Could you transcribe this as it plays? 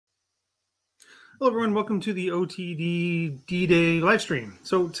Hello everyone, welcome to the OTD D Day Livestream.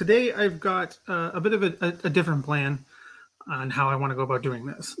 So today I've got a bit of a different plan on how I want to go about doing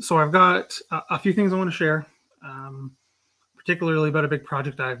this. So I've got a few things I want to share, particularly about a big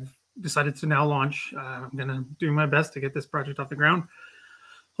project I've decided to now launch. I'm going to do my best to get this project off the ground.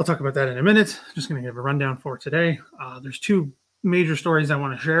 I'll talk about that in a minute. Just going to give a rundown for today. There's two major stories I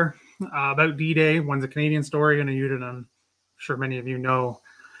want to share about D-Day. One's a Canadian story and a unit I'm sure many of you know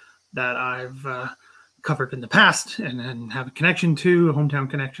that I've covered in the past and have a connection to, a hometown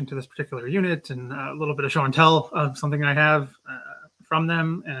connection to this particular unit, and a little bit of show and tell of something I have from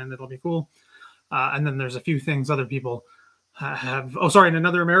them, and it'll be cool. And then there's a few things other people have. Oh, sorry, and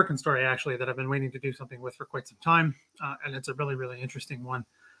another American story, actually, that I've been waiting to do something with for quite some time. And it's a really, really interesting one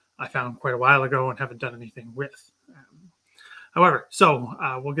I found quite a while ago and haven't done anything with. However, so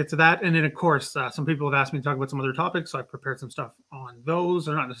we'll get to that. And then, of course, some people have asked me to talk about some other topics, so I've prepared some stuff on those.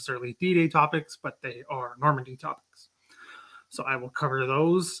 They're not necessarily D-Day topics, but they are Normandy topics. So I will cover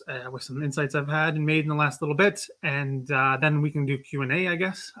those with some insights I've had and made in the last little bit. And then we can do Q&A, I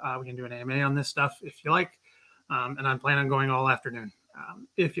guess. We can do an AMA on this stuff if you like. And I'm planning on going all afternoon,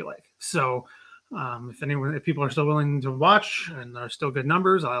 if you like. So if people are still willing to watch and there are still good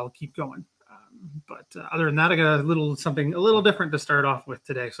numbers, I'll keep going. But other than that, I got something a little different to start off with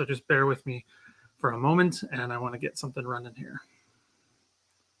today. So just bear with me for a moment, and I want to get something running here.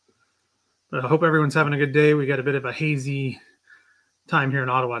 But I hope everyone's having a good day. We got a bit of a hazy time here in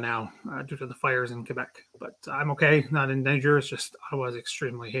Ottawa now due to the fires in Quebec. But I'm okay, not in danger. It's just Ottawa's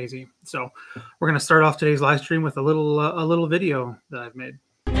extremely hazy. So we're going to start off today's live stream with a little video that I've made.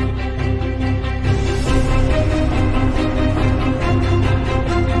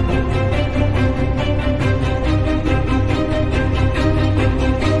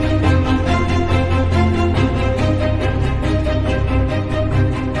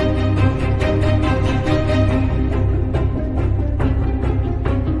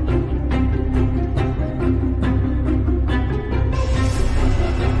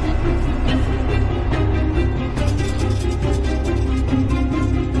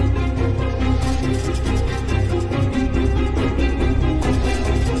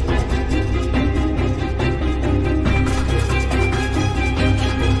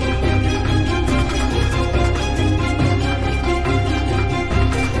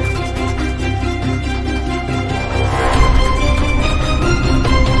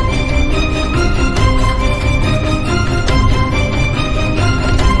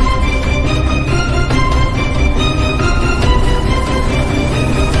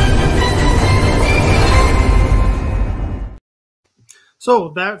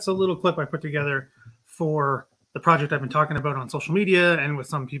 So that's a little clip I put together for the project I've been talking about on social media and with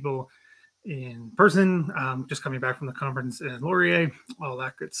some people in person, just coming back from the conference in Laurier, all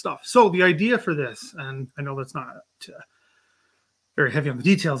that good stuff. So the idea for this, and I know that's not very heavy on the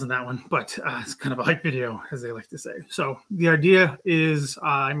details in that one, but it's kind of a hype video, as they like to say. So the idea is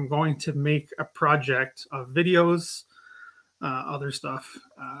I'm going to make a project of videos, other stuff,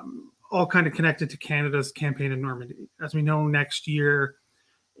 all kind of connected to Canada's campaign in Normandy. As we know, next year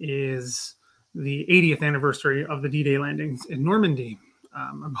is the 80th anniversary of the D-Day landings in Normandy.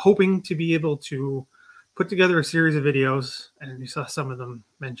 I'm hoping to be able to put together a series of videos, and you saw some of them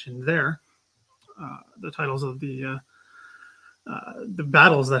mentioned there, the titles of the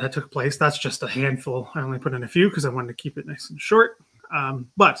battles that had took place. That's just a handful. I only put in a few because I wanted to keep it nice and short.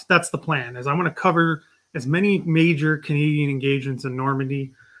 But that's the plan, is I want to cover as many major Canadian engagements in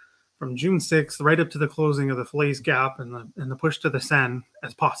Normandy from June 6th right up to the closing of the Falaise Gap and the push to the Seine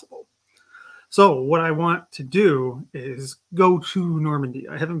as possible. So what I want to do is go to Normandy.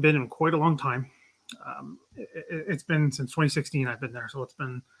 I haven't been in quite a long time. It's been since 2016 I've been there, so it's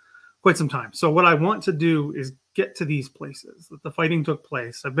been quite some time. So what I want to do is get to these places that the fighting took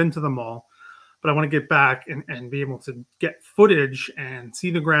place. I've been to them all, but I want to get back and be able to get footage and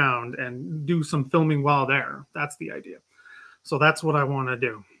see the ground and do some filming while there. That's the idea. So that's what I want to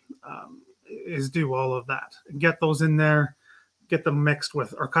do. Is do all of that and get those in there, get them mixed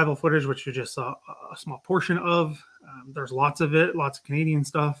with archival footage, which you just saw a small portion of. There's lots of it, lots of Canadian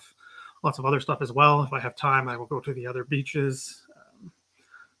stuff, lots of other stuff as well. If I have time, I will go to the other beaches,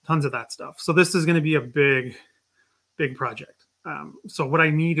 tons of that stuff. So this is going to be a big project. So what I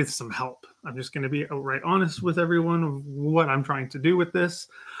need is some help. I'm just going to be outright honest with everyone of what I'm trying to do with this.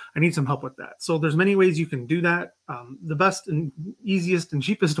 I need some help with that. So there's many ways you can do that. The best and easiest and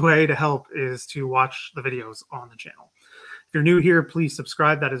cheapest way to help is to watch the videos on the channel. If you're new here, please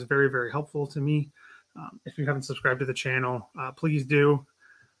subscribe. That is very, very helpful to me. If you haven't subscribed to the channel, please do.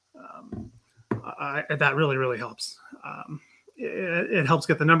 That really, really helps. it helps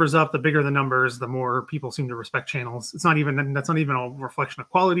get the numbers up. The bigger the numbers, the more people seem to respect channels. That's not even a reflection of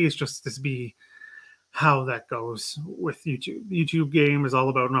quality. It's just to be how that goes with YouTube. The YouTube game is all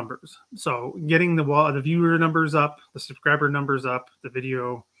about numbers. So getting the viewer numbers up, the subscriber numbers up, the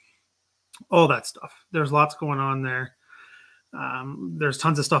video, all that stuff. There's lots going on there. There's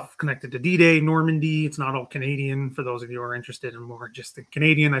tons of stuff connected to D-Day, Normandy. It's not all Canadian. For those of you who are interested in more just the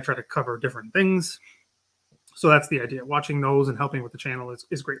Canadian, I try to cover different things. So that's the idea. Watching those and helping with the channel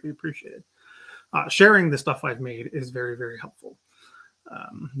is greatly appreciated. Sharing the stuff I've made is very, very helpful.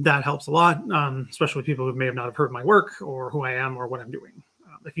 That helps a lot, especially people who may have not have heard my work or who I am or what I'm doing.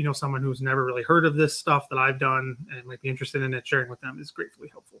 If you know someone who's never really heard of this stuff that I've done and might be interested in it, sharing with them is gratefully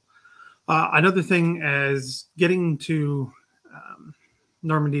helpful. Another thing is getting to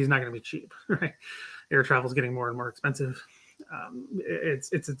Normandy is not going to be cheap, right? Air travel is getting more and more expensive.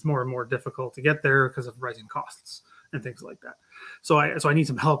 It's more and more difficult to get there because of rising costs and things like that. So I need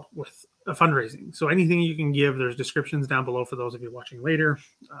some help with fundraising. So anything you can give, there's descriptions down below for those of you watching later.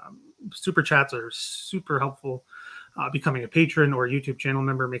 Super chats are super helpful. Becoming a patron or a YouTube channel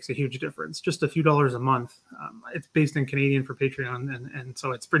member makes a huge difference. Just a few dollars a month. It's based in Canadian for Patreon, and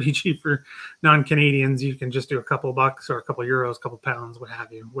so it's pretty cheap for non-Canadians. You can just do a couple bucks or a couple euros, a couple pounds, what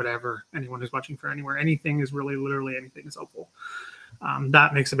have you, whatever. Anyone who's watching for anywhere, anything is really literally anything is helpful.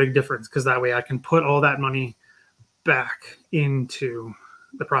 That makes a big difference because that way I can put all that money back into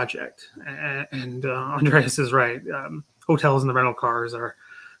the project. And Andreas is right. Hotels and the rental cars are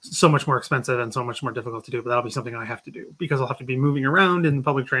so much more expensive and so much more difficult to do, but that'll be something I have to do because I'll have to be moving around in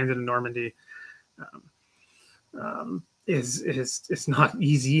public transit in Normandy. It's not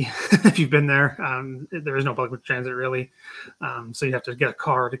easy if you've been there. There is no public transit really. So you have to get a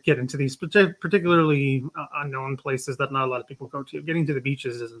car to get into these particularly unknown places that not a lot of people go to. Getting to the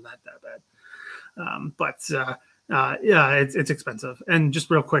beaches isn't that bad. Yeah, it's expensive. And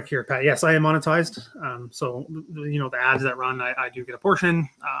just real quick here, Pat, yes, I am monetized. So, the ads that run, I do get a portion.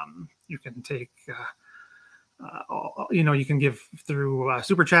 You can take, you can give through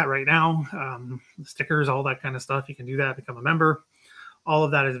Super Chat right now, stickers, all that kind of stuff. You can do that, become a member. All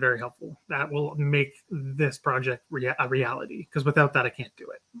of that is very helpful. That will make this project a reality because without that, I can't do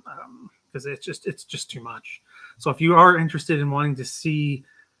it because it's just too much. So if you are interested in wanting to see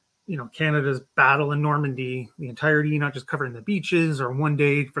Canada's battle in Normandy, the entirety, not just covering the beaches or one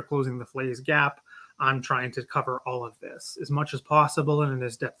day for closing the Flays Gap. I'm trying to cover all of this as much as possible and in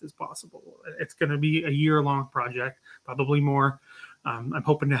as depth as possible. It's going to be a year-long project, probably more. I'm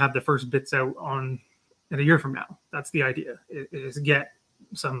hoping to have the first bits out in a year from now. That's the idea, is get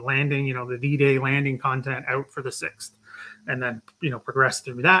some landing, the D-Day landing content out for the 6th, and then, progress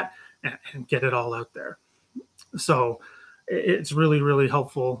through that and get it all out there. So it's really, really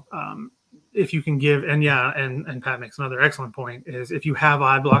helpful if you can give. And yeah, and Pat makes another excellent point is if you have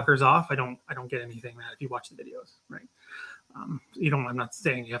ad blockers off, I don't get anything that if you watch the videos, right? I'm not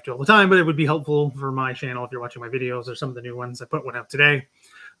saying you have to all the time, but it would be helpful for my channel if you're watching my videos or some of the new ones. I put one out today.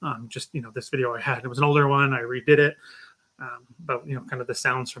 This video I had, it was an older one. I redid it. But kind of the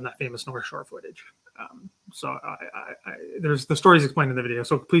sounds from that famous North Shore footage. So there's the stories explained in the video.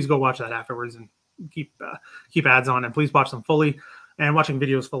 So please go watch that afterwards and keep ads on, and please watch them fully. And watching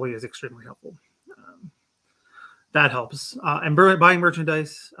videos fully is extremely helpful. That helps. And buying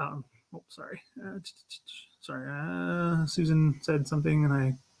merchandise. Sorry. Susan said something and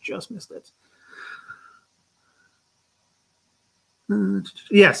I just missed it.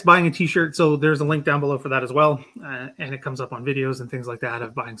 Yes, buying a t-shirt. So there's a link down below for that as well. And it comes up on videos and things like that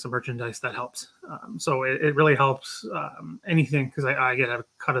of buying some merchandise. That helps. So it really helps anything because I get a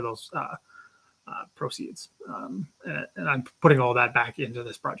cut of those proceeds. And I'm putting all that back into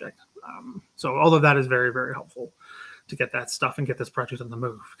this project. So all of that is very, very helpful to get that stuff and get this project on the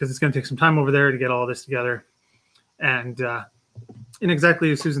move because it's going to take some time over there to get all this together. And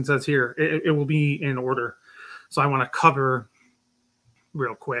exactly as Susan says here, it will be in order. So I want to cover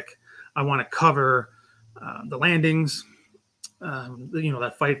real quick. I want to cover the landings,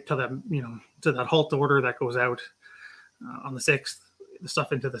 that fight to that, to that halt order that goes out on the 6th, the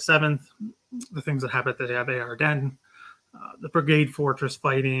stuff into the 7th, the things that happen at the Ardennes, the brigade fortress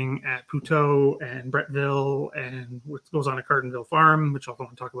fighting at Puteaux and Bretteville, and what goes on at Cardenville Farm, which I'll go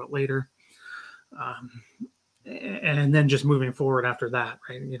and talk about later. And then just moving forward after that,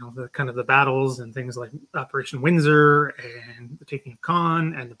 right? The kind of the battles and things like Operation Windsor and the taking of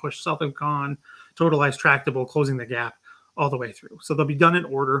Caen and the push south of Caen, totalized tractable, closing the gap all the way through. So they'll be done in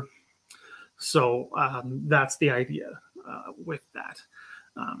order. So that's the idea with that.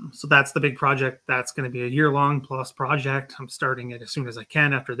 So that's the big project. That's going to be a year-long plus project. I'm starting it as soon as I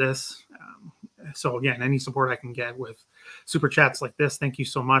can after this. So again, any support I can get with super chats like this, thank you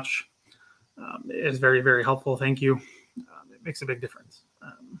so much. Is very, very helpful. Thank you. It makes a big difference.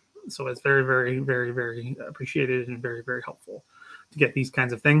 So it's very, very, very, very appreciated and very, very helpful to get these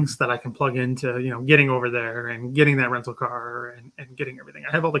kinds of things that I can plug into, you know, getting over there and getting that rental car and getting everything.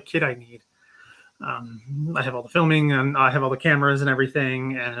 I have all the kit I need. I have all the filming and I have all the cameras and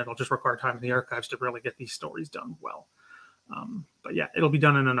everything, and it'll just require time in the archives to really get these stories done well. But yeah, it'll be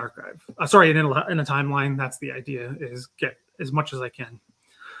done in an archive. Sorry, in a timeline. That's the idea, is get as much as I can.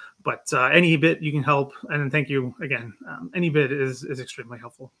 But any bit you can help, and thank you again. Any bit is extremely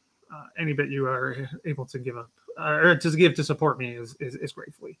helpful. Any bit you are able to give up or to give to support me is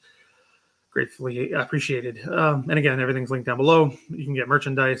gratefully appreciated. And again, everything's linked down below. You can get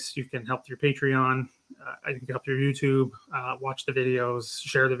merchandise. You can help through Patreon. You can help through YouTube. Watch the videos.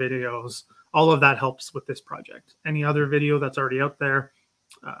 Share the videos. All of that helps with this project. Any other video that's already out there,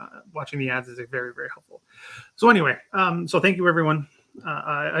 watching the ads is very, very helpful. So anyway, so thank you, everyone.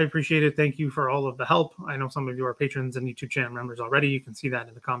 I appreciate it. Thank you for all of the help. I know some of you are patrons and YouTube channel members already. You can see that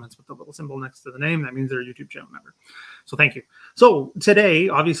in the comments with the little symbol next to the name. That means they're a YouTube channel member. So thank you. So today,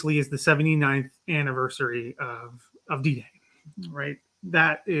 obviously, is the 79th anniversary of D-Day, right?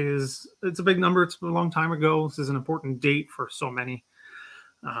 That is, it's a big number. It's a long time ago. This is an important date for so many.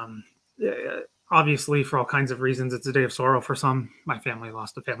 Obviously, for all kinds of reasons, it's a day of sorrow for some. My family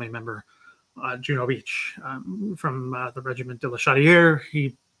lost a family member. Juno Beach from the Regiment de la Chaudière.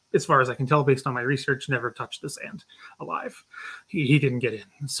 He, as far as I can tell, based on my research, never touched the sand alive. He didn't get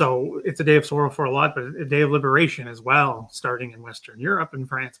in. So it's a day of sorrow for a lot, but a day of liberation as well, starting in Western Europe and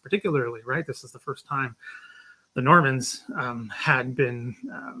France particularly, right? This is the first time the Normans had been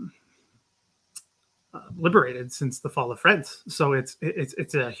liberated since the fall of France. So it's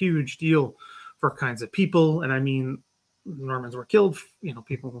a huge deal for kinds of people. And I mean, Normans were killed, you know,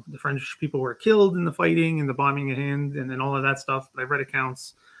 the French people were killed in the fighting and the bombing and all of that stuff. But I've read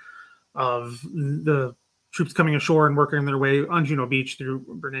accounts of the troops coming ashore and working their way on Juno Beach through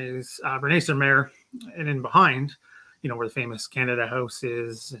Bernay-sur-Mer and in behind, you know, where the famous Canada House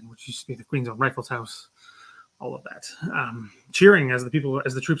is, and which used to be the Queen's Own Rifles House, all of that, cheering as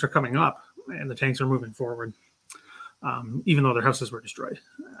the troops are coming up and the tanks are moving forward, even though their houses were destroyed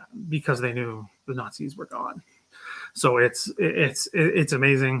because they knew the Nazis were gone. So it's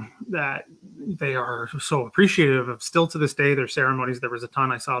amazing that they are so appreciative of, still to this day, their ceremonies. There was a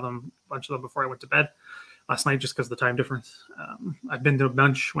ton. I saw them, a bunch of them before I went to bed last night, just because of the time difference. I've been to a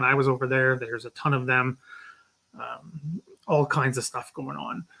bunch when I was over there. There's a ton of them, all kinds of stuff going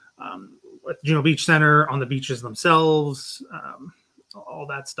on at the Juno Beach Center, on the beaches themselves, all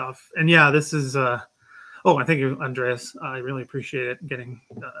that stuff. And yeah, this is oh, and thank you, Andreas. I really appreciate it, getting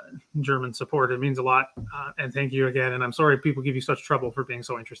German support. It means a lot. And thank you again. And I'm sorry people give you such trouble for being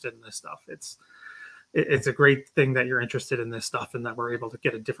so interested in this stuff. It's a great thing that you're interested in this stuff and that we're able to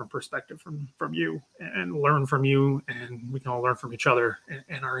get a different perspective from you and learn from you. And we can all learn from each other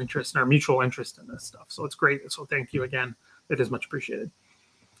and our interest and our mutual interest in this stuff. So it's great. So thank you again. It is much appreciated.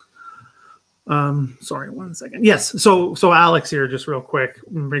 Sorry, one second. Yes. So Alex here, just real quick,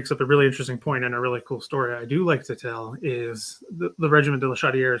 brings up a really interesting point and a really cool story I do like to tell. Is the Regiment de la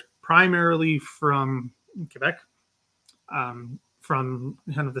Chaudière is primarily from Quebec, from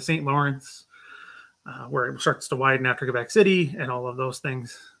kind of the St. Lawrence, where it starts to widen after Quebec City and all of those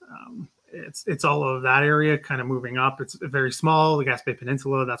things. It's all of that area kind of moving up. It's very small, the Gaspé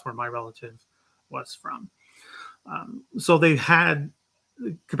Peninsula. That's where my relative was from. So they had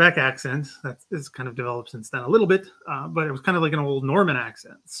Quebec accent that is kind of developed since then a little bit, but it was kind of like an old Norman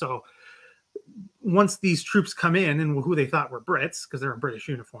accent. So once these troops come in, and who they thought were Brits, because they're in British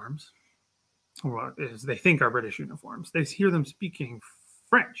uniforms, or as they think are British uniforms, they hear them speaking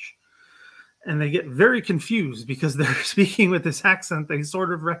French, and they get very confused because they're speaking with this accent they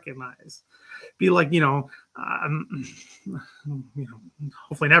sort of recognize. Be like,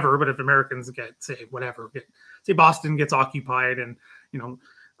 hopefully never, but if Americans get, say Boston gets occupied and,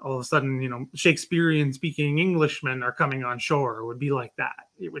 all of a sudden, Shakespearean speaking Englishmen are coming on shore, it would be like that.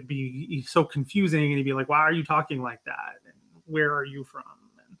 It would be so confusing. And you'd be like, why are you talking like that? And where are you from?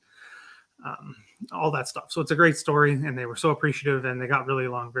 And all that stuff. So it's a great story. And they were so appreciative and they got really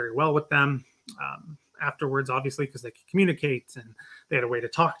along very well with them afterwards, obviously, because they could communicate and they had a way to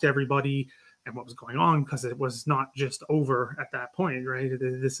talk to everybody and what was going on, because it was not just over at that point, right?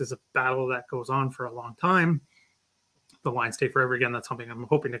 This is a battle that goes on for a long time. The lines stay forever. Again, that's something I'm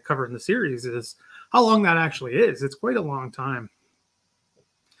hoping to cover in the series, is how long that actually is. It's quite a long time,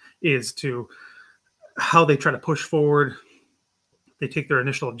 is to how they try to push forward They take their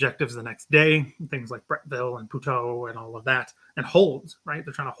initial objectives the next day, things like Bretteville and Puteaux and all of that, and hold, right?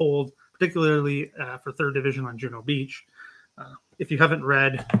 They're trying to hold, particularly for 3rd Division on Juno Beach. If you haven't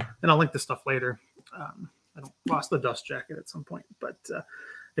read, and I'll link this stuff later, I lost the dust jacket at some point, but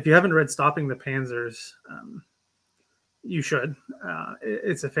if you haven't read Stopping the Panzers, you should.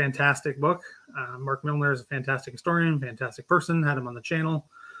 It's a fantastic book. Marc Milner is a fantastic historian, fantastic person. Had him on the channel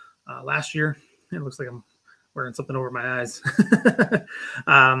last year. It looks like I'm wearing something over my eyes.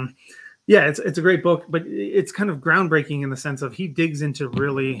 Yeah, it's a great book, but it's kind of groundbreaking in the sense of he digs into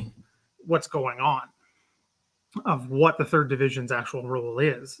really what's going on, of what the 3rd Division's actual role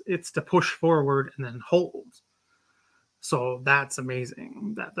is. It's to push forward and then hold. So that's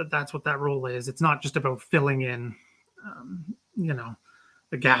amazing. That's what that role is. It's not just about filling in,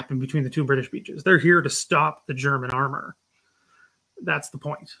 the gap in between the 2 British beaches. They're here to stop the German armor. That's the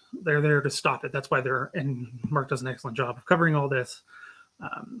point. They're there to stop it. That's why and Marc does an excellent job of covering all this.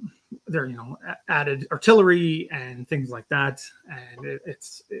 They're, added artillery and things like that. And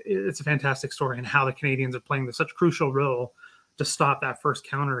it's a fantastic story, and how the Canadians are playing such a crucial role to stop that first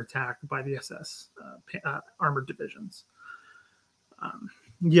counterattack by the SS armored divisions.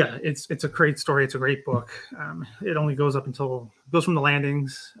 Yeah, it's a great story. It's a great book. It only goes from the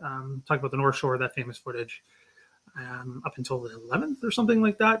landings, talk about the North Shore, that famous footage, up until the 11th or something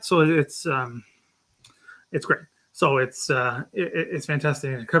like that. So it's great. So it's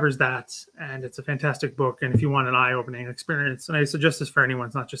fantastic. And it covers that, and it's a fantastic book. And if you want an eye-opening experience, and I suggest this for anyone,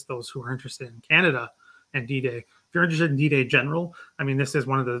 it's not just those who are interested in Canada and D-Day. If you're interested in D-Day General, I mean, this is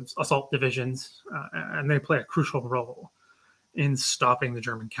one of the assault divisions, and they play a crucial role in stopping the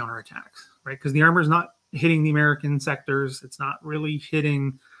German counterattacks, right? Because the armor is not hitting the American sectors. It's not really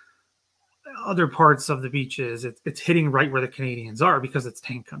hitting other parts of the beaches. It's hitting right where the Canadians are, because it's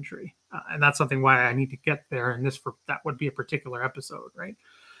tank country. And that's something why I need to get there. And that would be a particular episode, right?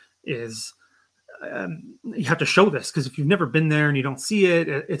 Is you have to show this, because if you've never been there and you don't see it,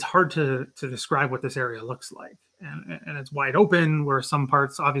 it's hard to describe what this area looks like. And it's wide open, where some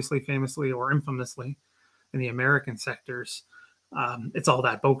parts, obviously, famously or infamously, in the American sectors, it's all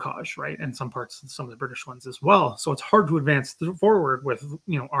that bocage, right? And some of the British ones as well. So it's hard to advance forward with,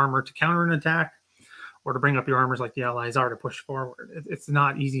 armor to counter an attack, or to bring up your armors like the Allies are to push forward. It's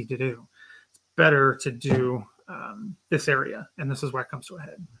not easy to do. It's better to do this area, and this is where it comes to a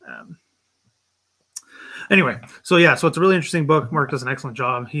head. Anyway, so it's a really interesting book. Marc does an excellent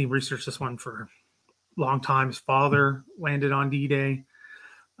job. He researched this one for a long time. His father landed on D-Day.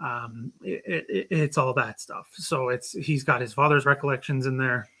 It's all that stuff. So he's got his father's recollections in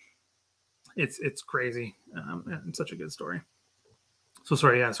there. It's crazy, and such a good story. So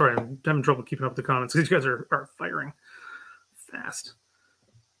sorry, I'm having trouble keeping up with the comments because you guys are firing fast.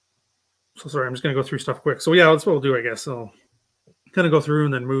 So sorry, I'm just gonna go through stuff quick. So that's what we'll do, I guess. I'll kind of go through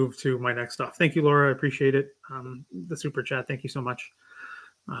and then move to my next stuff. Thank you, Laura. I appreciate it. The super chat. Thank you so much.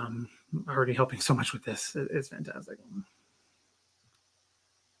 Already helping so much with this. It's fantastic.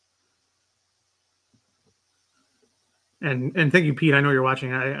 And thank you, Pete. I know you're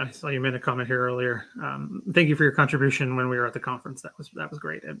watching. I saw you made a comment here earlier. Thank you for your contribution when we were at the conference. That was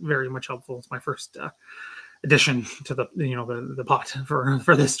great. Very much helpful. It's my first addition to the pot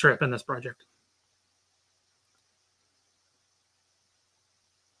for this trip and this project.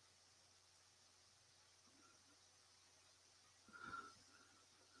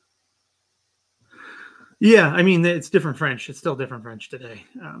 Yeah, I mean, it's different French. It's still different French today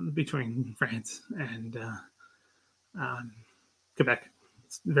between France and Quebec.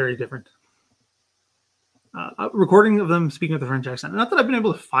 It's very different. Recording of them speaking with the French accent. Not that I've been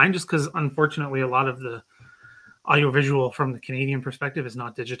able to find, just because, unfortunately, a lot of the audiovisual from the Canadian perspective is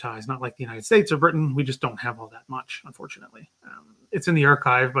not digitized. Not like the United States or Britain. We just don't have all that much, unfortunately. It's in the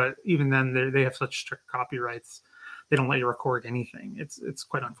archive, but even then, they have such strict copyrights. They don't let you record anything. It's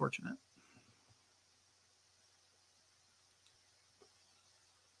quite unfortunate.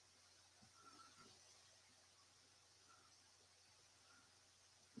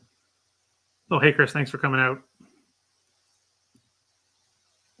 Oh, hey, Chris, thanks for coming out.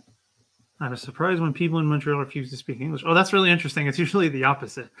 I was surprised when people in Montreal refuse to speak English. Oh, that's really interesting. It's usually the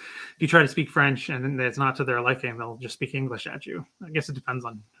opposite. If you try to speak French and it's not to their liking, they'll just speak English at you. I guess it depends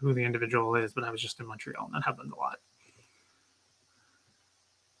on who the individual is, but I was just in Montreal, and that happened a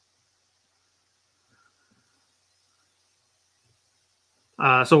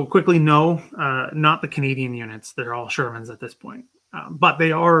lot. So quickly, no, not the Canadian units. They're all Shermans at this point. But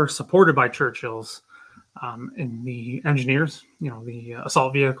they are supported by Churchill's in the engineers, the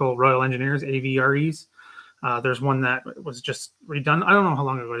assault vehicle Royal Engineers, AVREs. There's one that was just redone. I don't know how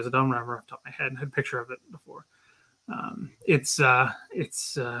long ago it is. I don't remember off the top of my head. I had a picture of it before. It's a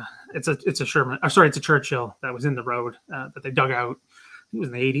Sherman. Sorry, it's a Churchill that was in the road that they dug out. It was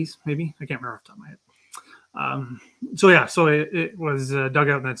in the 80s, maybe. I can't remember off the top of my head. So it was dug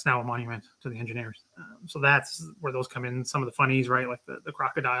out, and it's now a monument to the engineers. So that's where those come in. Some of the funnies, right, like the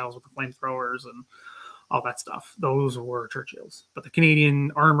crocodiles with the flamethrowers and all that stuff. Those were Churchills. But the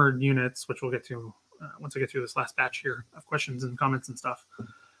Canadian armored units, which we'll get to once I get through this last batch here of questions and comments and stuff,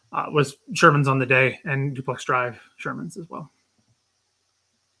 was Shermans on the day and duplex drive Shermans as well.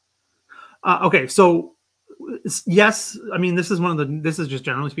 Okay, so yes, I mean this is just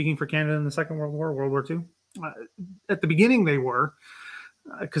generally speaking for Canada in the Second World War, World War II. At the beginning, they were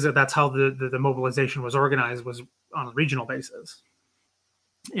because that's how the mobilization was organized, was on a regional basis.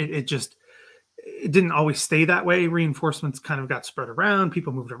 It didn't always stay that way. Reinforcements kind of got spread around.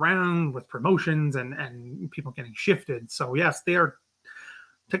 People moved around with promotions and people getting shifted. So yes, they are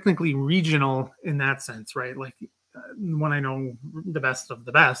technically regional in that sense, right? Like one I know the best of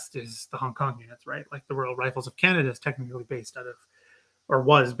the best is the Hong Kong units, right? Like the Royal Rifles of Canada is technically based out of, or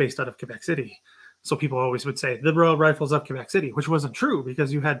was based out of Quebec City. So people always would say the Royal Rifles of Quebec City, which wasn't true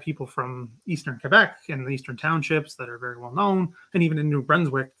because you had people from Eastern Quebec and the Eastern Townships that are very well known, and even in New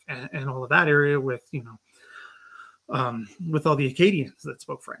Brunswick and all of that area with, with all the Acadians that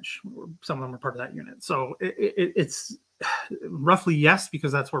spoke French. Some of them were part of that unit. So it's roughly yes,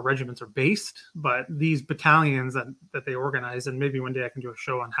 because that's where regiments are based. But these battalions that they organize, and maybe one day I can do a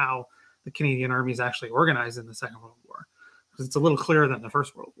show on how the Canadian Army is actually organized in the Second World War, because it's a little clearer than the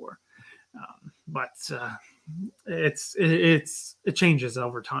First World War. It changes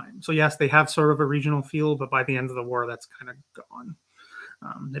over time. So yes, they have sort of a regional feel, but by the end of the war, that's kind of gone.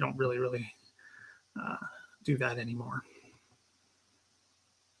 They don't really do that anymore.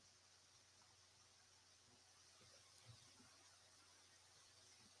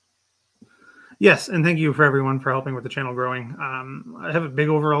 Yes, and thank you for everyone for helping with the channel growing. I have a big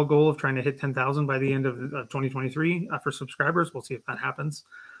overall goal of trying to hit 10,000 by the end of 2023 for subscribers. We'll see if that happens.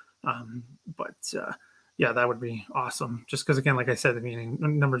 Yeah, that would be awesome. Just because, again, like I said, I mean,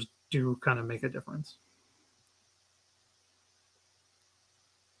 numbers do kind of make a difference.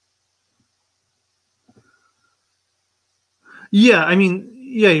 Yeah, I mean,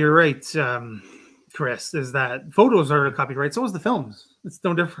 yeah, you're right, Chris, is that photos are copyright. So is the films. It's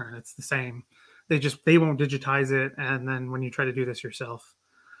no different. It's the same. They won't digitize it. And then when you try to do this yourself,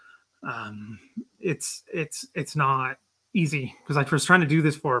 it's not easy, because I was trying to do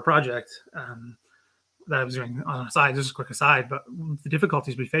this for a project that I was doing on a side, just a quick aside, but the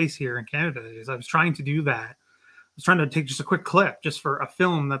difficulties we face here in Canada is I was trying to do that. I was trying to take just a quick clip just for a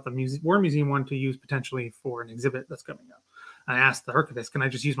film that the War Museum wanted to use potentially for an exhibit that's coming up. I asked the archivist, can I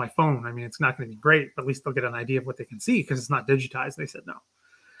just use my phone? I mean, it's not going to be great, but at least they'll get an idea of what they can see because it's not digitized. They said no.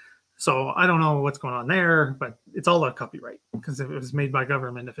 So I don't know what's going on there, but it's all a copyright because it was made by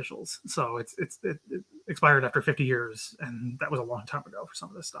government officials. So it expired after 50 years, and that was a long time ago for some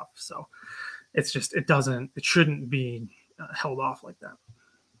of this stuff. So it's just, it shouldn't be held off like that.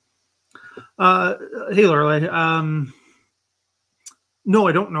 Hey, Lorelei. No,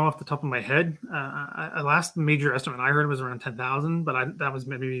 I don't know off the top of my head. Last major estimate I heard was around 10,000, but that was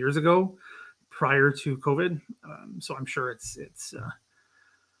maybe years ago, prior to COVID. So I'm sure it's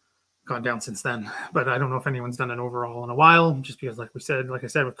gone down since then. But I don't know if anyone's done an overall in a while, just because, like I said,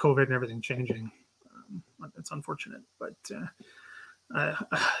 with COVID and everything changing, it's unfortunate. But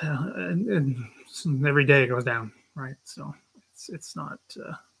and every day it goes down, right? So it's not.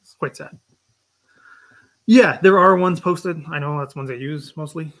 It's quite sad. Yeah, there are ones posted. I know that's ones I use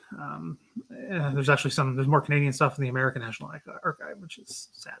mostly. There's actually there's more Canadian stuff in the American National Archive, which is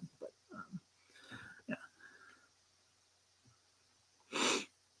sad. But yeah.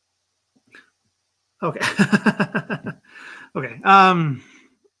 Okay. Okay.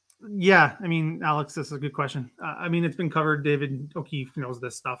 Yeah, I mean, Alex, this is a good question. I mean, it's been covered. David O'Keefe knows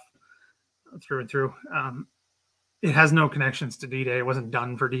this stuff through and through. It has no connections to D-Day. It wasn't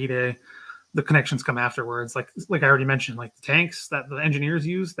done for D-Day. The connections come afterwards. Like I already mentioned, like the tanks that the engineers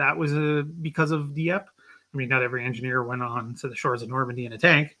used, that was because of DEP. I mean, not every engineer went on to the shores of Normandy in a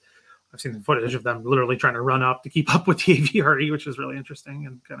tank. I've seen the footage of them literally trying to run up to keep up with the AVRE, which is really interesting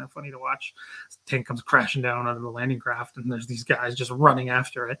and kind of funny to watch. The tank comes crashing down onto the landing craft, and there's these guys just running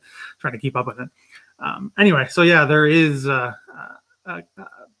after it, trying to keep up with it. Anyway, so yeah, there is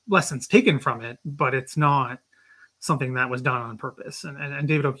lessons taken from it, but it's not something that was done on purpose. And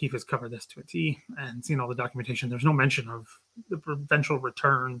David O'Keefe has covered this to a T and seen all the documentation. There's no mention of the eventual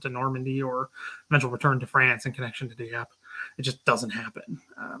return to Normandy or eventual return to France in connection to Dieppe. It just doesn't happen.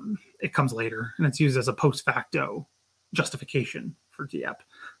 It comes later, and it's used as a post facto justification for Dieppe,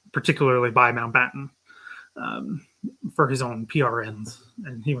 particularly by Mountbatten. for his own PR ends.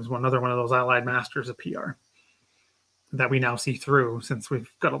 And he was another one of those allied masters of PR that we now see through, since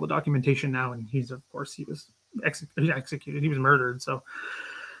we've got all the documentation now. And he's, of course, he was executed. He was murdered. So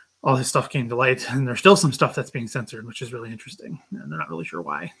all his stuff came to light, and there's still some stuff that's being censored, which is really interesting. And they're not really sure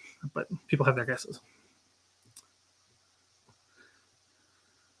why, but people have their guesses.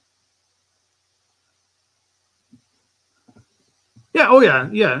 Yeah. Oh, yeah.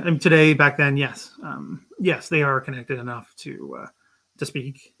 Yeah. And today, back then, yes, yes, they are connected enough to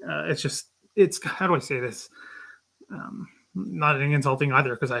speak. It's how do I say this? Not insulting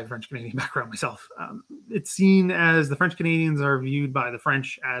either, because I have a French Canadian background myself. It's seen as the French Canadians are viewed by the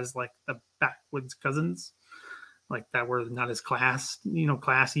French as like the backwoods cousins, like that we're not as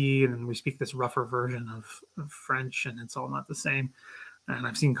classy, and we speak this rougher version of French, and it's all not the same. And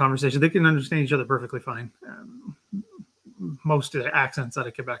I've seen conversations; they can understand each other perfectly fine. Most of the accents out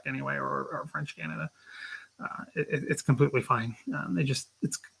of Quebec, anyway, or French Canada, it's completely fine.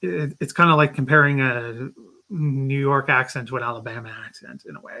 It's kind of like comparing a New York accent to an Alabama accent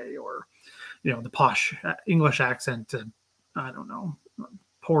in a way, or the posh English accent to, I don't know,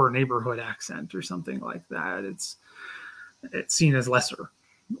 poor neighborhood accent or something like that. It's seen as lesser,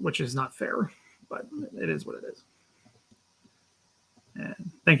 which is not fair, but it is what it is.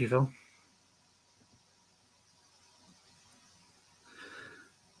 And thank you, Phil.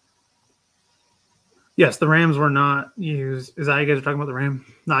 Yes, the Rams were not used. Is that how you guys are talking about the Ram?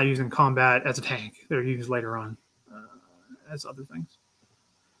 Not used in combat as a tank. They're used later on as other things.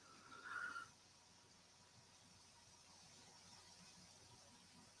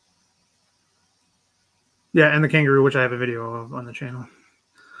 Yeah, and the kangaroo, which I have a video of on the channel.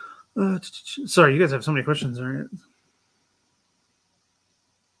 Sorry, you guys have so many questions, right?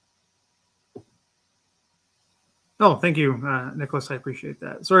 Oh, thank you, Nicholas. I appreciate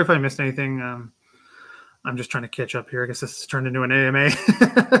that. Sorry if I missed anything. I'm just trying to catch up here. I guess this has turned into an AMA.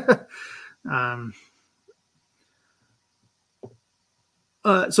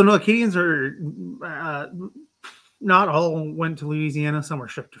 So no, Acadians are not all went to Louisiana. Some were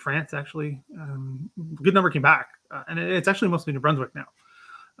shipped to France, actually. A good number came back. And it's actually mostly New Brunswick now.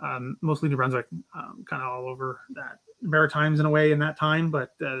 Mostly New Brunswick, kind of all over that Maritimes in a way in that time,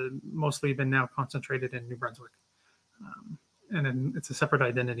 but mostly been now concentrated in New Brunswick. And then it's a separate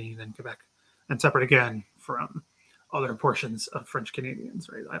identity than Quebec, and separate again from other portions of French Canadians,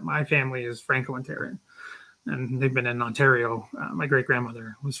 right? My family is Franco-Ontarian, and they've been in Ontario. My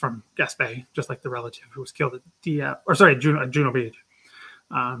great-grandmother was from Gaspé, just like the relative who was killed at Juno Beach.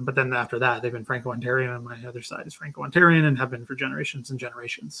 But then after that, they've been Franco-Ontarian, and my other side is Franco-Ontarian and have been for generations and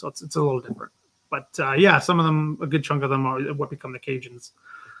generations. So it's a little different. But yeah, some of them, a good chunk of them are what become the Cajuns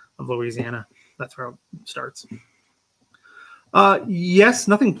of Louisiana. That's where it starts. Yes,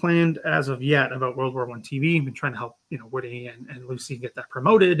 nothing planned as of yet about World War I TV. I've been trying to help, Woody and Lucy get that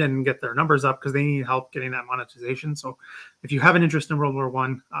promoted and get their numbers up, because they need help getting that monetization. So if you have an interest in World War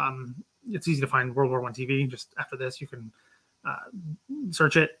I, it's easy to find World War I TV. Just after this, you can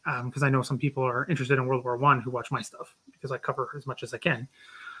search it, because I know some people are interested in World War I who watch my stuff, because I cover as much as I can.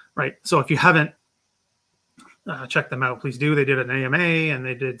 Right. So if you haven't checked them out, please do. They did an AMA and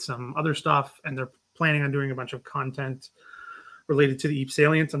they did some other stuff, and they're planning on doing a bunch of content related to the Ypres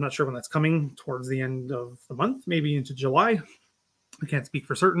salient. I'm not sure when that's coming, towards the end of the month, maybe into July. I can't speak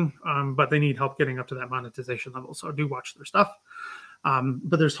for certain, but they need help getting up to that monetization level. So do watch their stuff.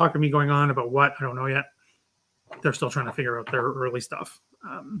 But there's talk of me going on about what, I don't know yet. They're still trying to figure out their early stuff.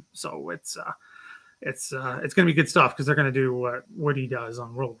 So it's going to be good stuff, because they're going to do what Woody does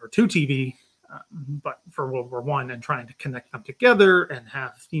on World War II TV, but for World War I, and trying to connect them together and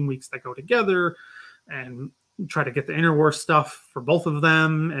have theme weeks that go together and try to get the interwar stuff for both of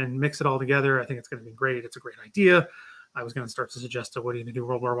them and mix it all together. I think it's going to be great. It's a great idea. I was going to start to suggest to Woody to do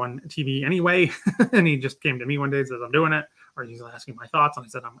World War I TV anyway, and he just came to me one day and says, I'm doing it, or he's asking my thoughts, and I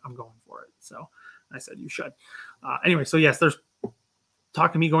said, I'm going for it. So I said, you should. Anyway, so yes, there's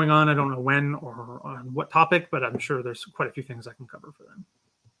talk to me going on. I don't know when or on what topic, but I'm sure there's quite a few things I can cover for them.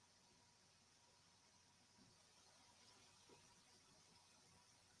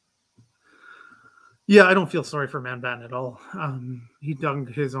 Yeah, I don't feel sorry for Man Batten at all. He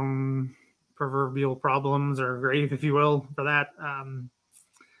dug his own proverbial problems, or grave, if you will, for that.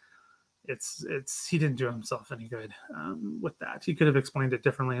 He didn't do himself any good with that. He could have explained it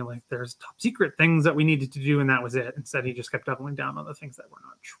differently, like there's top secret things that we needed to do, and that was it. Instead, he just kept doubling down on the things that were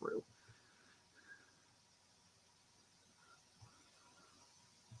not true.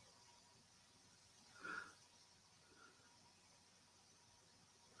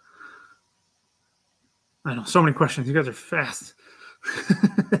 I know, so many questions. You guys are fast.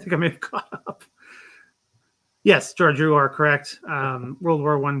 I think I may have caught up. Yes, George, you are correct. World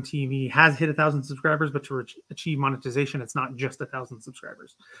War I TV has hit 1,000 subscribers, but to achieve monetization, it's not just 1,000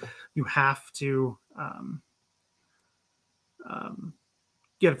 subscribers. You have to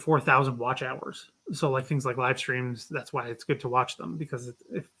get 4,000 watch hours. So like things like live streams, that's why it's good to watch them, because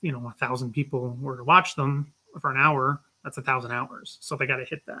if 1,000 people were to watch them for an hour, that's 1,000 hours. So they got to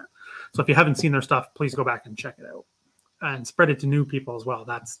hit that. So if you haven't seen their stuff, please go back and check it out and spread it to new people as well.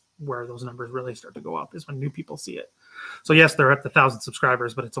 That's where those numbers really start to go up, is when new people see it. So yes, they're at the 1,000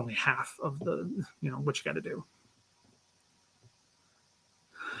 subscribers, but it's only half of the, what you got to do.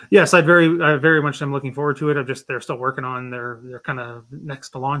 Yes, I very much am looking forward to it. They're still working on their kind of next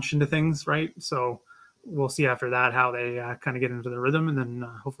to launch into things, right? So we'll see after that how they kind of get into the rhythm, and then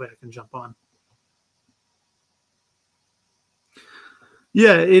hopefully I can jump on.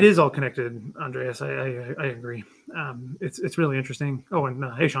 Yeah, it is all connected, Andreas. I agree. It's really interesting. Oh, and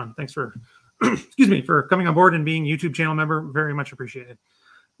hey, Sean, thanks for excuse me, for coming on board and being YouTube channel member. Very much appreciated.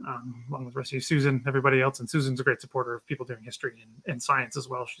 Along with the rest of you, Susan, everybody else. And Susan's a great supporter of people doing history and science as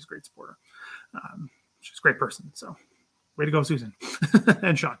well. She's a great supporter. She's a great person. So way to go, Susan.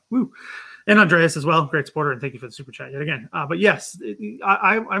 And Sean. Woo. And Andreas as well. Great supporter. And thank you for the super chat yet again. But yes,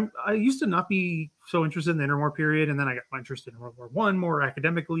 I used to not be so interested in the interwar period. And then I got my interest in World War I more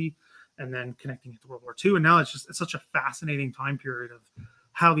academically, and then connecting it to World War II. And now it's such a fascinating time period of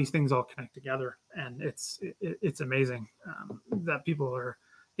how these things all connect together. And it's amazing that people are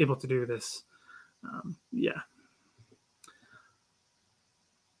able to do this.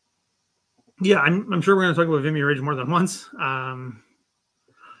 Yeah, I'm sure we're going to talk about Vimy Ridge more than once.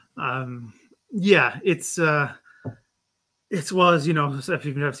 Yeah, it's well, as you know, if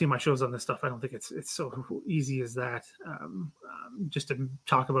you've seen my shows on this stuff, I don't think it's so easy as that. Just to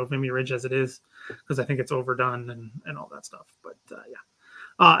talk about Vimy Ridge as it is, because I think it's overdone and all that stuff. But yeah.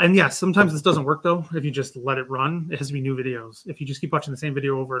 And yes, sometimes this doesn't work though. If you just let it run, it has to be new videos. If you just keep watching the same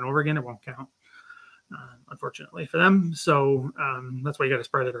video over and over again, it won't count, unfortunately for them. So that's why you got to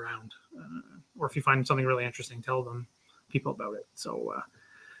spread it around. Or if you find something really interesting, tell people about it. So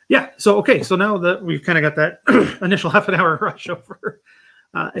yeah. So okay. So now that we've kind of got that initial half an hour rush over,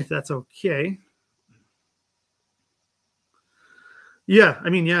 if that's okay. Yeah. I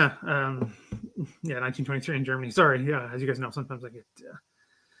mean, yeah. Yeah. 1923 in Germany. Sorry. Yeah. As you guys know, sometimes I get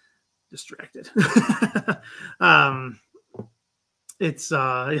distracted. It's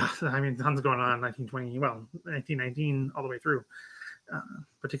yeah, I mean, tons going on. 1920, well, 1919 all the way through,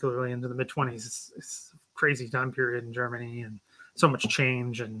 particularly into the mid-20s. It's a crazy time period in Germany, and so much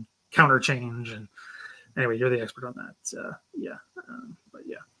change and counter change. And anyway, you're the expert on that. Yeah, but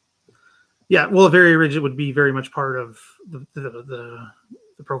yeah. Well, Very Rigid would be very much part of the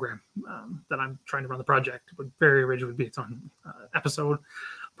program that I'm trying to run the project. But Very Rigid would be its own episode.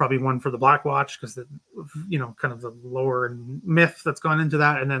 Probably one for the Black Watch, because the kind of the lore and myth that's gone into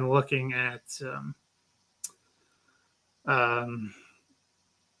that, and then looking at the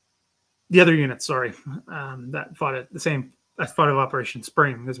other units. Sorry, that fought at the same. I thought of Operation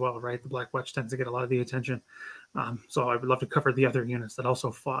Spring as well, right? The Black Watch tends to get a lot of the attention, so I would love to cover the other units that also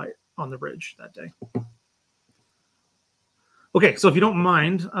fought on the bridge that day. Okay, so if you don't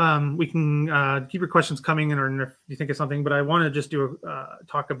mind, we can keep your questions coming in, or if you think of something, but I want to just do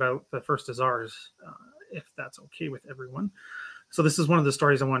talk about the First Hussars, if that's okay with everyone. So this is one of the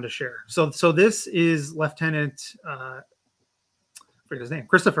stories I wanted to share. So this is Lieutenant, I forget his name,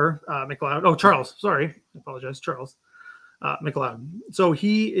 Christopher McLeod. Oh, Charles, sorry, I apologize, Charles McLeod. So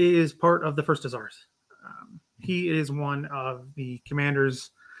he is part of the First Hussars. He is one of the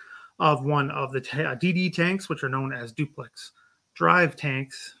commanders of one of the DD tanks, which are known as duplex drive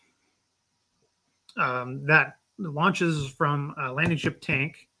tanks, that launches from a landing ship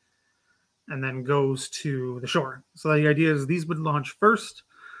tank and then goes to the shore. So the idea is these would launch first,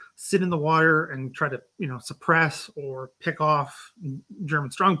 sit in the water, and try to suppress or pick off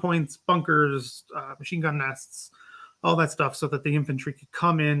German strong points, bunkers, machine gun nests, all that stuff, so that the infantry could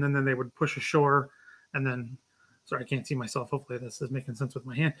come in, and then they would push ashore, and then, sorry, I can't see myself. Hopefully this is making sense with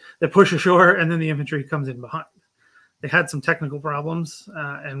my hand. They push ashore, and then the infantry comes in behind. They had some technical problems,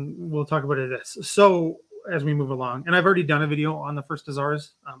 and we'll talk about it as so as we move along. And I've already done a video on the First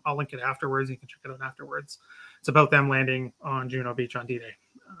Hussars. I'll link it afterwards. You can check it out afterwards. It's about them landing on Juno Beach on D-Day.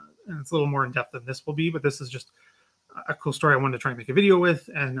 And it's a little more in depth than this will be, but this is just a cool story I wanted to try and make a video with.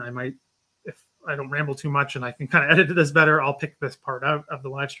 And I might, if I don't ramble too much and I can kind of edit this better, I'll pick this part out of the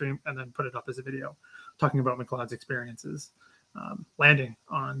live stream and then put it up as a video talking about McLeod's experiences landing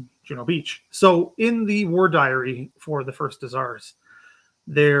on Juno Beach. So in the war diary for the First Hussars,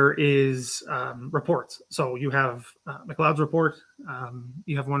 there is reports. So you have McLeod's report.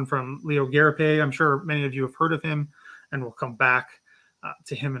 You have one from Leo Garapé. I'm sure many of you have heard of him, and we'll come back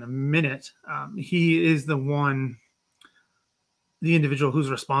to him in a minute. He is the individual who's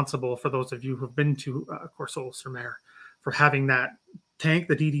responsible, for those of you who have been to Courseulles-sur-Mer, for having that tank,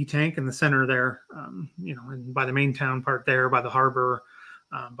 the DD tank in the center there, and by the main town part there, by the harbor,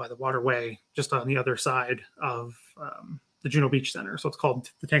 by the waterway, just on the other side of the Juno Beach Center. So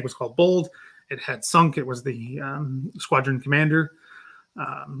the tank was called Bold. It had sunk. It was the squadron commander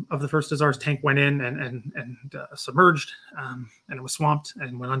of the 1st Hussars. Tank went in and submerged, and it was swamped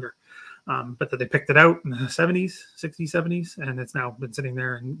and went under. But they picked it out in the 60s, 70s, and it's now been sitting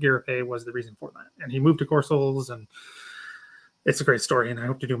there, and Garapé was the reason for that. And he moved to Courseulles, and it's a great story, and I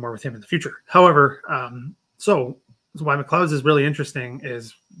hope to do more with him in the future. However, so why McLeod's is really interesting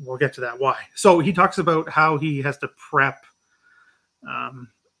is, we'll get to that why. So he talks about how he has to prep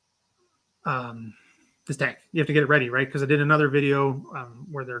this tank. You have to get it ready, right? Because I did another video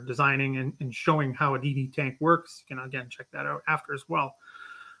where they're designing and showing how a DD tank works. You can, again, check that out after as well.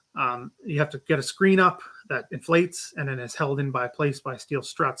 You have to get a screen up that inflates and then is held in by steel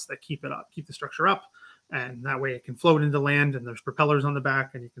struts that keep it up, keep the structure up. And that way it can float into land, and there's propellers on the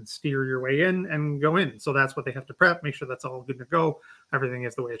back, and you can steer your way in and go in. So that's what they have to prep, make sure that's all good to go. Everything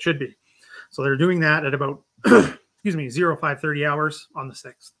is the way it should be. So they're doing that at about, 0530 hours on the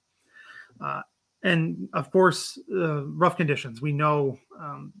 6th. And of course, rough conditions. We know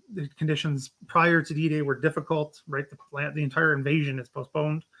the conditions prior to D-Day were difficult, right? The entire invasion is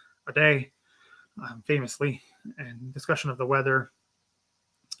postponed a day, famously, and discussion of the weather.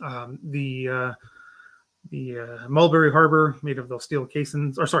 The Mulberry Harbor, made of those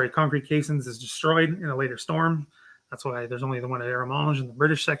concrete casings, is destroyed in a later storm. That's why there's only the one at Arromanches in the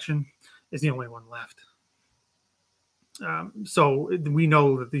British section is the only one left. So we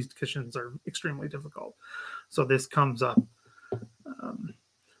know that these conditions are extremely difficult. So this comes up.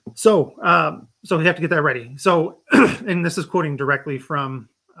 So we have to get that ready. So, and this is quoting directly from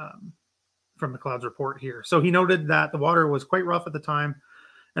McLeod's report here. So he noted that the water was quite rough at the time,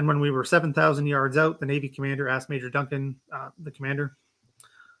 and when we were 7,000 yards out, the Navy commander asked Major Duncan, the commander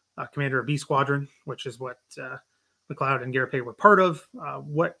of B Squadron, which is what McLeod and Garapé were part of,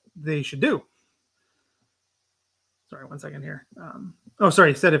 what they should do. Sorry, 1 second here. He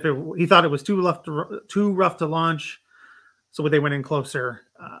said he thought it was too rough to launch, so they went in closer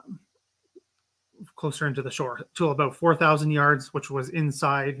into the shore to about 4,000 yards, which was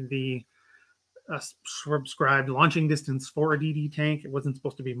inside the prescribed launching distance for a DD tank. It wasn't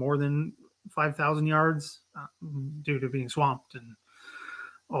supposed to be more than 5,000 yards due to being swamped and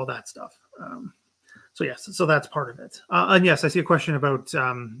all that stuff. So yes, so that's part of it. And yes, I see a question about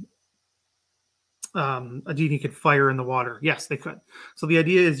a DD could fire in the water. Yes, they could. So the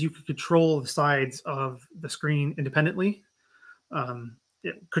idea is you could control the sides of the screen independently.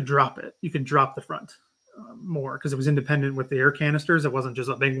 It could drop it. You could drop the front more because it was independent with the air canisters. It wasn't just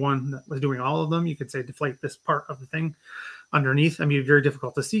a big one that was doing all of them. You could say deflate this part of the thing underneath. I mean, very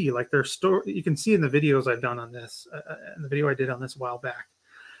difficult to see. Like you can see in the videos I've done on this, in the video I did on this a while back.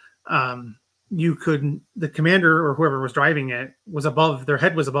 The commander or whoever was driving it their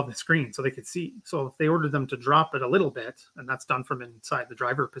head was above the screen, so they could see. So if they ordered them to drop it a little bit, and that's done from inside the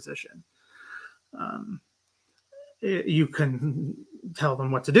driver position, you can tell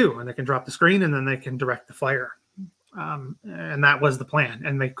them what to do, and they can drop the screen, and then they can direct the fire. And that was the plan,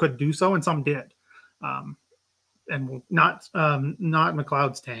 and they could do so, and some did. And not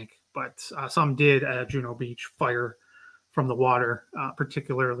McLeod's tank, but some did at Juno Beach fire from the water,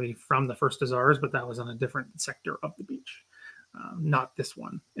 particularly from the 1st Hussars, but that was on a different sector of the beach, not this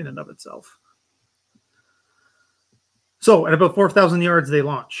one in and of itself. So at about 4,000 yards, they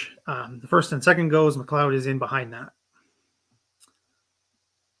launch. The first and second goes, McLeod is in behind that.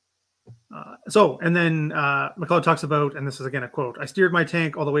 And then McLeod talks about, and this is again a quote, "I steered my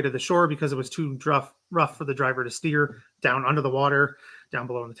tank all the way to the shore because it was too rough for the driver to steer down under the water, down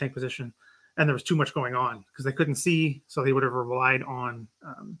below in the tank position. And there was too much going on because they couldn't see, so they would have relied on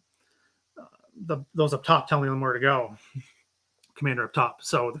those up top telling them where to go, commander up top.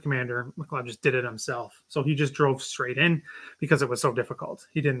 So the commander, McLeod, just did it himself. So he just drove straight in because it was so difficult.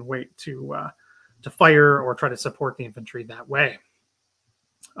 He didn't wait to fire or try to support the infantry that way.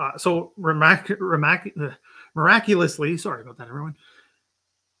 So miraculously, sorry about that, everyone,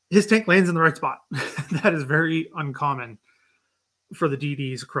 his tank lands in the right spot. That is very uncommon for the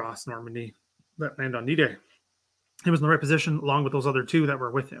DDs across Normandy that land on D-Day. He was in the right position along with those other two that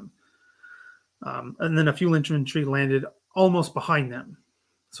were with him. And then a few infantry landed almost behind them.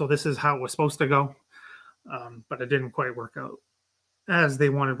 So this is how it was supposed to go, but it didn't quite work out. as they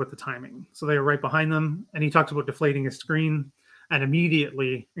wanted with the timing. So they were right behind them, and he talks about deflating a screen and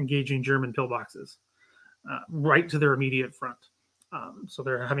immediately engaging German pillboxes right to their immediate front. So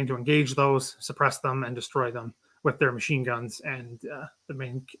they're having to engage those, suppress them, and destroy them with their machine guns and the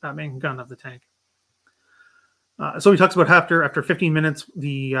main gun of the tank. So he talks about after 15 minutes,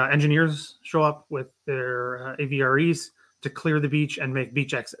 the engineers show up with their AVREs to clear the beach and make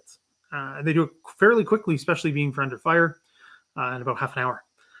beach exits. They do it fairly quickly, especially being for under fire, in about half an hour.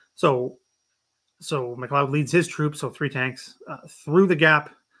 So McLeod leads his troops, so 3 tanks, through the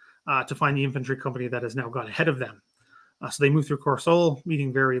gap to find the infantry company that has now got ahead of them. So they move through Corsol,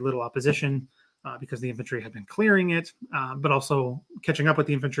 meeting very little opposition because the infantry had been clearing it, but also catching up with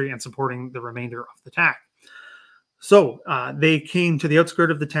the infantry and supporting the remainder of the attack. So they came to the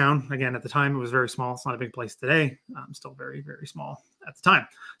outskirt of the town. Again, at the time, it was very small. It's not a big place today. Still very, very small at the time.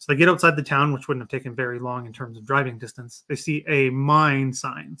 So they get outside the town, which wouldn't have taken very long in terms of driving distance. They see a mine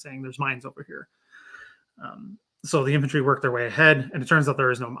sign saying there's mines over here. So the infantry work their way ahead, and it turns out there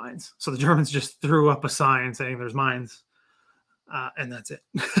is no mines. So the Germans just threw up a sign saying there's mines, and that's it.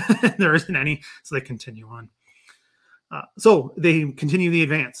 There isn't any, so they continue on. So they continue the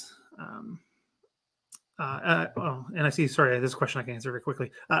advance. And I see, sorry, this question I can answer very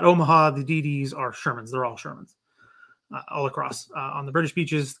quickly. At Omaha, the DDs are Shermans. They're all Shermans. All across. On the British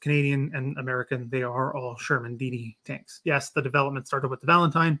beaches, Canadian and American, they are all Sherman DD tanks. Yes, the development started with the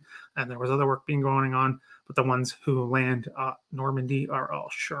Valentine, and there was other work being going on, but the ones who land Normandy are all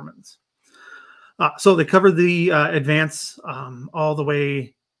Shermans. So they covered the advance all the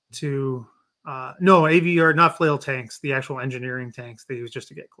way to, no, AVR, not flail tanks, the actual engineering tanks they use just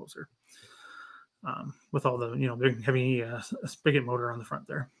to get closer. With all the, big heavy spigot motor on the front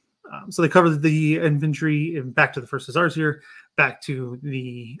there. So they covered the infantry back to the first Hussars here, back to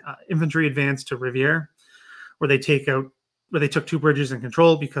the infantry advance to Riviere, where they took 2 bridges in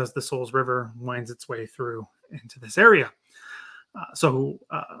control because the Souls River winds its way through into this area. So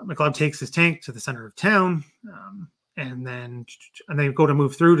McLeod takes his tank to the center of town, and they go to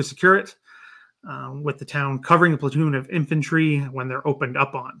move through to secure it, with the town covering a platoon of infantry when they're opened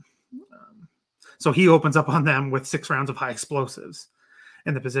up on. So he opens up on them with 6 rounds of high explosives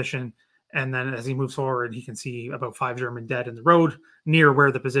in the position. And then as he moves forward, he can see about 5 German dead in the road near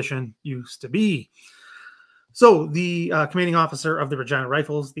where the position used to be. So the commanding officer of the Regina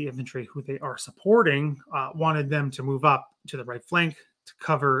Rifles, the infantry who they are supporting, wanted them to move up to the right flank to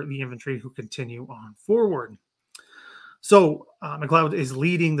cover the infantry who continue on forward. So McLeod is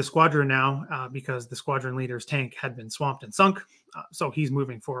leading the squadron now because the squadron leader's tank had been swamped and sunk. So he's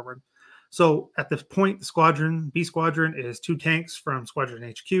moving forward. So at this point, the B squadron is 2 tanks from Squadron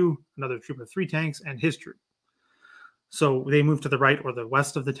HQ, another troop of 3 tanks, and his troop. So they moved to the right or the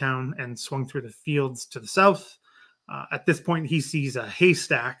west of the town and swung through the fields to the south. At this point, he sees a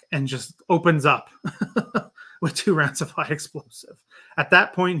haystack and just opens up with 2 rounds of high explosive. At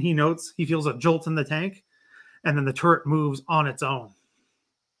that point, he notes he feels a jolt in the tank, and then the turret moves on its own.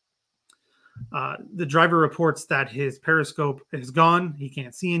 The driver reports that his periscope is gone. He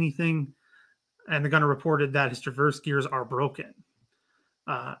can't see anything. And the gunner reported that his traverse gears are broken.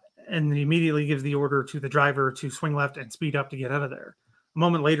 And he immediately gives the order to the driver to swing left and speed up to get out of there. A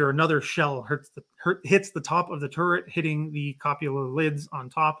moment later, another shell hits the top of the turret, hitting the copula lids on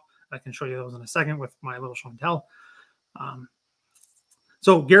top. I can show you those in a second with my little show and tell.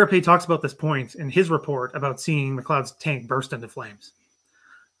 So Garapay talks about this point in his report about seeing McLeod's tank burst into flames.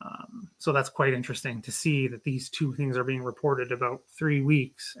 So that's quite interesting to see that these 2 things are being reported about 3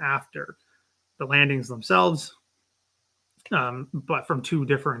 weeks after the landings themselves, but from 2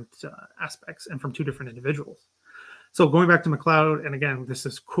 different aspects and from 2 different individuals. So going back to McLeod, and again, this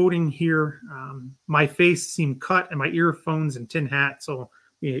is quoting here, my face seemed cut and my earphones and tin hat, so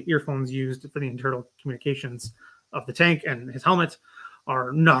the earphones used for the internal communications of the tank and his helmet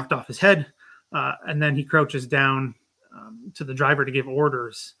are knocked off his head. And then he crouches down to the driver to give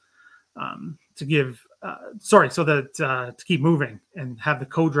orders to keep moving and have the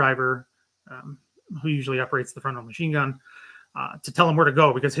co-driver who usually operates the frontal machine gun to tell him where to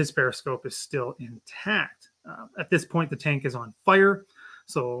go because his periscope is still intact. At this point, the tank is on fire.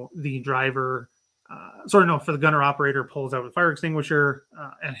 So the driver, for the gunner operator pulls out a fire extinguisher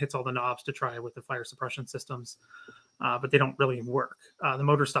and hits all the knobs to try with the fire suppression systems, but they don't really work. The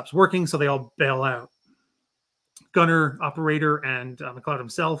motor stops working, so they all bail out. Gunner, operator, and McLeod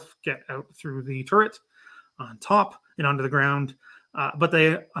himself get out through the turret on top and onto the ground. But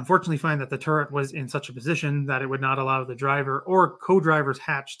they unfortunately find that the turret was in such a position that it would not allow the driver or co-driver's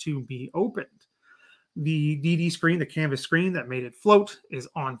hatch to be opened. The DD screen, the canvas screen that made it float, is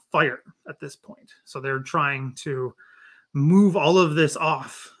on fire at this point. So they're trying to move all of this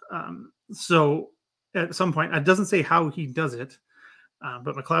off. So at some point, it doesn't say how he does it,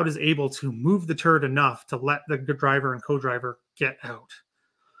 but McLeod is able to move the turret enough to let the driver and co-driver get out.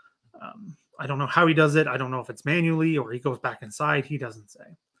 I don't know how he does it. I don't know if it's manually or he goes back inside. He doesn't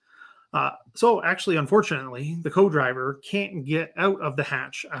say. So actually, unfortunately, the co-driver can't get out of the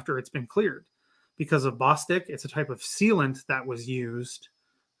hatch after it's been cleared because of Bostik. It's a type of sealant that was used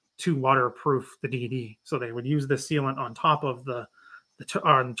to waterproof the DD. So they would use the sealant on top of the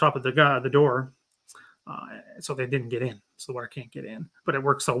door, so they didn't get in. So the water can't get in, but it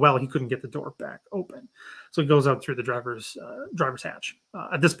worked so well he couldn't get the door back open. So he goes out through the driver's hatch.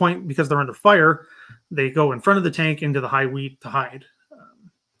 At this point, because they're under fire, they go in front of the tank into the high wheat to hide.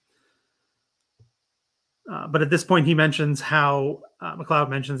 But at this point, he mentions how McLeod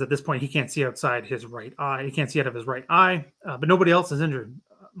mentions at this point he can't see outside his right eye. He can't see out of his right eye, but nobody else is injured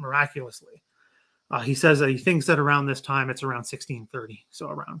miraculously. He says that he thinks that around this time it's around 16:30, so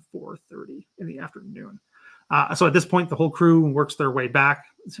around 4:30 in the afternoon. So at this point, the whole crew works their way back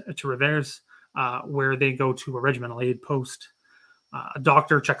to Rivers, where they go to a regimental aid post. A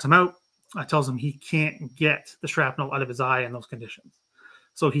doctor checks him out, tells him he can't get the shrapnel out of his eye in those conditions.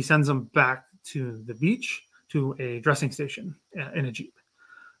 So he sends him back to the beach to a dressing station in a Jeep.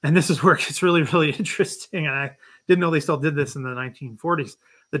 And this is where it gets really, really interesting. And I didn't know they still did this in the 1940s.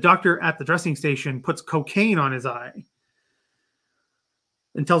 The doctor at the dressing station puts cocaine on his eye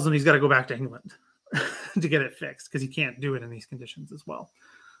and tells him he's got to go back to England to get it fixed because he can't do it in these conditions as well.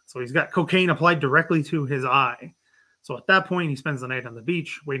 So he's got cocaine applied directly to his eye. So at that point, he spends the night on the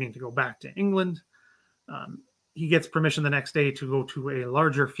beach waiting to go back to England. He gets permission the next day to go to a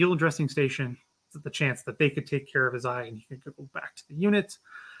larger field dressing station with the chance that they could take care of his eye and he could go back to the unit.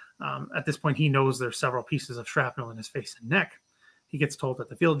 At this point, he knows there's several pieces of shrapnel in his face and neck. He gets told at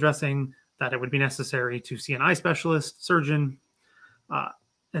the field dressing that it would be necessary to see an eye specialist, surgeon,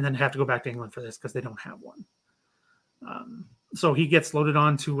 and then have to go back to England for this because they don't have one. So he gets loaded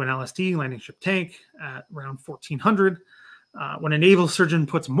onto an LST landing ship tank at around 1400 when a naval surgeon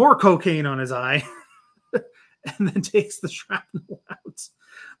puts more cocaine on his eye and then takes the shrapnel out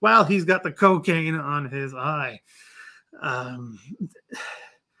while he's got the cocaine on his eye.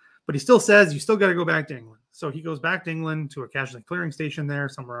 But he still says, you still got to go back to England. So he goes back to England to a casualty clearing station there,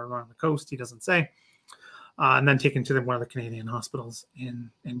 somewhere along the coast, he doesn't say, and then taken to one of the Canadian hospitals in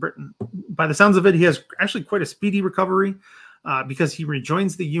Britain. By the sounds of it, he has actually quite a speedy recovery because he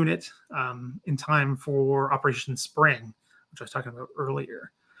rejoins the unit in time for Operation Spring, which I was talking about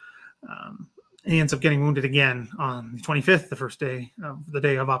earlier. He ends up getting wounded again on the 25th, the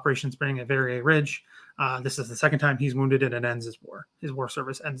day of Operation Spring at Verrier Ridge. This is the second time he's wounded, and it ends his war. His war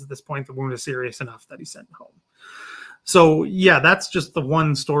service ends at this point. The wound is serious enough that he's sent home. So, yeah, that's just the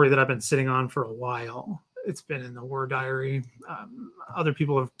one story that I've been sitting on for a while. It's been in the war diary. Other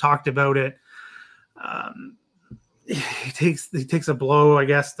people have talked about it. He takes a blow, I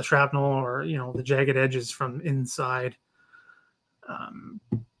guess, the shrapnel or, the jagged edges from inside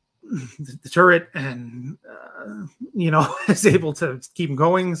the turret and, is able to keep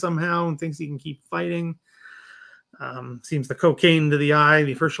going somehow and thinks he can keep fighting. Seems the cocaine to the eye,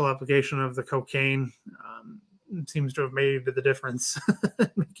 the official application of the cocaine seems to have made the difference,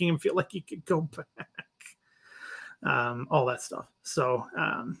 making him feel like he could go back. All that stuff. So,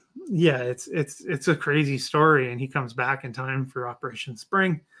 yeah, it's a crazy story. And he comes back in time for Operation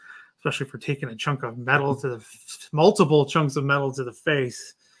Spring, especially for taking a chunk of metal multiple chunks of metal to the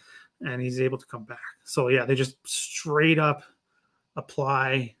face. And he's able to come back. So, yeah, they just straight up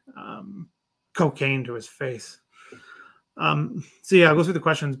apply cocaine to his face. So, yeah, I'll go through the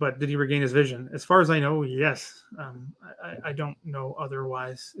questions, but did he regain his vision? As far as I know, yes. I don't know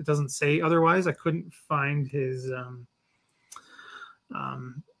otherwise. It doesn't say otherwise. I couldn't find his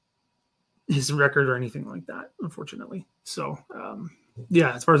record or anything like that, unfortunately. So,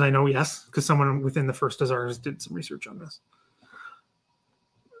 yeah, as far as I know, yes, because someone within the First Hussars did some research on this.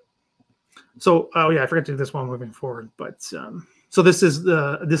 So, I forgot to do this while moving forward, but so this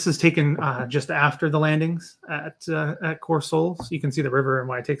is taken just after the landings at Courseulles. So you can see the river and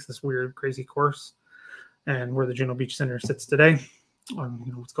why it takes this weird, crazy course, and where the Juno Beach Center sits today, on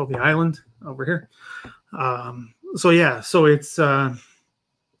what's called the island over here. So it's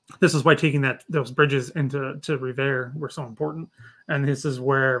this is why taking those bridges into Rivers were so important, and this is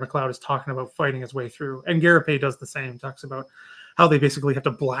where McLeod is talking about fighting his way through, and Garapé does the same, talks about how they basically have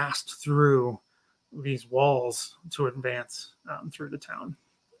to blast through these walls to advance through the town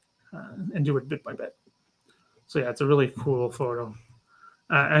and do it bit by bit. So yeah, it's a really cool photo.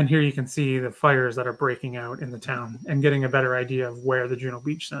 And here you can see the fires that are breaking out in the town and getting a better idea of where the Juno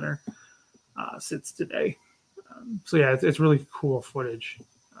Beach Center sits today. So yeah, it's really cool footage.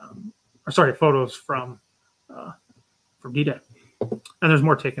 Or sorry, photos from D-Day. And there's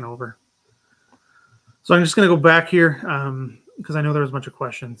more taken over. So I'm just going to go back here because I know there was a bunch of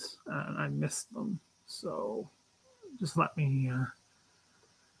questions and I missed them. So just let me...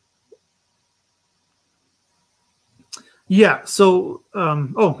 Yeah. So,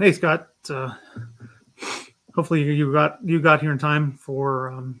 oh, hey, Scott. Hopefully you got here in time for.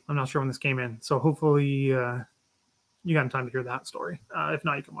 I'm not sure when this came in, so hopefully you got in time to hear that story. If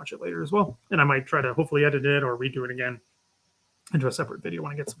not, you can watch it later as well, and I might try to hopefully edit it or redo it again into a separate video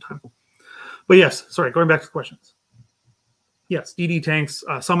when I get some time. But yes, sorry, going back to the questions. Yes, DD tanks.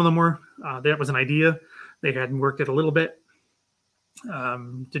 Some of them were. That was an idea. They hadn't worked it a little bit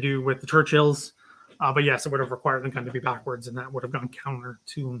to do with the Churchills. But yes, it would have required them kind of be backwards, and that would have gone counter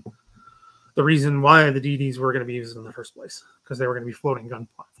to the reason why the DDs were going to be used in the first place, because they were going to be floating gun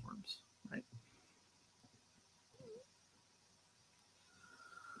platforms, right?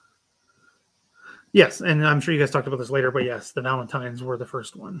 Yes, and I'm sure you guys talked about this later, but yes, the Valentines were the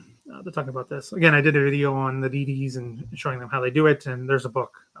first one to talk about this. Again, I did a video on the DDs and showing them how they do it, and there's a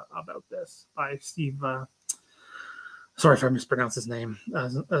book about this by Steve. Sorry if I mispronounced his name.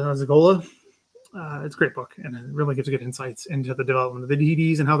 Zagola. It's a great book, and it really gives good insights into the development of the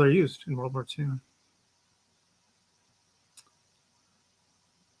DDs and how they're used in World War II.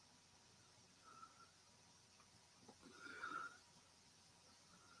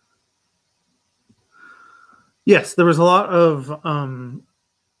 Yes, there was a lot of,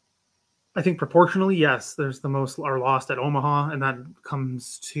 I think proportionally, yes, there's the most are lost at Omaha, and that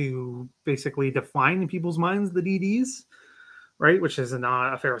comes to basically define in people's minds the DDs, right? Which is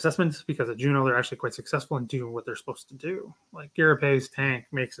not a fair assessment because at Juno, they're actually quite successful in doing what they're supposed to do. Like Garapay's tank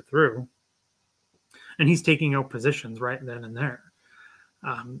makes it through, and he's taking out positions right then and there.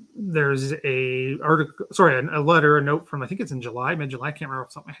 There's a note from, I think it's in July, mid-July, I can't remember off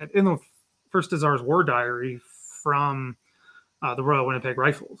the top of my head, in the First Hussars War Diary from the Royal Winnipeg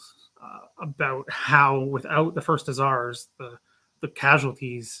Rifles about how without the First Hussars, the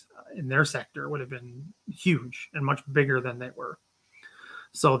casualties in their sector would have been huge and much bigger than they were.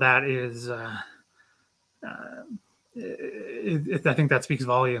 So that is, I think that speaks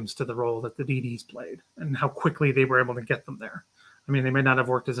volumes to the role that the DDs played and how quickly they were able to get them there. I mean, they may not have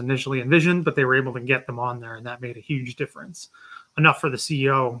worked as initially envisioned, but they were able to get them on there, and that made a huge difference. Enough for the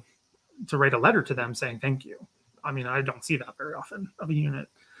CEO to write a letter to them saying thank you. I mean, I don't see that very often of a unit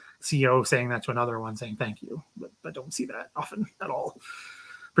CEO saying that to another one saying thank you, but I don't see that often at all,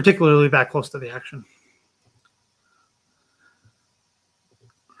 particularly that close to the action.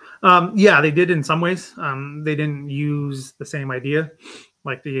 Yeah, they did in some ways. They didn't use the same idea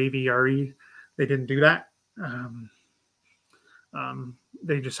like the AVRE. They didn't do that.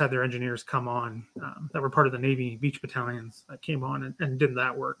 They just had their engineers come on that were part of the Navy beach battalions that came on and did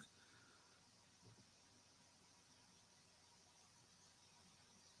that work.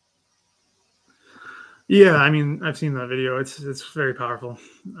 Yeah, I mean, I've seen that video. It's very powerful.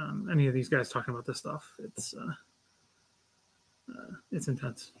 Any of these guys talking about this stuff, it's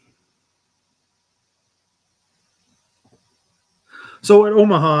intense. So at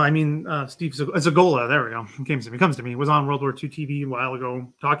Omaha, I mean, Steve Zagola, there we go, he comes to me, was on World War II TV a while ago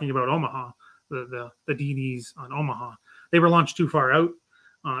talking about Omaha, the DDs on Omaha. They were launched too far out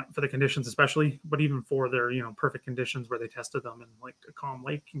for the conditions especially, but even for their, perfect conditions where they tested them in like a calm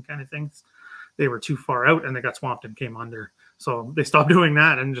lake and kind of things, they were too far out and they got swamped and came under. So they stopped doing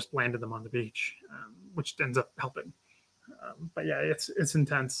that and just landed them on the beach, which ends up helping. But yeah, it's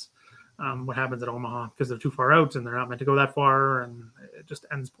intense. What happens at Omaha because they're too far out and they're not meant to go that far, and it just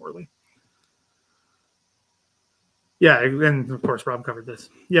ends poorly. Yeah, and of course Rob covered this.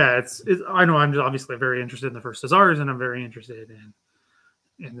 Yeah, I know I'm obviously very interested in the First Hussars, and I'm very interested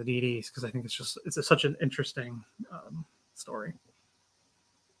in the DDs because I think it's such an interesting story.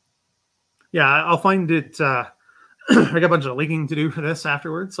 Yeah, I'll find it. I got a bunch of linking to do for this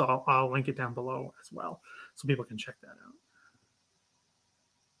afterwards, so I'll link it down below as well so people can check that out.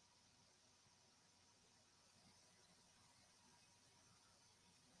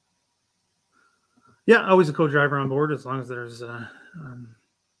 Yeah, always a co-driver on board as long as there's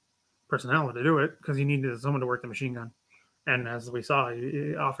personnel to do it, because you need someone to work the machine gun. And as we saw,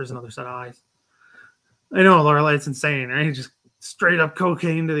 it offers another set of eyes. I know, Lorelai, it's insane, right? Just straight up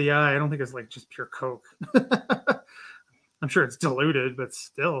cocaine to the eye. I don't think it's like just pure coke. I'm sure it's diluted, but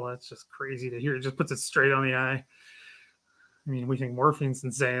still, that's just crazy to hear. It just puts it straight on the eye. I mean, we think morphine's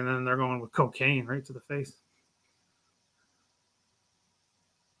insane, and then they're going with cocaine right to the face.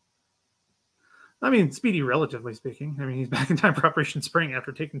 I mean, speedy, relatively speaking. I mean, he's back in time for Operation Spring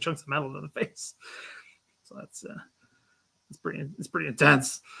after taking chunks of metal to the face. So that's it's pretty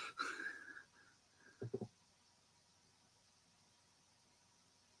intense.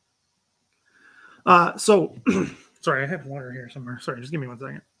 So sorry, I have water here somewhere. Sorry, just give me 1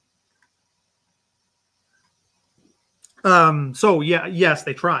 second. So yeah, yes,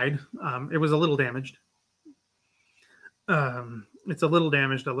 they tried. It was a little damaged. It's a little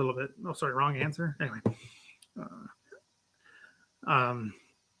damaged a little bit. Oh, sorry, wrong answer. Anyway,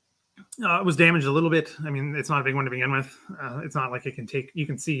 it was damaged a little bit. I mean, it's not a big one to begin with. It's not like it can take, you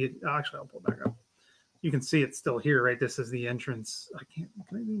can see it. Actually, I'll pull it back up. You can see it's still here, right? This is the entrance. Can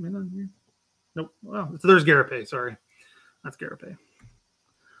I zoom in on here? Nope. Well, there's Garapé. Sorry. That's Garapé.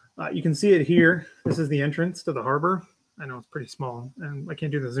 You can see it here. This is the entrance to the harbor. I know it's pretty small, and I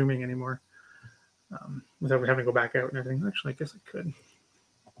can't do the zooming anymore without having to go back out and everything. Actually, I guess I could.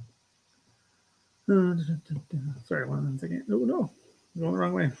 Sorry, 1 second. Oh, no. I'm going the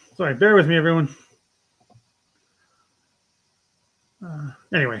wrong way. Sorry, bear with me, everyone.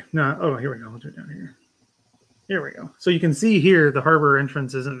 Anyway, no. Oh, here we go. I'll do it down here. Here we go. So you can see here the harbor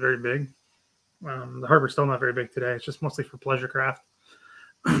entrance isn't very big. The harbor's still not very big today. It's just mostly for pleasure craft.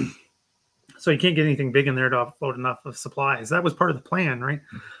 So you can't get anything big in there to offload enough of supplies. That was part of the plan, right?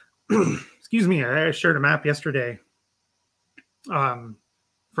 Excuse me. I shared a map yesterday from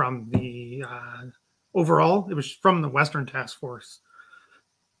the overall. It was from the Western Task Force.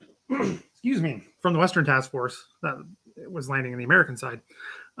 Excuse me. From the Western Task Force that it was landing on the American side.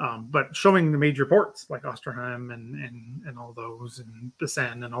 But showing the major ports like Osterheim and all those, and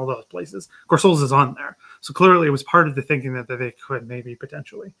Besen and all those places. Courseulles is on there. So clearly it was part of the thinking that they could maybe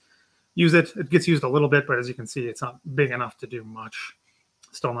potentially use it. It gets used a little bit, but as you can see, it's not big enough to do much.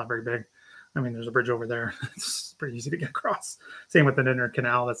 Still not very big. I mean, there's a bridge over there. It's pretty easy to get across. Same with the inner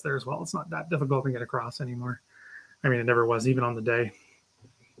canal that's there as well. It's not that difficult to get across anymore. I mean, it never was, even on the day.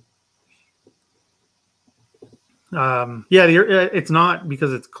 Yeah, it's not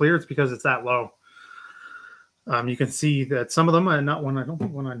because it's clear. It's because it's that low. You can see that some of them, not one, I don't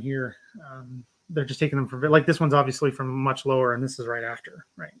think one on here. They're just taking them from, like this one's obviously from much lower, and this is right after,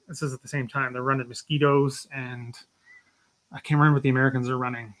 right? This is at the same time. They're running mosquitoes, and I can't remember what the Americans are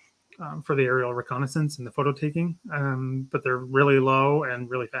running for the aerial reconnaissance and the photo taking, but they're really low and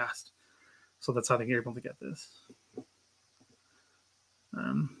really fast. So that's how they get able to get this.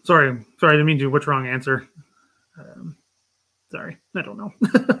 Sorry, I didn't mean to. Which wrong answer? Sorry, I don't know.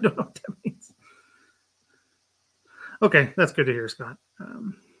 I don't know what that means. Okay, that's good to hear, Scott.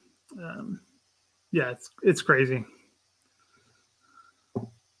 Yeah, it's crazy.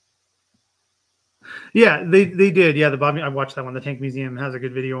 Yeah, they did. Yeah, the Bobby, I watched that one. The Tank Museum has a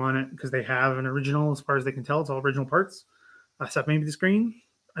good video on it because they have an original, as far as they can tell. It's all original parts, except maybe the screen.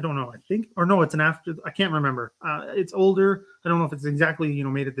 I don't know. I think, or no, it's an after. I can't remember. It's older. I don't know if it's exactly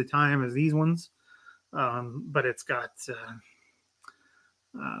made at the time as these ones, but it's got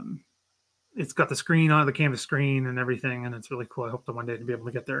the screen on the canvas screen and everything, and it's really cool. I hope to one day to be able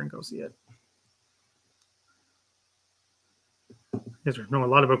to get there and go see it. You guys know a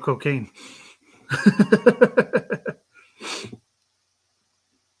lot about cocaine.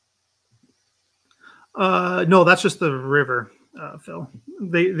 No, that's just the river, Phil.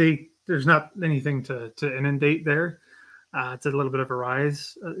 There's not anything to inundate there. It's a little bit of a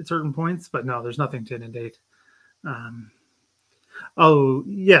rise at certain points, but no, there's nothing to inundate. Oh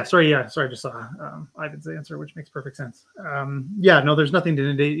yeah, sorry, I just saw Ivan's answer, which makes perfect sense. Yeah, no, there's nothing to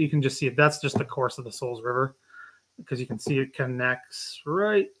inundate. You can just see it. That's just the course of the Souls River, because you can see it connects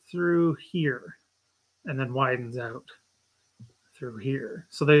right through here and then widens out through here.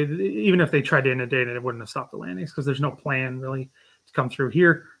 So they, even if they tried to inundate it, it wouldn't have stopped the landings, because there's no plan really to come through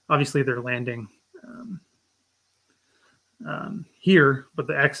here. Obviously they're landing here, but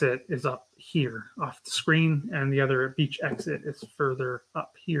the exit is up here off the screen, and the other beach exit is further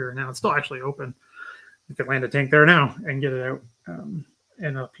up here. Now it's still actually open. You could land a tank there now and get it out,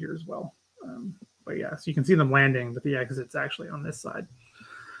 and up here as well. But yeah, so you can see them landing, but the exit's actually on this side.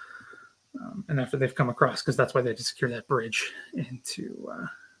 And after they've come across, because that's why they had to secure that bridge into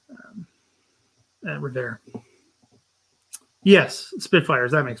there. Yes,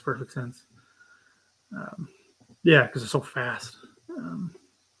 Spitfires, that makes perfect sense. Yeah, because they're so fast.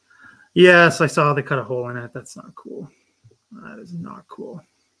 Yes, I saw they cut a hole in it. That's not cool. That is not cool.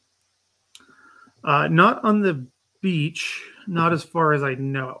 Not on the beach, not as far as I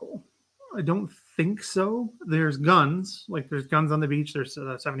know. I don't think so. There's guns. Like, there's guns on the beach. There's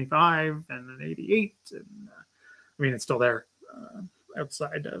a 75 and an 88. And, I mean, it's still there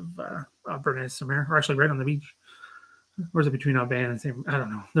outside of Bernay-sur-Mer, or actually right on the beach. Or is it between Aubin and Saint? I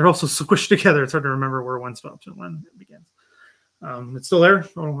don't know. They're also squished together. It's hard to remember where one stops and when it begins. It's still there.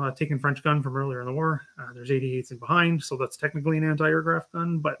 Taken French gun from earlier in the war. There's 88s in behind, so that's technically an anti-aircraft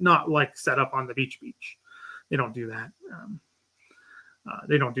gun, but not like set up on the beach. They don't do that.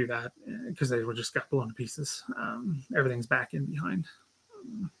 They don't do that because they were just got blown to pieces. Everything's back in behind.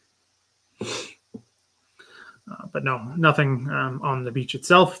 But no, nothing on the beach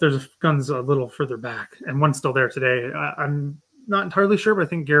itself. There's guns a little further back, and one's still there today. I'm not entirely sure, but I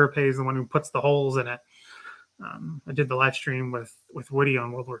think Garapay is the one who puts the holes in it. I did the live stream with Woody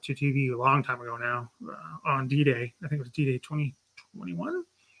on World War II TV a long time ago now on D-Day. I think it was D-Day 2021?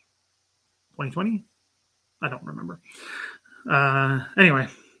 2020? I don't remember. Anyway,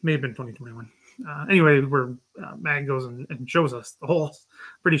 may have been 2021. Anyway, where Mag goes and shows us the holes.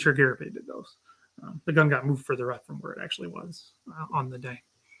 Pretty sure Garapay did those. The gun got moved further up from where it actually was on the day.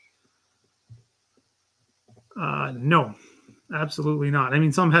 No, absolutely not. I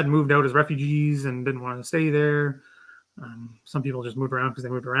mean, some had moved out as refugees and didn't want to stay there. Some people just moved around because they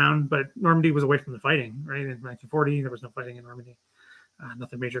moved around. But Normandy was away from the fighting, right? In 1940, there was no fighting in Normandy.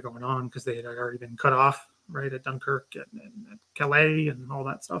 Nothing major going on because they had already been cut off, right, at Dunkirk and at Calais and all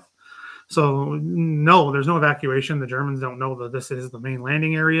that stuff. So, no, there's no evacuation. The Germans don't know that this is the main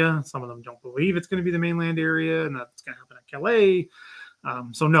landing area. Some of them don't believe it's going to be the mainland area and that's going to happen at Calais.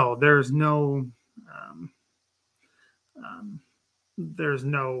 So, no, there's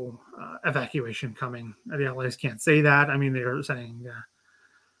no evacuation coming. The Allies can't say that. I mean, they're saying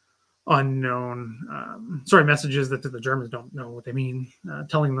unknown messages that the Germans don't know what they mean,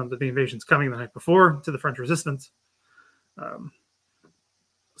 telling them that the invasion's coming the night before to the French resistance.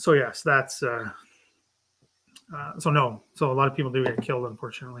 So yes, that's so no. So a lot of people do get killed,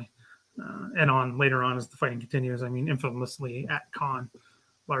 unfortunately, and later on as the fighting continues. I mean, infamously at Caen,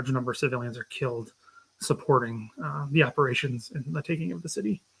 large number of civilians are killed supporting the operations and the taking of the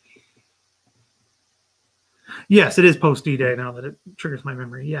city. Yes, it is post D-Day now that it triggers my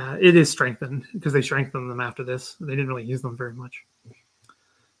memory. Yeah, it is strengthened because they strengthened them after this. They didn't really use them very much.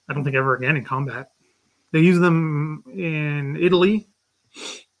 I don't think ever again in combat. They used them in Italy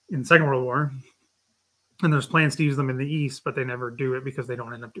in the Second World War. And there's plans to use them in the East, but they never do it because they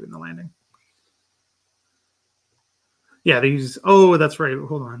don't end up doing the landing. Yeah, they use... Oh, that's right.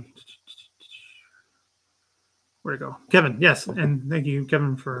 Hold on. Where'd it go? Kevin, yes. And thank you,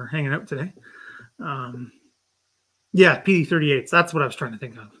 Kevin, for hanging out today. Yeah, PD-38s. That's what I was trying to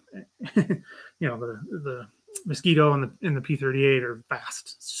think of. You know, the Mosquito and the P-38 are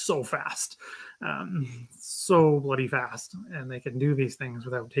fast, so fast, so bloody fast, and they can do these things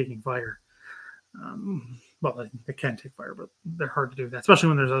without taking fire. Well, they can take fire, but they're hard to do that, especially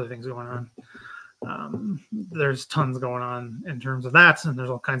when there's other things going on. There's tons going on in terms of that, and there's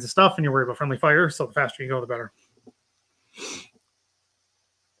all kinds of stuff, and you're worried about friendly fire, so the faster you go, the better.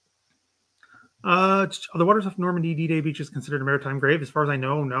 The waters off Normandy D-Day Beach is considered a maritime grave. As far as I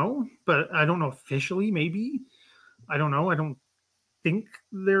know, no. But I don't know officially, maybe. I don't know. I don't think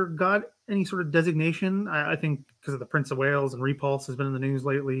they're got any sort of designation. I think because of the Prince of Wales and Repulse has been in the news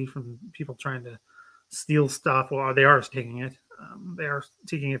lately from people trying to steal stuff. Well, they are taking it. They are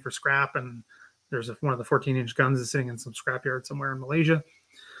taking it for scrap. And there's one of the 14-inch guns is sitting in some scrapyard somewhere in Malaysia.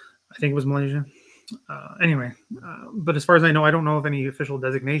 I think it was Malaysia. Anyway, but as far as I know, I don't know of any official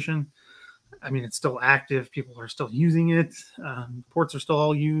designation. I mean, it's still active. People are still using it. Ports are still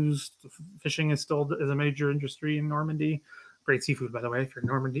all used. Fishing is a major industry in Normandy. Great seafood, by the way.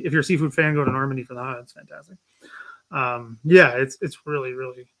 If you're a seafood fan, go to Normandy for that. It's fantastic. Yeah, it's really,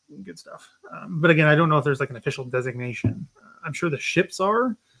 really good stuff. But again, I don't know if there's like an official designation. I'm sure the ships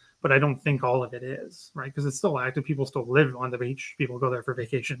are, but I don't think all of it is, right? Because it's still active. People still live on the beach. People go there for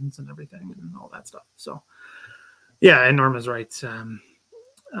vacations and everything and all that stuff. So, yeah, and Norma's right.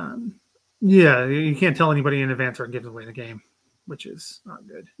 Yeah, you can't tell anybody in advance or it gives away the game, which is not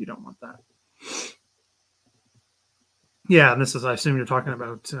good. You don't want that. Yeah, and this is, I assume you're talking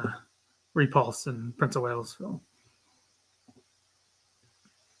about Repulse and Prince of Wales. So.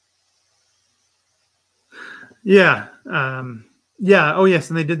 Yeah. Yeah. Oh, yes.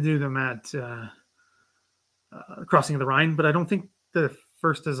 And they did do them at Crossing of the Rhine, but I don't think the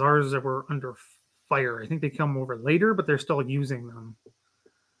first Azars that were under fire. I think they come over later, but they're still using them.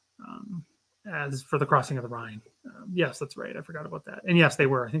 As for the Crossing of the Rhine. Yes, that's right. I forgot about that. And yes, they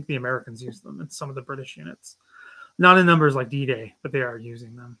were. I think the Americans used them in some of the British units. Not in numbers like D-Day, but they are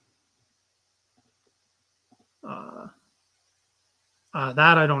using them. That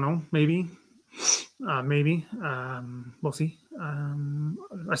I don't know. Maybe. Maybe. We'll see.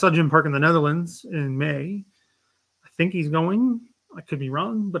 I saw Jim Park in the Netherlands in May. I think he's going. I could be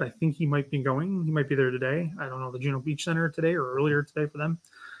wrong, but I think he might be going. He might be there today. I don't know. The Juno Beach Center today or earlier today for them.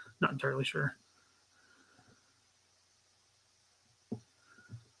 Not entirely sure.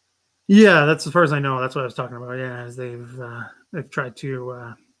 Yeah, that's as far as I know. That's what I was talking about. Yeah, is they've tried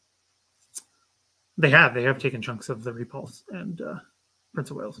to they have taken chunks of the Repulse and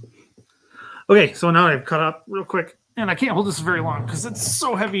Prince of Wales. Okay, so now I've cut up real quick, and I can't hold this very long because it's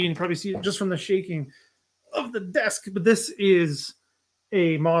so heavy, and you probably see it just from the shaking of the desk. But this is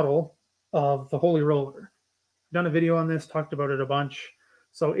a model of the Holy Roller. I've done a video on this, talked about it a bunch.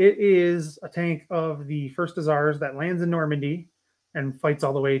 So it is a tank of the 1st Hussars that lands in Normandy and fights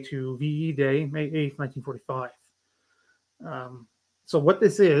all the way to VE Day, May 8th, 1945. So what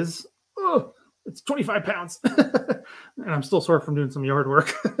this is, it's 25 pounds. And I'm still sore from doing some yard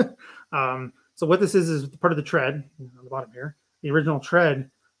work. So what this is part of the tread on the bottom here, the original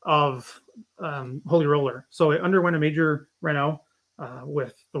tread of Holy Roller. So it underwent a major reno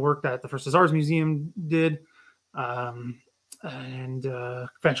with the work that the 1st Hussars Museum did, and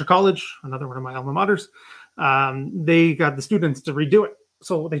Fanshawe College, another one of my alma maters. They got the students to redo it.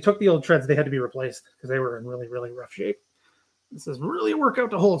 So they took the old treads, they had to be replaced because they were in really, really rough shape. This is really a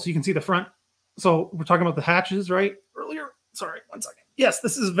workout to hold, so you can see the front. So we're talking about the hatches, right? Earlier. Sorry, 1 second. Yes,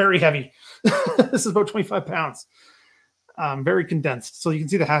 this is very heavy. This is about 25 pounds. Very condensed. So you can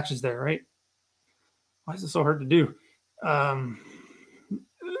see the hatches there, right? Why is it so hard to do?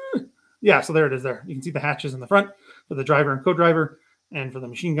 Yeah, so there it is there. You can see the hatches in the front for the driver and co-driver, and for the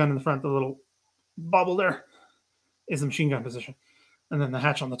machine gun in the front, the little bobble there is the machine gun position. And then the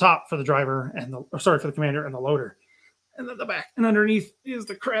hatch on the top for the driver and for the commander and the loader. And then the back. And underneath is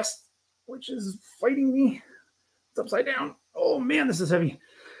the crest, which is fighting me. It's upside down. Oh man, this is heavy.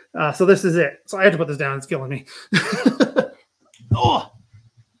 So this is it. So I had to put this down. It's killing me. Oh,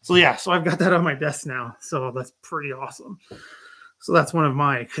 so yeah. So I've got that on my desk now. So that's pretty awesome. So that's one of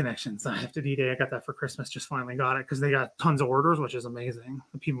my connections. I have to D-Day. I got that for Christmas. Just finally got it because they got tons of orders, which is amazing.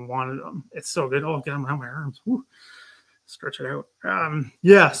 The people wanted them. It's so good. Oh, get them out my arms. Woo. Stretch it out.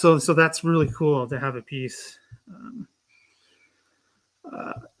 Yeah. So that's really cool to have a piece.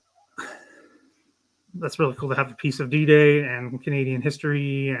 That's really cool to have a piece of D-Day and Canadian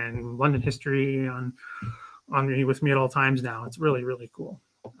history and London history on me with me at all times now. It's really, really cool.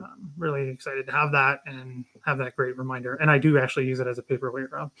 I'm really excited to have that and have that great reminder. And I do actually use it as a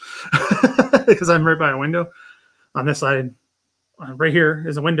paperweight, Rob, because I'm right by a window. On this side, right here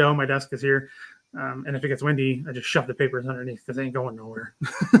is a window. My desk is here. And if it gets windy, I just shove the papers underneath because they ain't going nowhere.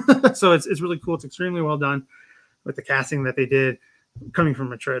 So it's really cool. It's extremely well done with the casting that they did coming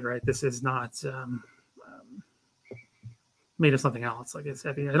from a tread, right? This is not made of something else. Like, it's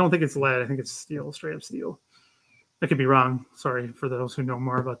heavy. I don't think it's lead. I think it's steel, straight up steel. I could be wrong. Sorry for those who know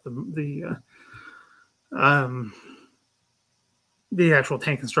more about the actual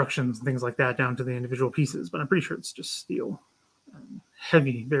tank constructions and things like that down to the individual pieces, but I'm pretty sure it's just steel.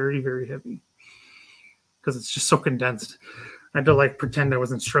 Heavy, very, very heavy, because it's just so condensed. I had to like pretend I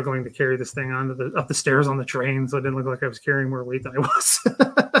wasn't struggling to carry this thing up the stairs on the train, so it didn't look like I was carrying more weight than I was.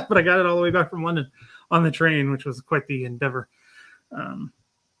 But I got it all the way back from London on the train, which was quite the endeavor.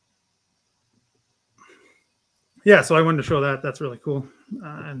 Yeah, so I wanted to show that. That's really cool.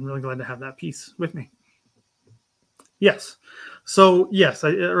 I'm really glad to have that piece with me. Yes. So yes,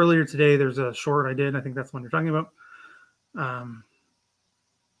 earlier today there's a short I did. I think that's the one you're talking about.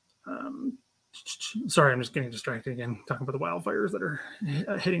 Sorry, I'm just getting distracted again, talking about the wildfires that are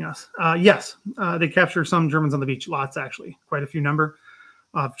hitting us. Yes, they captured some Germans on the beach. Lots, actually. Quite a few number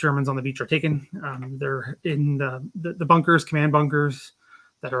of Germans on the beach are taken. They're in the bunkers, command bunkers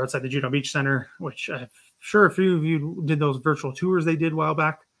that are outside the Juno Beach Center, which I'm sure a few of you did those virtual tours they did a while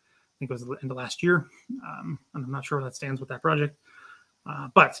back. I think it was the end of last year. And I'm not sure where that stands with that project.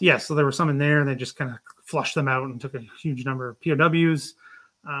 But yes, so there were some in there, and they just kind of flushed them out and took a huge number of POWs.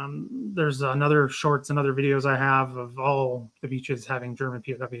 There's another shorts and other videos I have of all the beaches having German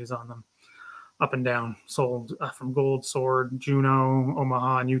POWs on them, up and down, sold from Gold, Sword, Juno,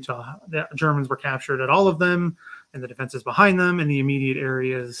 Omaha, and Utah. The Germans were captured at all of them, and the defenses behind them in the immediate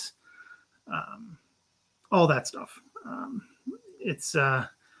areas, all that stuff. It's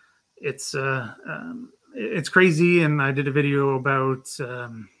crazy, and I did a video about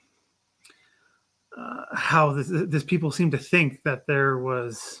how this people seem to think that there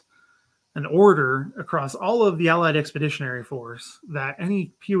was an order across all of the Allied Expeditionary Force that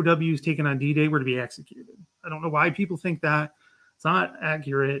any POWs taken on D-Day were to be executed. I don't know why people think that. It's not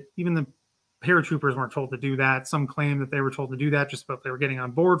accurate. Even the paratroopers weren't told to do that. Some claim that they were told to do that just about they were getting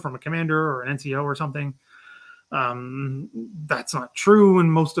on board from a commander or an NCO or something. That's not true in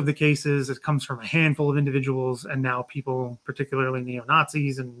most of the cases. It comes from a handful of individuals, and now people, particularly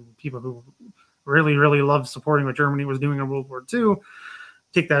neo-Nazis and people who really, really loved supporting what Germany was doing in World War II,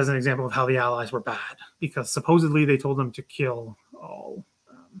 take that as an example of how the Allies were bad, because supposedly they told them to kill all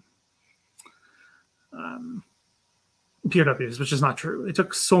POWs, which is not true. They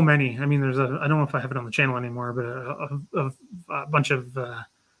took so many. I mean, I don't know if I have it on the channel anymore, but a bunch of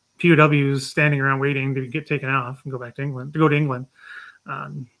POWs standing around waiting to get taken off and go back to England,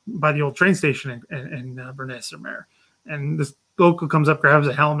 by the old train station in Burness-sur-Mer. And this local comes up, grabs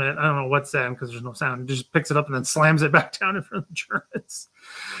a helmet. I don't know what's that because there's no sound. Just picks it up and then slams it back down in front of the Germans.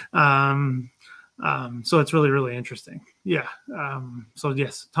 So it's really, really interesting. Yeah. So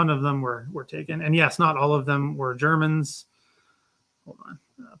yes, a ton of them were taken. And yes, not all of them were Germans. Hold on.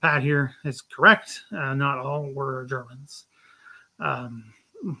 Pat here is correct. Not all were Germans.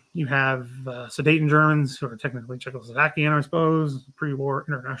 You have Sudeten Germans who are technically Czechoslovakian, I suppose, pre-war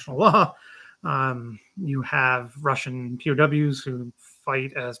international law. You have Russian POWs who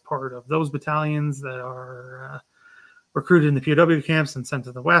fight as part of those battalions that are recruited in the POW camps and sent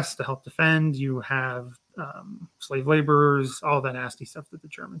to the West to help defend. You have slave laborers, all that nasty stuff that the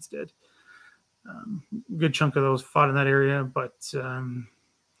Germans did. Good chunk of those fought in that area, but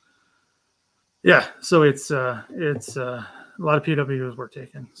yeah, so it's a lot of POWs were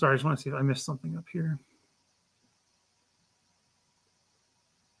taken. Sorry, I just want to see if I missed something up here.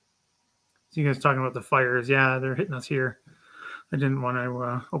 So you guys talking about the fires? Yeah, they're hitting us here. I didn't want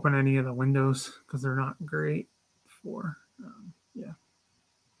to open any of the windows because they're not great for, yeah.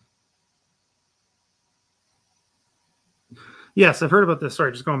 Yes, I've heard about this.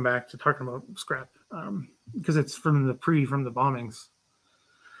 Sorry, just going back to talking about scrap because it's from the bombings.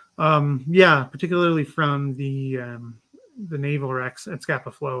 Yeah, particularly from the naval wrecks at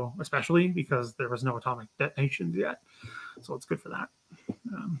Scapa Flow, especially because there was no atomic detonations yet. So it's good for that.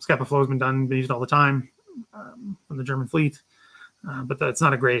 Scapa Flow has been used all the time from the German fleet, but that's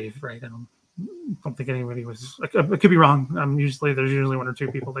not a grave, right? I don't think anybody was. I could be wrong. There's usually one or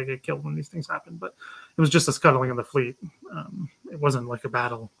two people that get killed when these things happen, but it was just a scuttling of the fleet. It wasn't like a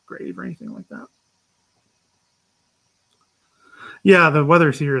battle grave or anything like that. Yeah, the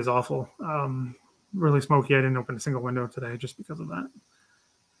weather here is awful. Really smoky. I didn't open a single window today just because of that.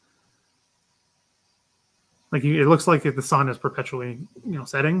 Like it looks like the sun is perpetually,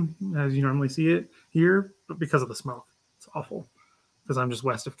 setting as you normally see it here, but because of the smoke, it's awful. Because I'm just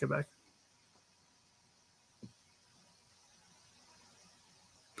west of Quebec.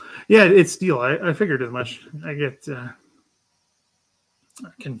 Yeah, it's steel. I figured as much. I get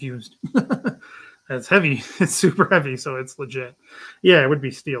confused. It's heavy. It's super heavy, so it's legit. Yeah, it would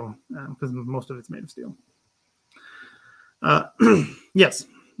be steel because most of it's made of steel. Yes.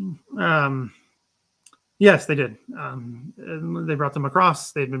 Yes, they did. They brought them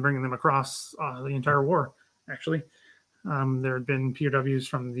across. They'd been bringing them across the entire war, actually. There had been POWs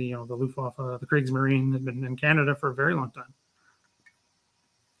from the Luftwaffe, the Kriegsmarine had been in Canada for a very long time.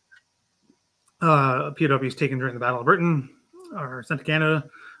 POWs taken during the Battle of Britain are sent to Canada.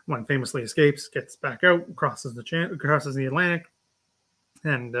 One famously escapes, gets back out, crosses the Atlantic,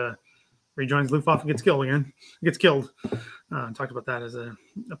 and rejoins Luftwaffe and gets killed again. Gets killed. Talked about that as a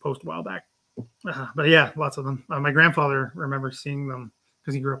post a while back. But yeah, lots of them. My grandfather remembers seeing them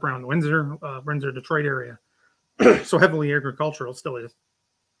because he grew up around the Windsor, Detroit area. So heavily agricultural, still is.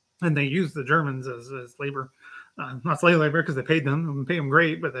 And they used the Germans as labor. Not slave labor because they paid them. And pay them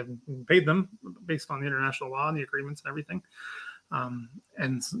great, but they paid them based on the international law and the agreements and everything.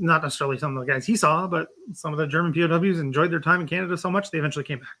 And not necessarily some of the guys he saw, but some of the German POWs enjoyed their time in Canada so much they eventually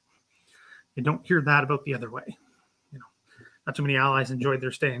came back. You don't hear that about the other way. Not too many allies enjoyed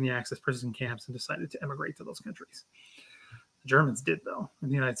their stay in the Axis prison camps and decided to emigrate to those countries. The Germans did, though, in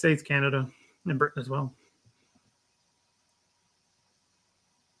the United States, Canada, and Britain as well.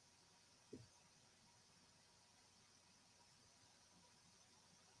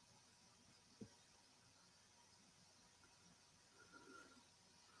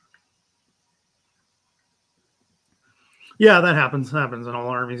 Yeah, that happens. And all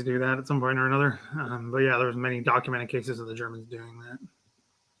armies do that at some point or another. But yeah, there's many documented cases of the Germans doing that.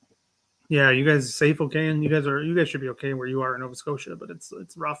 Yeah, you guys safe okay? And you guys should be okay where you are in Nova Scotia, but it's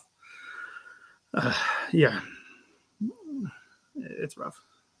rough. Yeah, it's rough.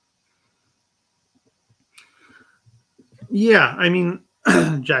 Yeah, I mean,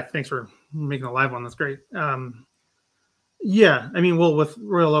 Jack, thanks for making a live one. That's great. Yeah, I mean, well, with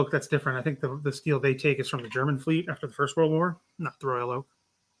Royal Oak, that's different. I think the steel they take is from the German fleet after the First World War, not the Royal Oak,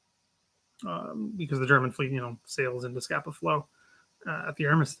 because the German fleet, sails into Scapa Flow at the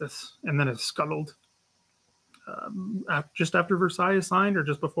armistice, and then it's scuttled just after Versailles is signed or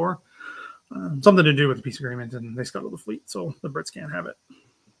just before. Something to do with the peace agreement, and they scuttled the fleet, so the Brits can't have it.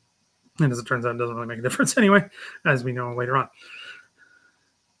 And as it turns out, it doesn't really make a difference anyway, as we know later on.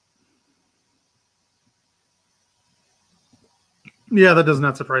 Yeah, that does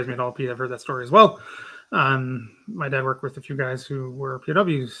not surprise me at all, Pete. I've heard that story as well. My dad worked with a few guys who were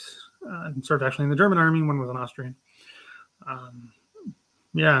POWs and served actually in the German army. One was an Austrian.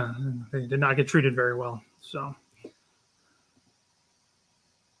 Yeah, they did not get treated very well. So,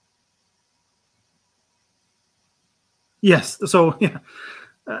 yes. So, yeah.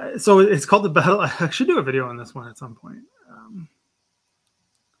 So it's called the Battle. I should do a video on this one at some point.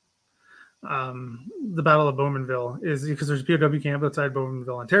 The Battle of Bowmanville is because there's a POW camp outside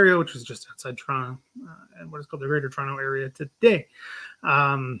Bowmanville, Ontario, which is just outside Toronto, and what is called the Greater Toronto Area today.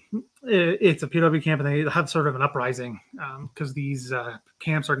 It's a POW camp, and they have sort of an uprising because these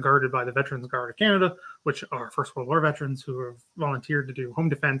camps are guarded by the Veterans Guard of Canada, which are First World War veterans who have volunteered to do home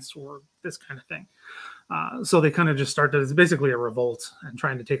defense or this kind of thing. So they kind of just started as basically a revolt and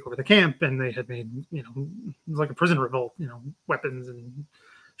trying to take over the camp, and they had made, it was like a prison revolt, weapons and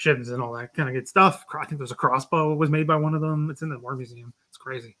shivs and all that kind of good stuff. I think there's a crossbow was made by one of them. It's in the War Museum. It's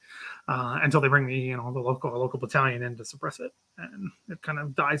crazy. Until they bring the local battalion in to suppress it, and it kind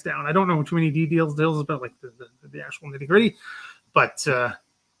of dies down. I don't know too many details about like the actual nitty gritty, but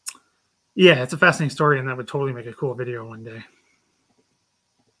yeah, it's a fascinating story, and that would totally make a cool video one day.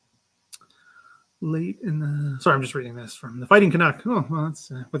 Late in the sorry, I'm just reading this from the Fighting Canuck. Oh, well,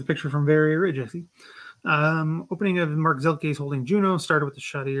 that's with a picture from Barrier Ridge, I see. Opening of Marc Zelke's holding Juno started with the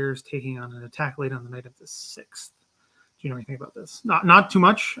Shottiers taking on an attack late on the night of the 6th. Do you know anything about this? Not too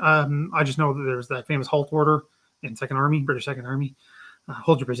much. I just know that there's that famous halt order in Second Army, British Second Army.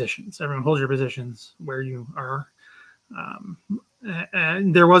 Hold your positions. Everyone hold your positions where you are.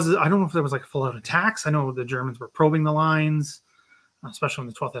 And there was, I don't know if there was like full out attacks. I know the Germans were probing the lines, especially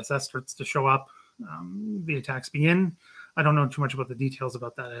when the 12th SS starts to show up. The attacks begin. I don't know too much about the details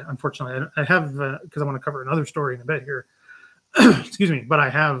about that. Unfortunately, I have, because I want to cover another story in a bit here. Excuse me, but I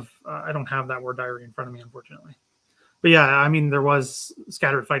don't have that war diary in front of me, unfortunately. But yeah, I mean, there was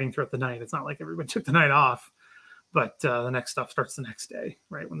scattered fighting throughout the night. It's not like everybody took the night off, but the next stuff starts the next day,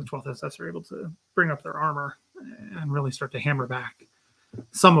 right? When the 12th SS are able to bring up their armor and really start to hammer back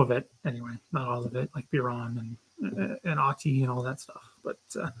some of it, anyway, not all of it, like Biron and Ati and all that stuff. But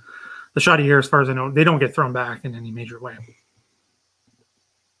the Shottier, as far as I know, they don't get thrown back in any major way.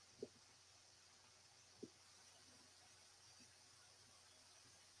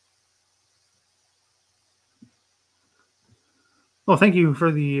 Well, thank you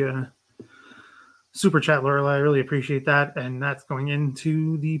for the super chat, Lorelai. I really appreciate that. And that's going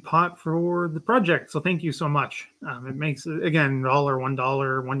into the pot for the project. So thank you so much. It makes, again, $1, $1,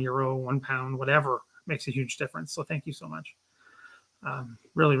 €1, £1, whatever, makes a huge difference. So thank you so much.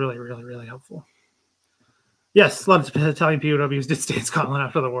 Really, really, really, really helpful. Yes, a lot of Italian POWs did stay in Scotland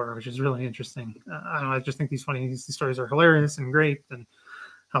after the war, which is really interesting. I don't know, I just think these stories are hilarious and great, and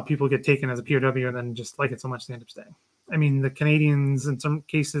how people get taken as a POW and then just like it so much they end up staying. I mean, the Canadians, in some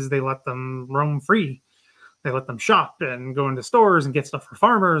cases, they let them roam free. They let them shop and go into stores and get stuff for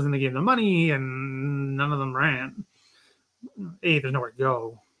farmers, and they gave them money, and none of them ran. There's nowhere to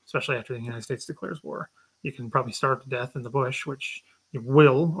go, especially after the United States declares war. You can probably starve to death in the bush, which you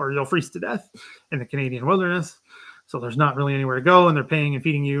will, or you'll freeze to death in the Canadian wilderness. So there's not really anywhere to go, and they're paying and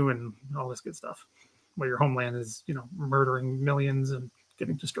feeding you and all this good stuff, where your homeland is, murdering millions and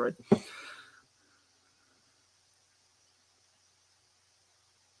getting destroyed.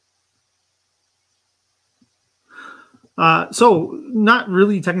 So not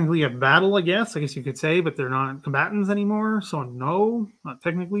really technically a battle, I guess you could say, but they're not combatants anymore. So no, not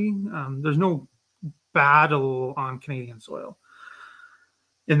technically. There's no battle on Canadian soil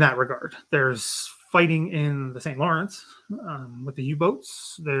in that regard. There's fighting in the St. Lawrence with the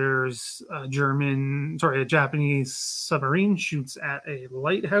U-boats. There's a Japanese submarine shoots at a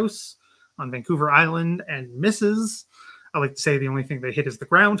lighthouse on Vancouver Island and misses. I like to say the only thing they hit is the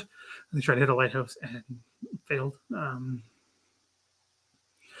ground. They try to hit a lighthouse and failed.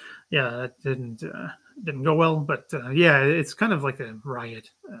 Yeah, that didn't go well, but yeah, it's kind of like a riot,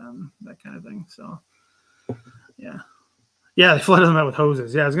 that kind of thing. So yeah, they flooded them out with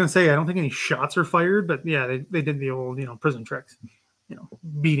hoses. Yeah, I was gonna say I don't think any shots are fired, but yeah, they did the old prison tricks,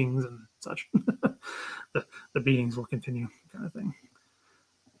 beatings and such. the beatings will continue, kind of thing.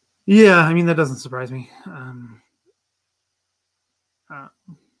 Yeah, I mean that doesn't surprise me.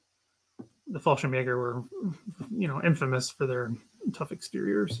 The Fallschirmjäger were, infamous for their tough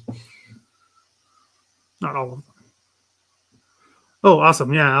exteriors. Not all of them. Oh,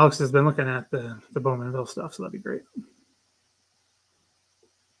 awesome. Yeah, Alex has been looking at the Bowmanville stuff, so that'd be great.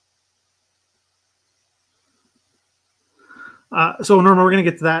 So, Norma, we're going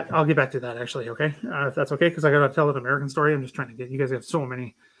to get to that. I'll get back to that, actually, okay? If that's okay, because I got to tell an American story. I'm just trying to get, you guys have so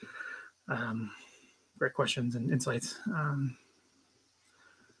many great questions and insights.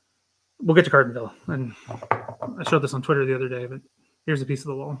 we'll get to Cardenville. And I showed this on Twitter the other day, but here's a piece of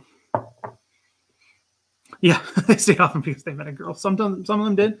the wall. Yeah, they stayed off them because they met a girl. Some of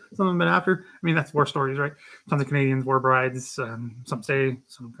them did. Some of them been after. I mean, that's war stories, right? Tons of Canadians, war brides. Some stay,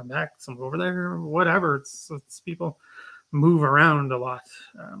 some come back, some go over there, whatever. It's people move around a lot.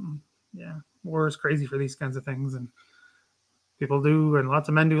 Yeah, war is crazy for these kinds of things, and people do, and lots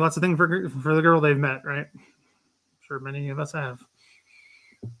of men do lots of things for the girl they've met, right? I'm sure many of us have.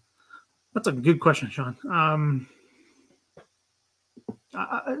 That's a good question, Sean.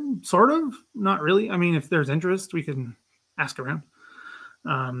 Sort of, not really. I mean, if there's interest, we can ask around.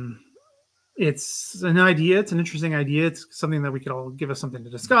 It's an idea. It's an interesting idea. It's something that we could all give us something to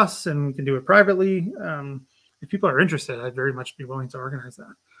discuss, and we can do it privately. If people are interested, I'd very much be willing to organize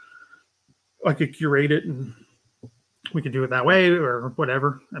that. I could curate it, and we could do it that way, or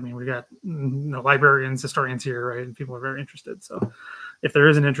whatever. I mean, we got librarians, historians here, right? And people are very interested. So, if there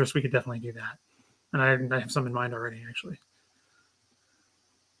is an interest, we could definitely do that. And I have some in mind already, actually.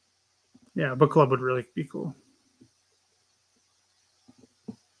 Yeah, book club would really be cool.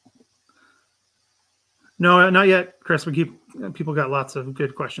 No, not yet, Chris. People got lots of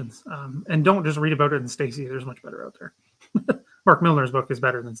good questions. And don't just read about it in Stacy. There's much better out there. Marc Milner's book is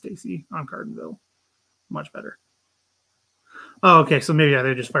better than Stacy on Cardenville. Much better. Oh, okay. So maybe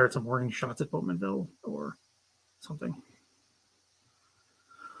they just fired some warning shots at Bowmanville or something.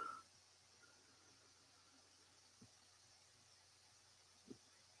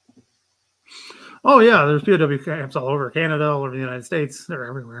 Oh, yeah. There's POW camps all over Canada, all over the United States. They're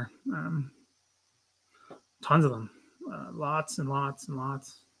everywhere. Tons of them. Lots and lots and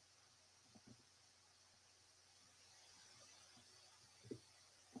lots.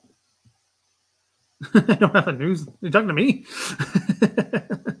 I don't have a news. You're talking to me?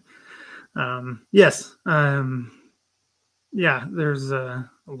 Yes. Yeah, there's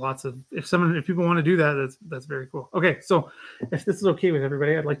lots of, if people want to do that, that's very cool. Okay, so if this is okay with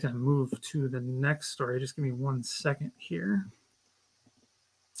everybody, I'd like to move to the next story. Just give me 1 second here.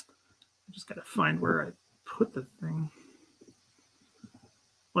 I just got to find where I put the thing.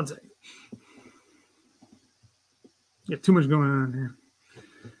 1 second. Yeah, too much going on here.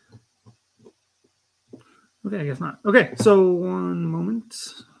 Okay, I guess not. Okay, so 1 moment.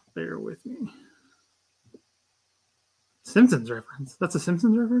 Bear with me. Simpsons reference. That's a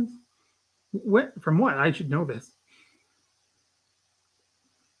Simpsons reference? What? From what? I should know this.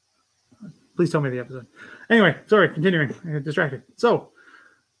 Please tell me the episode. Anyway, sorry, continuing. I got distracted. So,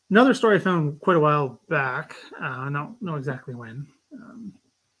 another story I found quite a while back, I don't know exactly when,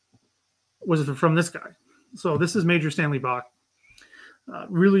 was from this guy. So, this is Major Stanley Bach.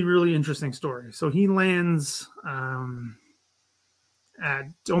 Really, really interesting story. So, he lands at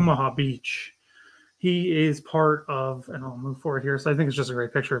Omaha Beach. He is part of, and I'll move forward here. So I think it's just a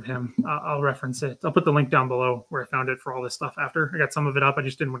great picture of him. I'll reference it. I'll put the link down below where I found it for all this stuff after. I got some of it up. I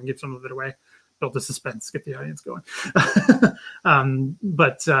just didn't want to give some of it away. Build the suspense, get the audience going.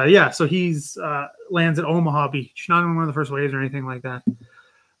 Yeah, so he's lands at Omaha Beach, not in one of the first waves or anything like that.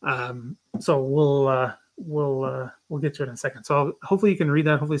 So we'll get to it in a second. So hopefully you can read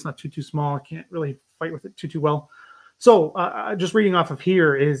that. Hopefully it's not too small. I can't really fight with it too well. So just reading off of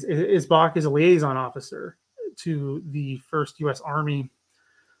here is Bach is a liaison officer to the 1st U.S. Army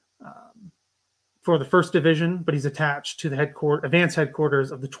for the 1st Division, but he's attached to the advanced headquarters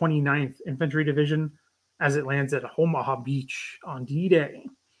of the 29th Infantry Division as it lands at Omaha Beach on D-Day.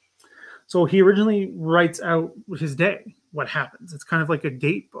 So he originally writes out his day, what happens. It's kind of like a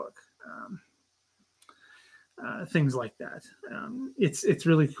date book, things like that. It's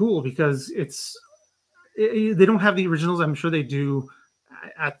really cool because they don't have the originals. I'm sure they do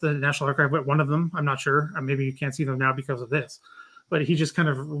at the National Archive, but one of them, I'm not sure. Maybe you can't see them now because of this. But he just kind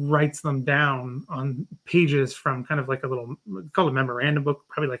of writes them down on pages from kind of like a little, called a memorandum book,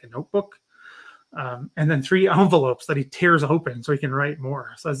 probably like a notebook. And then 3 envelopes that he tears open so he can write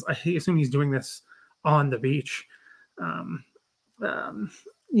more. So I assume he's doing this on the beach. All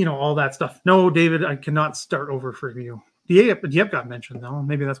that stuff. No, David, I cannot start over for you. Dieppe got mentioned, though.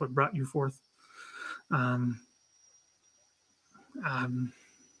 Maybe that's what brought you forth.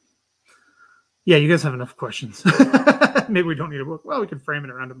 Yeah, you guys have enough questions. Maybe we don't need a book. Well, we could frame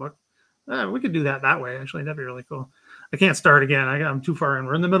it around a book. We could do that way. Actually, that'd be really cool. I can't start again. I'm too far in.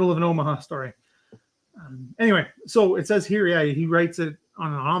 We're in the middle of an Omaha story. Anyway, so it says here, yeah, he writes it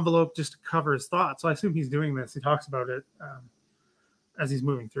on an envelope just to cover his thoughts. So I assume he's doing this. He talks about it as he's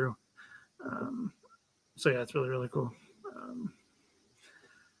moving through. So yeah, it's really, really cool.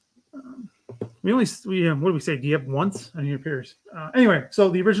 What do we say? Dieppe once, and he appears. Anyway, so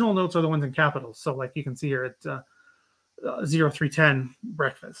the original notes are the ones in capitals. So like you can see here, 0310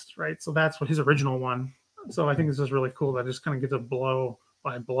 breakfast, right? So that's what his original one. So I think this is really cool. That just kind of gives a blow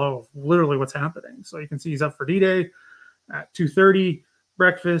by blow of literally what's happening. So you can see he's up for D-Day at 2:30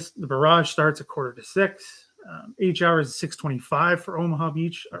 breakfast. The barrage starts at 5:45. H hours is 6:25 for Omaha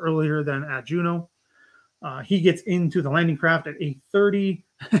Beach, earlier than at Juneau. He gets into the landing craft at 8:30.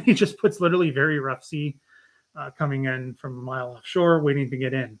 He just puts literally very rough sea coming in from a mile offshore, waiting to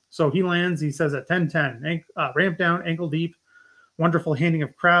get in. So he lands, he says, at 10:10, ramp down, ankle deep, wonderful handing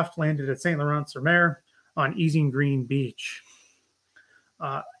of craft, landed at St. Laurent-sur-Mer on Easing Green Beach.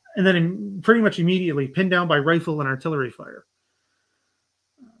 And then pretty much immediately pinned down by rifle and artillery fire.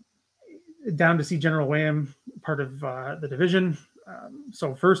 Down to see General Wham, part of the division.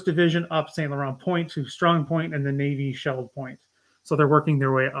 So 1st Division up St. Laurent Point to Strong Point, and the Navy shelled Point. So they're working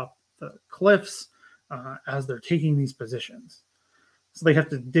their way up the cliffs as they're taking these positions. So they have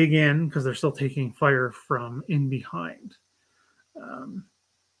to dig in because they're still taking fire from in behind.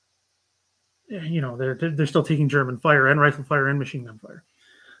 They're still taking German fire and rifle fire and machine gun fire.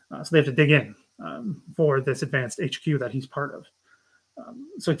 So they have to dig in for this advanced HQ that he's part of.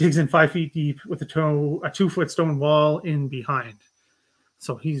 So he digs in 5 feet deep with a 2-foot stone wall in behind.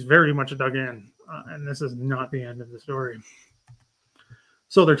 So he's very much dug in, and this is not the end of the story.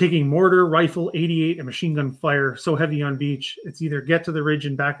 So they're taking mortar, rifle, 88, and machine gun fire so heavy on beach, it's either get to the ridge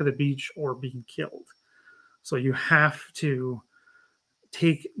and back of the beach or being killed. So you have to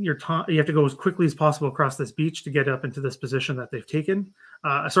take your time. You have to go as quickly as possible across this beach to get up into this position that they've taken.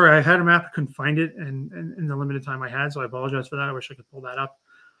 Sorry, I had a map, I couldn't find it in the limited time I had, so I apologize for that. I wish I could pull that up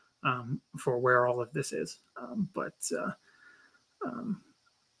for where all of this is.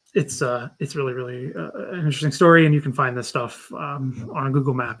 It's really, really an interesting story, and you can find this stuff on a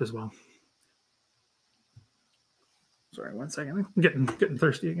Google map as well. Sorry, 1 second. I'm getting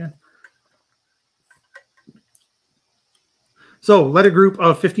thirsty again. So led a group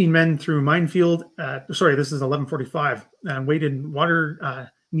of 15 men through minefield. Sorry, this is 11:45. And waded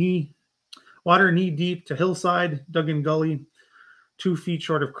water knee deep to hillside, dug in gully, 2 feet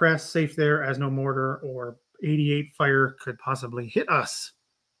short of crest, safe there as no mortar or 88 fire could possibly hit us.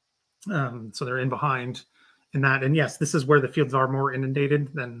 So they're in behind in that. And yes, this is where the fields are more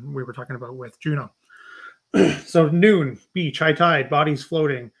inundated than we were talking about with Juneau. So noon, beach, high tide, bodies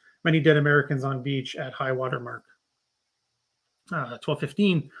floating, many dead Americans on beach at high water mark.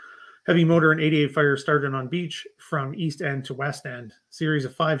 12:15, heavy motor and 88 fire started on beach from east end to west end. Series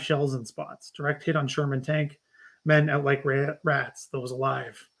of 5 shells in spots. Direct hit on Sherman tank. Men out like rats. Those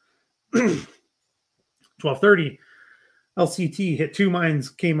alive. 12:30, LCT hit 2 mines,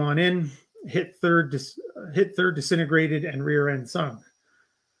 came on in. Hit third, disintegrated, and rear end sunk.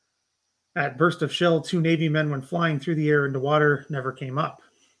 At burst of shell, 2 Navy men went flying through the air into water, never came up.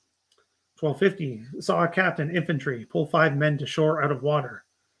 12:50, saw a captain, infantry, pull 5 men to shore out of water.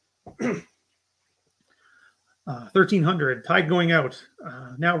 1300, tide going out.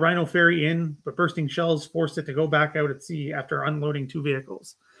 Now Rhino ferry in, but bursting shells forced it to go back out at sea after unloading 2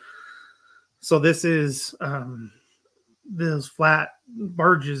 vehicles. So this is those flat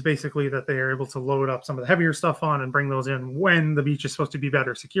barges, basically, that they are able to load up some of the heavier stuff on and bring those in when the beach is supposed to be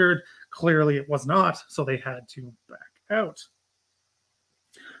better secured. Clearly it was not, so they had to back out.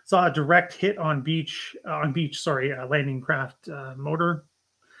 Saw a direct hit on beach, landing craft motor.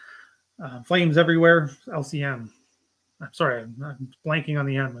 Flames everywhere, LCM. I'm sorry, I'm blanking on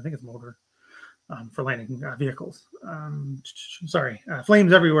the M. I think it's motor for landing vehicles.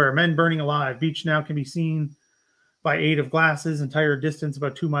 Flames everywhere, men burning alive. Beach now can be seen by aid of glasses, entire distance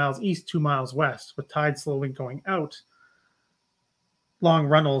about 2 miles east, 2 miles west, with tide slowly going out. Long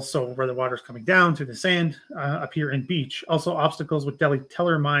runnels, so where the water's coming down through the sand, appear in beach. Also obstacles with Delhi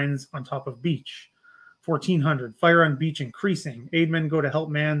teller mines on top of beach. 1400, fire on beach increasing. Aid men go to help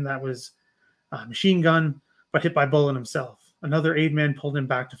man that was machine gun, but hit by bullet himself. Another aid man pulled him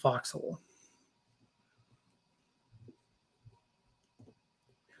back to Foxhole.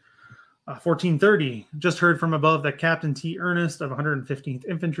 1430, just heard from above that Captain T. Ernest of 115th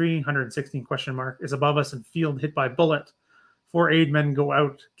Infantry, 116 ? Is above us in field hit by bullet. 4 aid men go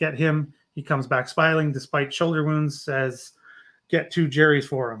out, get him. He comes back smiling despite shoulder wounds, says, get 2 Jerry's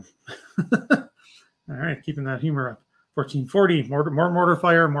for him. All right, keeping that humor up. 1440, more mortar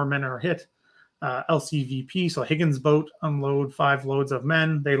fire, more men are hit. LCVP, so Higgins boat, unload 5 loads of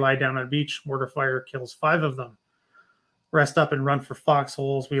men. They lie down on beach. Mortar fire kills 5 of them. Rest up and run for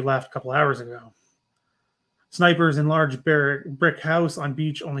foxholes we left a couple hours ago. Snipers in large brick house on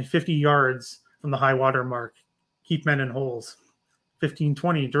beach, only 50 yards from the high water mark. Keep men in holes.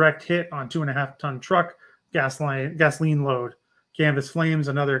 1520, direct hit on 2.5-ton truck, gasoline load. Canvas flames,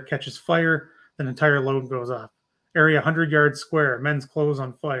 another catches fire, then entire load goes up. Area 100 yards square. Men's clothes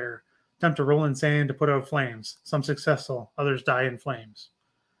on fire. Attempt to roll in sand to put out flames. Some successful. Others die in flames.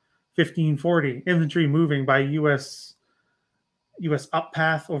 1540. Infantry moving by U.S. up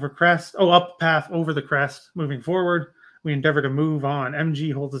path over crest. Oh, up path over the crest. Moving forward. We endeavor to move on.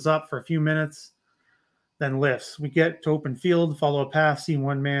 MG holds us up for a few minutes, then lifts. We get to open field, follow a path, see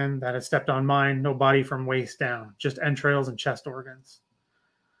one man that has stepped on mine. No body from waist down, just entrails and chest organs.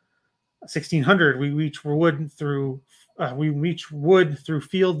 1600. We reach wood through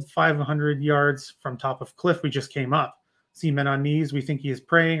field 500 yards from top of cliff we just came up. See men on knees. We think he is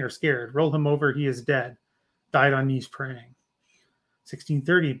praying or scared. Roll him over. He is dead. Died on knees praying.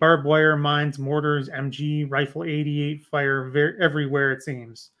 1630. Barbed wire, mines, mortars, MG, rifle 88 fire everywhere it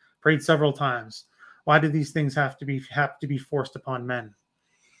seems. Prayed several times. Why do these things have to be forced upon men?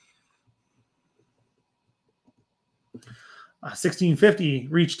 1650.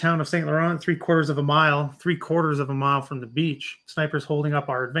 Reach town of St. Laurent, 3/4 of a mile from the beach. Snipers holding up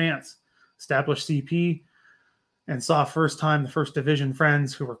our advance. Established CP and saw first time the 1st Division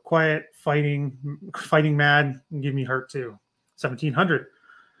friends who were quiet, fighting mad, and give me hurt too. 1700.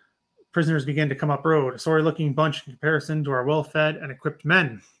 Prisoners began to come up road. A sorry-looking bunch in comparison to our well-fed and equipped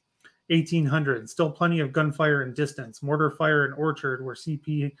men. 1800. Still plenty of gunfire in distance. Mortar fire in orchard where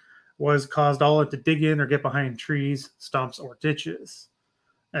CP was caused all to dig in or get behind trees, stumps, or ditches.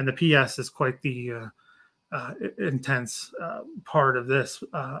 And the PS is quite the intense part of this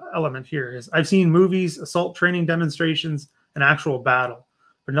element here. Is I've seen movies, assault training demonstrations, and actual battle,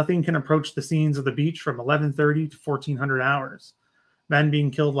 but nothing can approach the scenes of the beach from 1130 to 1400 hours. Men being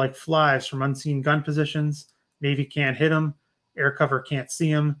killed like flies from unseen gun positions. Navy can't hit them. Air cover can't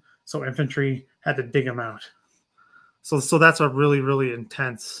see them. So infantry had to dig them out. So that's a really, really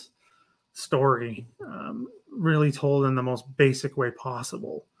intense story, really told in the most basic way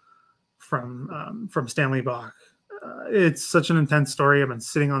possible from Stanley Bach. It's such an intense story. I've been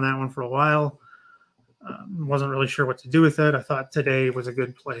sitting on that one for a while. Wasn't really sure what to do with it. I thought today was a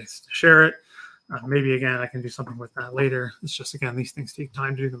good place to share it. Maybe, again, I can do something with that later. It's just, again, these things take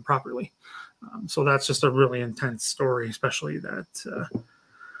time to do them properly. So that's just a really intense story, especially that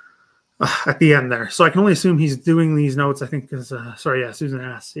at the end there. So I can only assume he's doing these notes, I think, because, Susan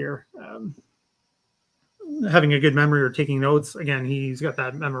asks here. Having a good memory or taking notes. Again, he's got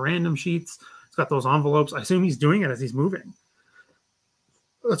that memorandum sheets. He's got those envelopes. I assume he's doing it as he's moving.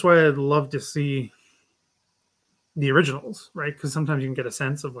 That's why I'd love to see the originals, right? Because sometimes you can get a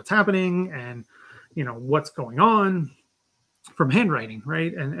sense of what's happening and, you know, what's going on from handwriting,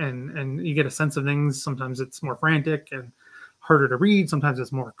 right? And you get a sense of things. Sometimes it's more frantic and harder to read. Sometimes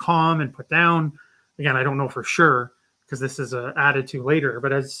it's more calm and put down. Again, I don't know for sure because this is added to later.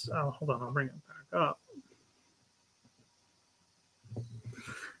 But as hold on, I'll bring it back up.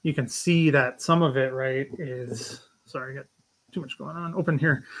 You can see that some of it, right, is sorry, I got too much going on. Open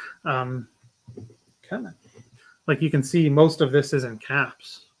here, kind of like you can see most of this is in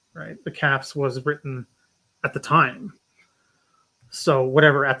caps, right? The caps was written at the time, so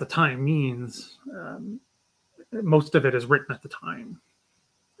whatever at the time means. Most of it is written at the time.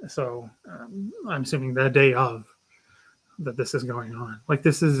 So I'm assuming the day of that this is going on. Like,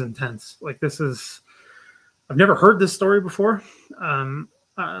 this is intense. Like, this is, I've never heard this story before.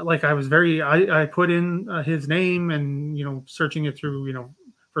 Like, I put in his name and, you know, searching it through, you know,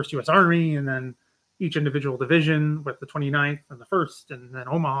 1st U.S. Army and then each individual division with the 29th and the 1st and then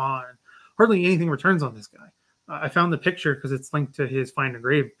Omaha, and hardly anything returns on this guy. I found the picture because it's linked to his Find a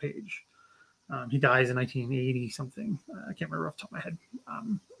Grave page. He dies in 1980 something. I can't remember off the top of my head.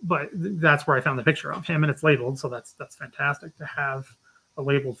 But that's where I found the picture of him, and it's labeled. So that's fantastic to have a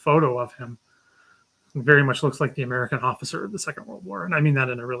labeled photo of him. It very much looks like the American officer of the Second World War. And I mean that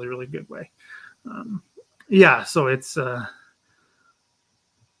in a really, really good way. Yeah, so it's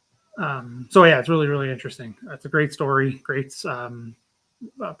it's really, really interesting. It's a great story, great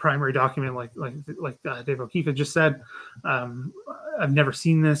primary document, like Dave O'Keefe had just said. I've never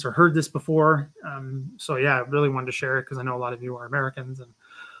seen this or heard this before. So yeah, I really wanted to share it because I know a lot of you are Americans, and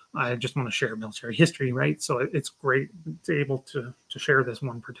I just want to share military history, right? So it's great to be able to share this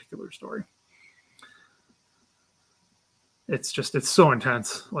one particular story. It's so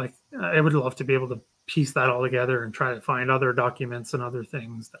intense. Like, I would love to be able to piece that all together and try to find other documents and other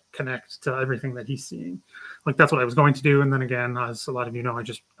things that connect to everything that he's seeing. Like, that's what I was going to do. And then again, as a lot of you know,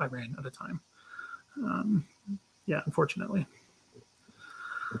 I ran out of time. Yeah, unfortunately.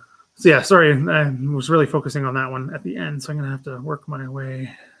 So yeah, sorry. I was really focusing on that one at the end. So I'm going to have to work my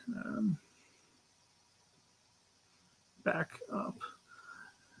way back up.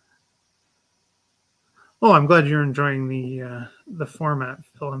 Oh, I'm glad you're enjoying the format,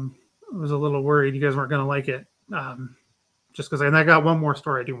 Phil. I was a little worried you guys weren't going to like it. just because I got one more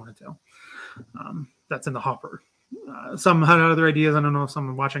story I do want to tell. That's in the hopper. Some had other ideas. I don't know if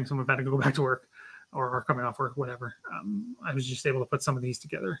someone watching, someone had to go back to work or coming off work, whatever. I was just able to put some of these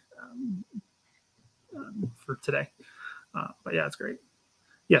together for today. But yeah, it's great.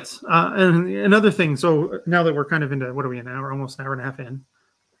 Yes. And another thing. So now that we're kind of into, what are we in now? We're almost an hour and a half in.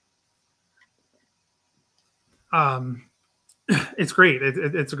 It's great.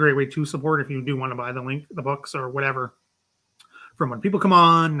 It's a great way to support if you do want to buy the books or whatever from when people come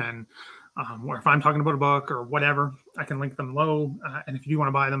on, and or if I'm talking about a book or whatever, I can link them low. And if you do want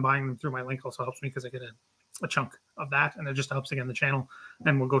to buy them, buying them through my link also helps me because I get a chunk of that, and it just helps again the channel,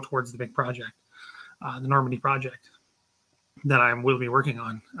 and we'll go towards the big project, the Normandy Project that I will be working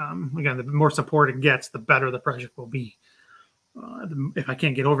on. Again, the more support it gets, the better the project will be. If I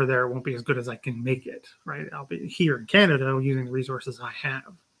can't get over there, it won't be as good as I can make it, right? I'll be here in Canada using the resources I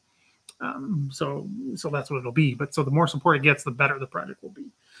have. So that's what it'll be. But so the more support it gets, the better the project will be.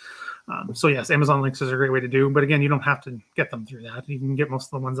 So yes, Amazon links is a great way to do. But again, you don't have to get them through that. You can get most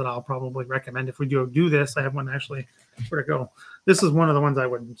of the ones that I'll probably recommend. If we do this, I have one actually. Where to go? This is one of the ones I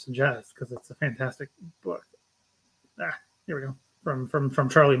would suggest because it's a fantastic book. Here we go. From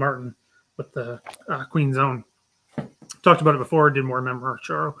Charlie Martin with the Queen's Own. Talked about it before. Did more memoir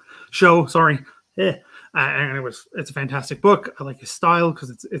show. Sorry. And it's a fantastic book. I like his style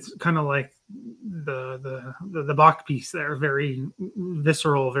because it's kind of like the Bach piece there, very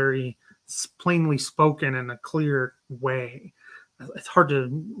visceral, very plainly spoken in a clear way. It's hard to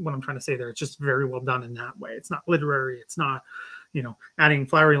what I'm trying to say there. It's just very well done in that way. It's not literary. It's not, adding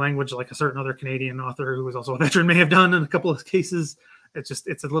flowery language like a certain other Canadian author who was also a veteran may have done in a couple of cases.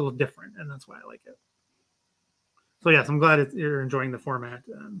 It's a little different, and that's why I like it. So yes, I'm glad you're enjoying the format,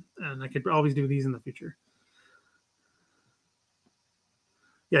 and I could always do these in the future.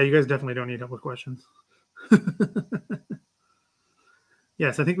 Yeah, you guys definitely don't need help with questions.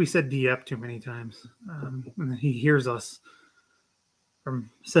 Yes, I think we said DF too many times. And he hears us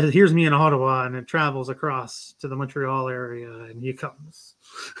hears me in Ottawa, and it travels across to the Montreal area, and he comes.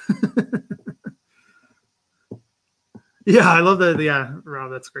 Yeah, I love that. Yeah,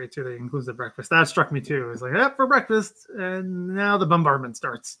 Rob, that's great too. They includes the breakfast. That struck me too. It's like, for breakfast, and now the bombardment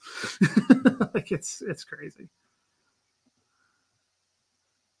starts. Like it's crazy.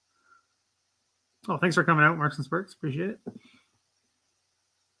 Oh, thanks for coming out, Marks and Sparks. Appreciate it.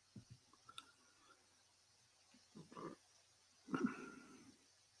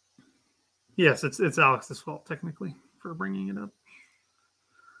 Yes, it's Alex's fault technically for bringing it up.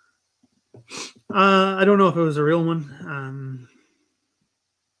 I don't know if it was a real one.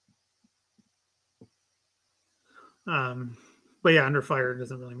 But yeah, under fire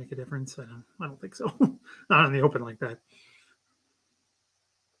doesn't really make a difference. I don't think so. Not in the open like that.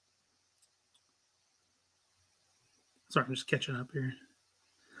 Sorry, I'm just catching up here.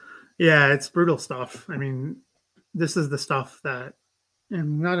 Yeah, it's brutal stuff. I mean, this is the stuff that,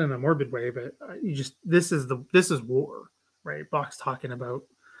 and not in a morbid way, but this is war, right? Bach's talking about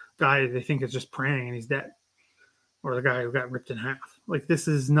guy they think is just praying and he's dead, or the guy who got ripped in half. Like this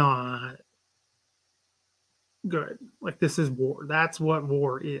is not good. Like this is war. That's what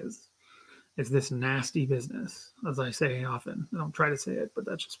war is. It's this nasty business, as I say often. I don't try to say it, but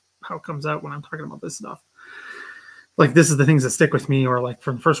that's just how it comes out when I'm talking about this stuff. Like this is the things that stick with me, or like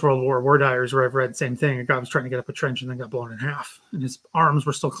from First World War diaries, where I've read the same thing. A guy was trying to get up a trench and then got blown in half, and his arms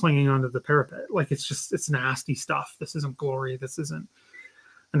were still clinging onto the parapet. Like it's nasty stuff. This isn't glory. This isn't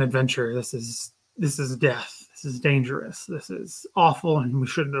an adventure. This is death. This is dangerous. This is awful, and we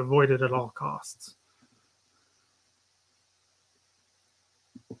should avoid it at all costs.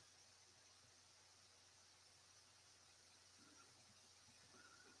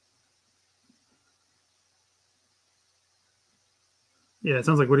 Yeah, it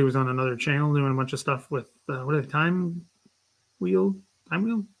sounds like Woody was on another channel doing a bunch of stuff with what are they, time wheel,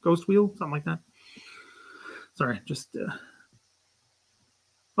 ghost wheel, something like that. Sorry, just.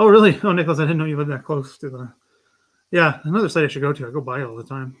 Oh, really? Oh, Nicholas, I didn't know you lived that close to the. Yeah, another site I should go to. I go by it all the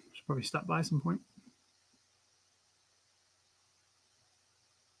time. Should probably stop by some point.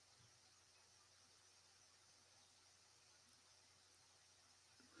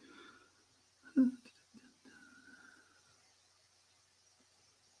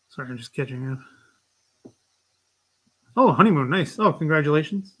 Sorry, I'm just catching up. Oh, honeymoon, nice. Oh,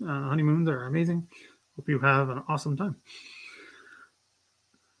 congratulations. Honeymoons are amazing. Hope you have an awesome time.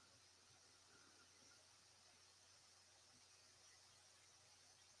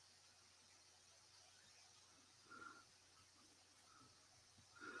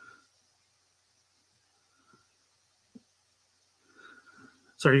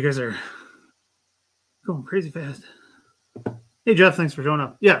 Sorry, you guys are Going crazy fast. Hey, Jeff, thanks for showing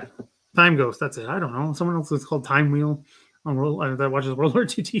up. Yeah, Time Ghost, that's it. I don't know. Someone else is called Time Wheel on that watches World War II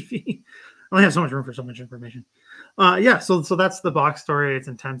TV. I only have so much room for so much information. Yeah, so that's the box story. It's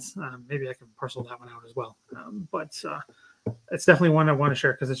intense. Maybe I can parcel that one out as well. But it's definitely one I want to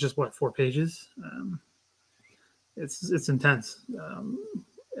share because it's just, 4 pages? It's intense.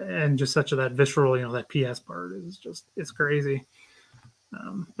 And just such that visceral, that PS part is just, it's crazy.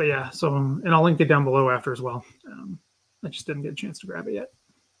 But yeah, so, and I'll link it down below after as well. I just didn't get a chance to grab it yet.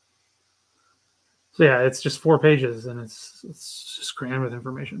 So yeah, it's just 4 pages and it's just crammed with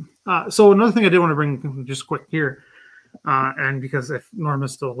information. So another thing I did want to bring just quick here, and because if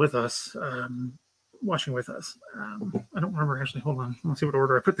Norma's still with us, watching with us, I don't remember actually. Hold on, let's see what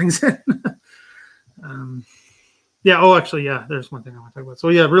order I put things in. Yeah. Oh, actually, yeah. There's one thing I want to talk about. So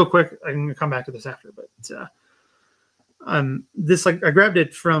yeah, real quick, I can come back to this after, but this I grabbed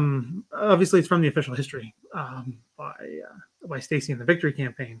it from. Obviously, it's from the official history by Stacy in the Victory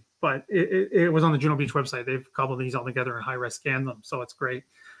campaign, but it was on the Juno Beach website. They've cobbled these all together and high-res scanned them, so it's great,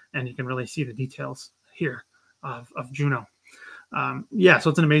 and you can really see the details here of Juno. Yeah,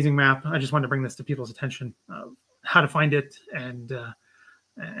 so it's an amazing map. I just wanted to bring this to people's attention of how to find it and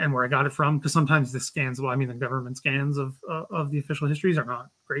where I got it from, because sometimes the scans, the government scans of the official histories are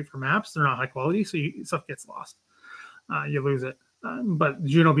not great for maps. They're not high quality, so stuff gets lost. You lose it. But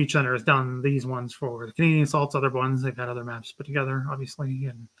Juno Beach Center has done these ones for the Canadian assaults, other ones. They've had other maps put together, obviously,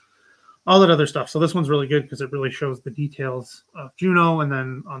 and all that other stuff. So this one's really good because it really shows the details of Juno, and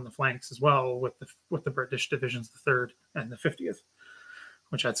then on the flanks as well with the British divisions, the 3rd and the 50th,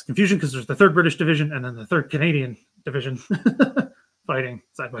 which adds confusion because there's the 3rd British Division and then the 3rd Canadian Division fighting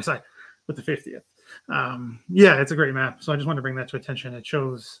side by side with the 50th. Yeah, it's a great map. So I just wanted to bring that to attention. It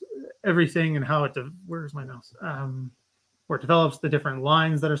shows everything and how it, where's my mouse? Where it develops the different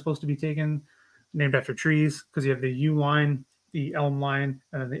lines that are supposed to be taken, named after trees, because you have the U line, the elm line,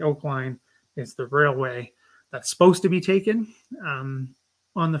 and then the oak line is the railway that's supposed to be taken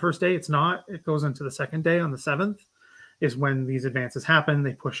on the first day. It's not. It goes into the second day on the 7th is when these advances happen.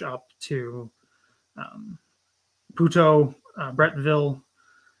 They push up to Puto, Bretteville,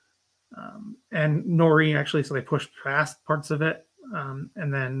 and Nori, actually, so they push past parts of it.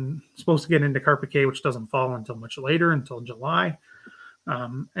 And then supposed to get into Carpiquet, which doesn't fall until much later, until July.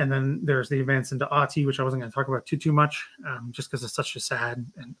 And then there's the advance into Ati, which I wasn't going to talk about too much, just because it's such a sad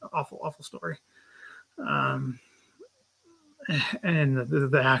and awful story. And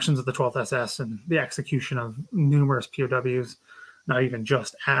the actions of the 12th SS and the execution of numerous POWs, not even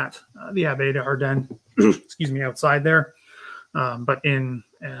just at the Abbaye d'Ardenne, excuse me, outside there, but in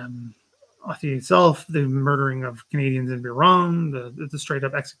Ati itself, the murdering of Canadians in Biron, the straight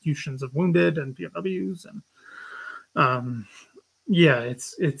up executions of wounded and POWs, and yeah,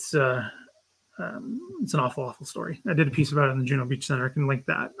 it's an awful story. I did a piece about it in the Juno Beach Center. I can link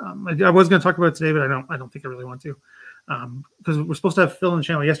that. I was going to talk about it today, but I don't think I really want to, because we're supposed to have Phil on the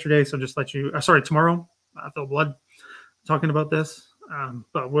channel yesterday. So just let you, tomorrow, Phil Blood, talking about this.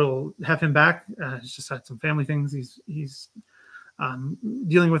 But we'll have him back. He's just had some family things he's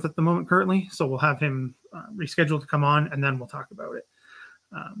dealing with at the moment currently. So we'll have him rescheduled to come on, and then we'll talk about it.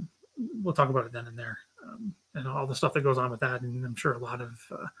 We'll talk about it then and there, and all the stuff that goes on with that. And I'm sure a lot of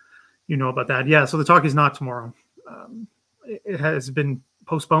about that. Yeah, so the talk is not tomorrow. It has been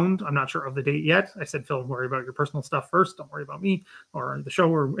postponed. I'm not sure of the date yet. I said, Phil, worry about your personal stuff first. Don't worry about me or the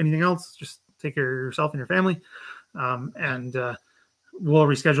show or anything else. Just take care of yourself and your family. And we'll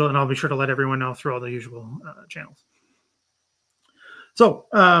reschedule, and I'll be sure to let everyone know through all the usual channels. So,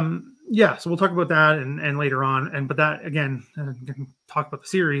 yeah, so we'll talk about that and later on. But that, again, I can talk about the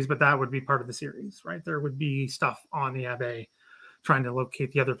series, but that would be part of the series, right? There would be stuff on the Abbaye trying to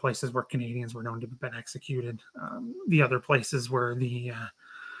locate the other places where Canadians were known to have been executed, the other places where the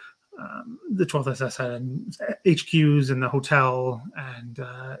 12th SS had HQs in the hotel, and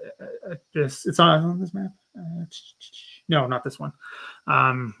it's not on this map. No, not this one.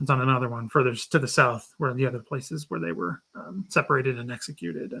 It's on another one further to the south, where the other places where they were separated and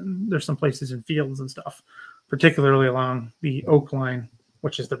executed. And there's some places in fields and stuff, particularly along the Oak Line,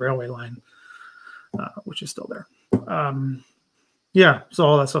 which is the railway line, which is still there. Yeah, so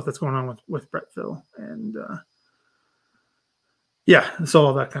all that stuff that's going on with Brettville, and yeah, so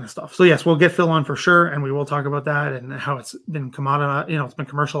all that kind of stuff. So yes, we'll get Phil on for sure, and we will talk about that and how it's been commoditized. It's been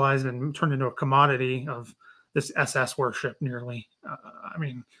commercialized and turned into a commodity of this SS worship. Nearly. I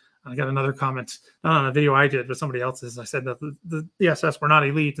mean, I got another comment, not on a video I did, but somebody else's. I said that the SS were not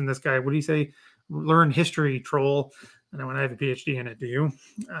elite, and this guy, what do you say? Learn history, troll. And I went, I have a PhD in it. Do you?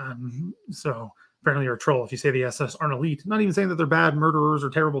 So apparently you're a troll if you say the SS aren't elite. Not even saying that they're bad murderers or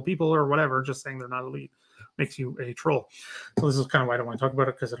terrible people or whatever, just saying they're not elite makes you a troll. So this is kind of why I don't want to talk about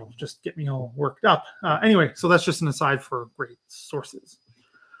it, because it'll just get me all worked up. Anyway, so that's just an aside for great sources.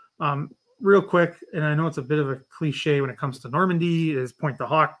 Real quick, and I know it's a bit of a cliche when it comes to Normandy, is Point the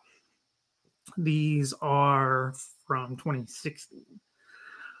Hawk. These are from 2016.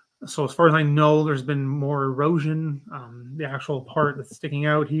 So as far as I know, there's been more erosion. The actual part that's sticking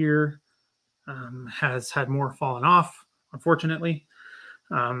out here has had more fallen off, unfortunately.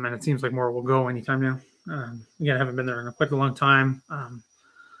 And it seems like more will go anytime now. Again, I haven't been there in quite a long time.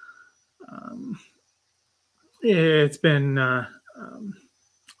 It's been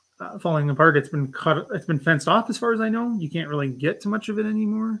falling apart. It's been cut. It's been fenced off as far as I know. You can't really get to much of it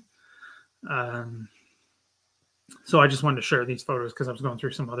anymore. So I just wanted to share these photos because I was going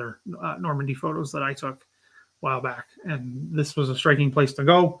through some other Normandy photos that I took a while back, and this was a striking place to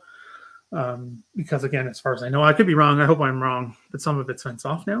go. Because again, as far as I know, I could be wrong. I hope I'm wrong, but some of it's fenced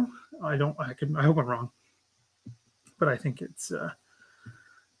off now. I hope I'm wrong, but I think it's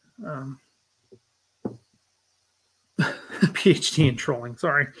PhD in trolling.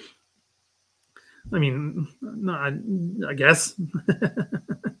 Sorry. I mean, no, I guess.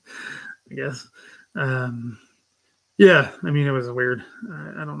 I guess. Yeah, I mean, it was weird.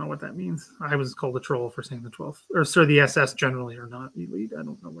 I don't know what that means. I was called a troll for saying the 12th, or sorry, the SS generally are not elite. I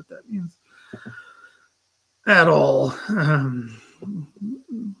don't know what that means at all.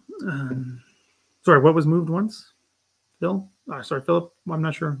 Sorry, what was moved once? Phil? Sorry, Philip. I'm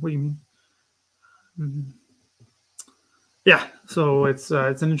not sure. What do you mean? Yeah, so it's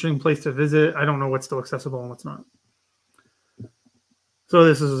an interesting place to visit. I don't know what's still accessible and what's not. So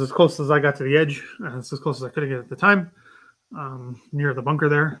this is as close as I got to the edge. It's as close as I could get at the time, near the bunker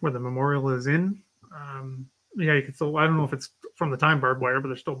there where the memorial is in. Yeah, you can still, I don't know if it's from the time barbed wire, but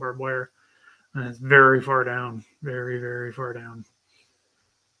there's still barbed wire. And it's very far down, very, very far down.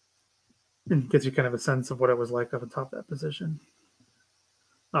 And gives you kind of a sense of what it was like up atop that position.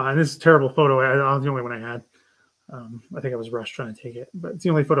 And this is a terrible photo. It's the only one I had. I think I was rushed trying to take it, but it's the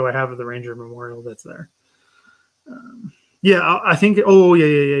only photo I have of the Ranger Memorial that's there. Yeah, I think. Oh,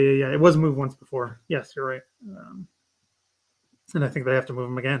 yeah. It was moved once before. Yes, you're right. And I think they have to move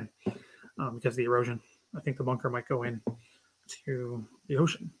them again because of the erosion. I think the bunker might go in to the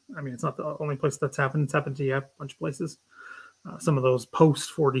ocean. I mean, it's not the only place that's happened. It's happened to a bunch of places. Some of those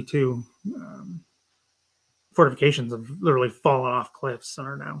post 42 fortifications have literally fallen off cliffs and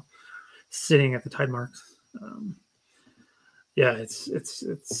are now sitting at the tide marks. Yeah, it's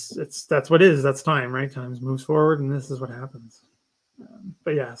that's what it is. That's time, right? Time moves forward, and this is what happens.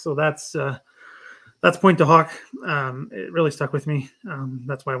 But yeah, so that's Point to Hawk. It really stuck with me.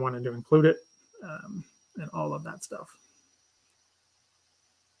 That's why I wanted to include it and all of that stuff.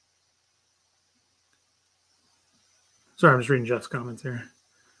 Sorry, I'm just reading Jeff's comments here.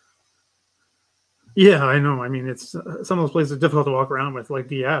 Yeah, I know. I mean, it's some of those places are difficult to walk around with. Like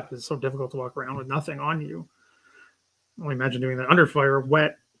the app is so difficult to walk around with nothing on you. Only imagine doing that under fire,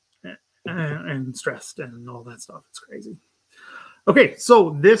 wet, and stressed, and all that stuff. It's crazy. Okay,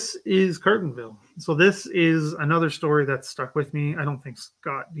 so this is Cartonville. So this is another story that stuck with me. I don't think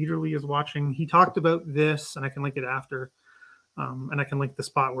Scott Dieterle is watching. He talked about this, and I can link it after. And I can link the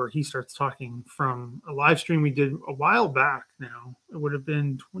spot where he starts talking from a live stream we did a while back now. It would have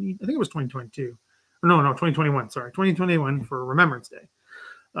been I think it was 2022. No, 2021. Sorry, 2021 for Remembrance Day.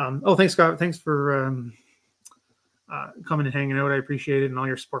 Oh, thanks, Scott. Thanks for coming and hanging out. I appreciate it, and all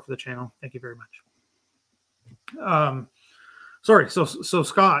your support for the channel. Thank you very much. Sorry. So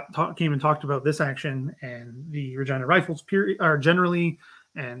Scott came and talked about this action and the Regina Rifles generally,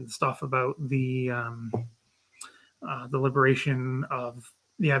 and stuff about the liberation of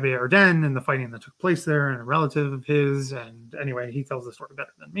the Abbey Ardennes and the fighting that took place there, and a relative of his. And anyway, he tells the story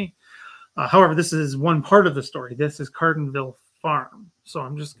better than me. However, this is one part of the story. This is Cartonville Farm. So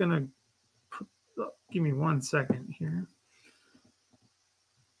I'm just going to give me 1 second here.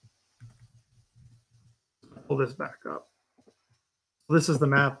 Pull this back up. This is the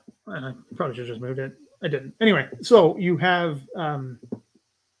map, and I probably should have just moved it. I didn't. Anyway, so you have,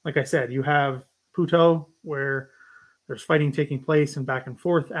 like I said, you have Puto, where there's fighting taking place and back and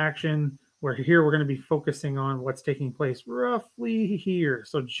forth action, where here we're going to be focusing on what's taking place roughly here.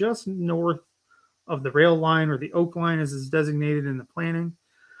 So just north of the rail line, or the Oak Line as is designated in the planning.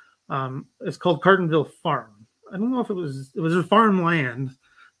 It's called Cartonville Farm. I don't know if it was a farmland,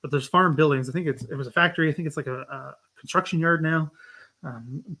 but there's farm buildings. I think it was a factory. I think it's like a construction yard now.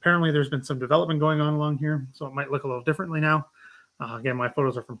 Apparently there's been some development going on along here, so it might look a little differently now. Again, my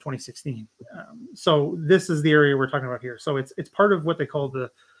photos are from 2016. So this is the area we're talking about here. So it's part of what they call the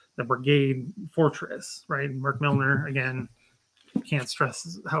the brigade fortress, right? Marc Milner, again, can't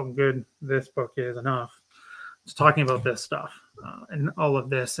stress how good this book is enough. It's talking about this stuff and all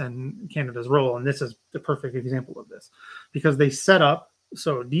of this and Canada's role. And this is the perfect example of this because they set up,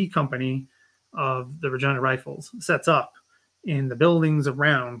 so D Company of the Regina Rifles sets up in the buildings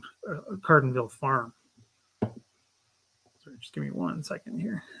around Cardenville Farm. Sorry, just give me 1 second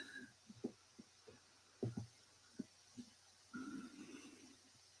here.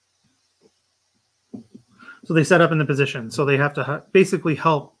 So they set up in the position. So they have to basically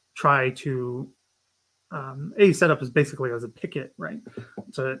help try to set up is basically as a picket, right?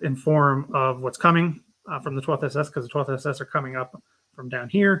 To inform of what's coming from the 12th SS, because the 12th SS are coming up from down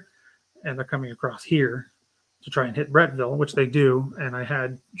here and they're coming across here to try and hit Bretteville, which they do. And I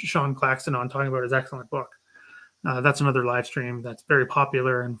had Sean Claxton on talking about his excellent book. That's another live stream that's very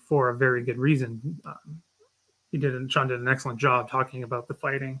popular and for a very good reason. Sean did an excellent job talking about the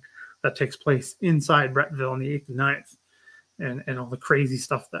fighting that takes place inside Bretteville in the 8th and 9th and all the crazy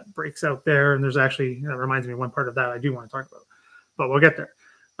stuff that breaks out there. And there's actually, that reminds me of one part of that I do want to talk about, but we'll get there.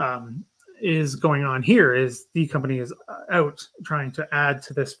 Is going on here is D Company is out trying to add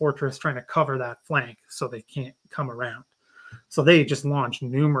to this fortress, trying to cover that flank so they can't come around. So they just launched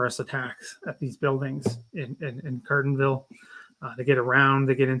numerous attacks at these buildings in Cardenville. They get around,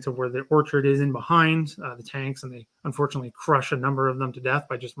 they get into where the orchard is in behind the tanks, and they unfortunately crush a number of them to death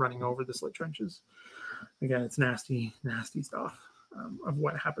by just running over the slit trenches. Again, it's nasty, nasty stuff of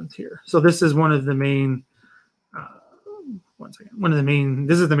what happens here. So this is one of the main,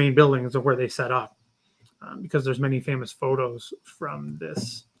 this is the main buildings of where they set up because there's many famous photos from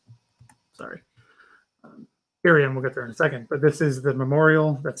this, area, and we'll get there in a second. But this is the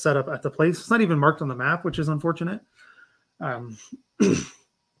memorial that's set up at the place. It's not even marked on the map, which is unfortunate. I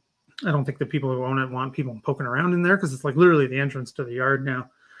don't think the people who own it want people poking around in there because it's like literally the entrance to the yard now.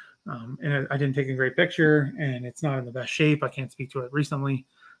 And I didn't take a great picture and it's not in the best shape. I can't speak to it recently,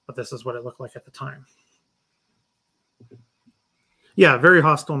 but this is what it looked like at the time. Yeah, Very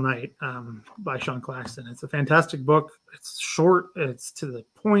Hostile Night by Sean Claxton. It's a fantastic book. It's short. It's to the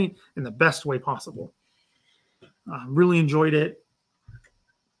point in the best way possible. Really enjoyed it.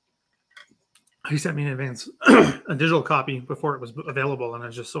 He sent me in advance a digital copy before it was available, and I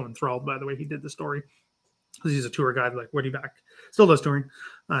was just so enthralled by the way he did the story. Because he's a tour guide like Woody back, still does touring,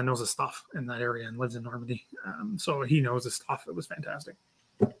 knows his stuff in that area and lives in Normandy. So he knows his stuff. It was fantastic.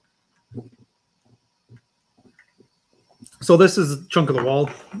 So this is a chunk of the wall.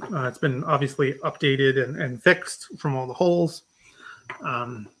 It's been obviously updated and fixed from all the holes.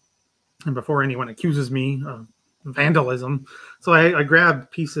 And before anyone accuses me of vandalism, so I grabbed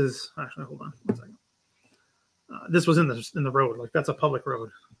pieces. Actually, hold on 1 second. This was in the road, like that's a public road,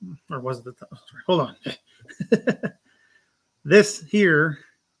 or was it? Hold on. This here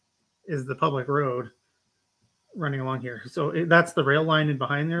is the public road running along here. So that's the rail line in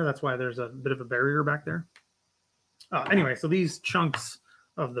behind there. That's why there's a bit of a barrier back there. Anyway, so these chunks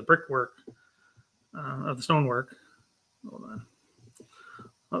of the brickwork, of the stonework. Hold on.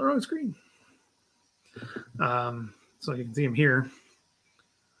 Oh, they're on the screen. So you can see them here.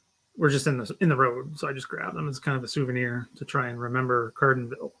 We're just in the road, so I just grabbed them as kind of a souvenir to try and remember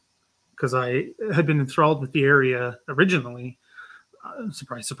Cardenville, because I had been enthralled with the area originally.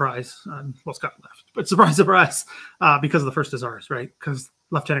 Surprise, surprise. Well, Scott left, but surprise, surprise, because of the first is ours, right? Because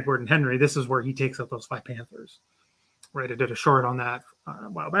Lieutenant Gordon Henry, this is where he takes out those 5 Panthers, right? I did a short on that a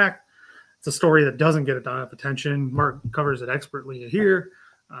while back. It's a story that doesn't get enough attention. Marc covers it expertly here.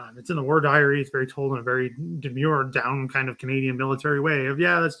 It's in the War Diary. It's very told in a very demure, down kind of Canadian military way of,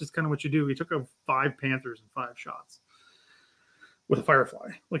 yeah, that's just kind of what you do. He took out 5 Panthers in 5 shots with a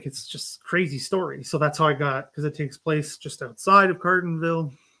Firefly. Like, it's just crazy story. So that's how I got, because it takes place just outside of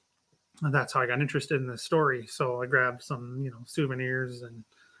Cardenville. And that's how I got interested in this story. So I grabbed some, souvenirs and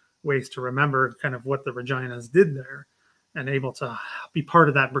ways to remember kind of what the Reginas did there and able to be part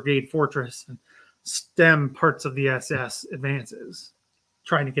of that brigade fortress and stem parts of the SS advances,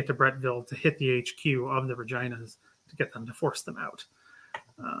 trying to get to Bretteville to hit the HQ of the Reginas to get them to force them out.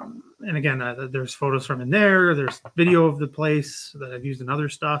 And again, there's photos from in there. There's video of the place that I've used in other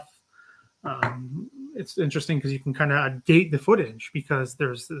stuff. It's interesting because you can kind of date the footage because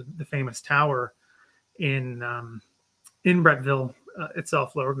there's the famous tower in Bretteville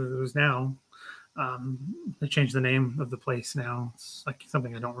itself, Lower Goose now. They changed the name of the place now. It's like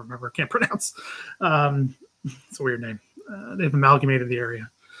something I don't remember, can't pronounce. It's a weird name. They've amalgamated the area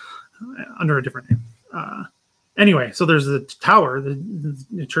under a different name. Anyway, so there's the tower,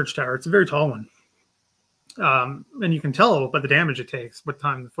 the church tower. It's a very tall one. And you can tell by the damage it takes what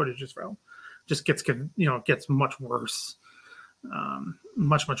time the footage is from. Just gets, gets much worse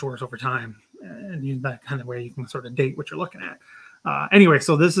much worse over time. And that kind of way you can sort of date what you're looking at. Anyway,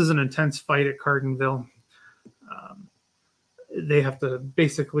 so this is an intense fight at Cardenville. They have to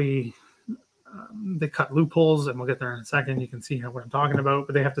basically, they cut loopholes, and we'll get there in a second. You can see what I'm talking about,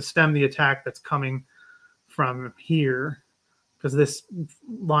 but they have to stem the attack that's coming from here, because this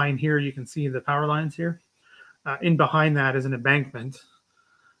line here, you can see the power lines here. In behind that is an embankment.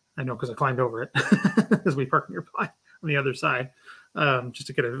 I know because I climbed over it as we parked nearby on the other side, just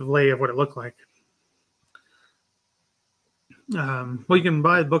to get a lay of what it looked like. Well, you can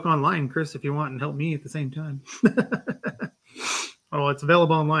buy the book online, Chris, if you want, and help me at the same time. Oh, it's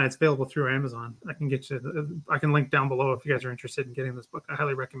available online. It's available through Amazon. I can get you. I can link down below if you guys are interested in getting this book. I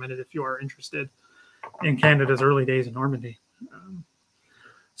highly recommend it if you are interested in Canada's early days in Normandy.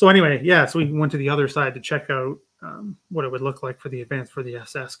 So anyway, yeah. So we went to the other side to check out what it would look like for the advance for the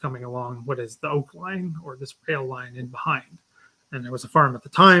SS coming along. What is the Oak Line or this rail line in behind? And there was a farm at the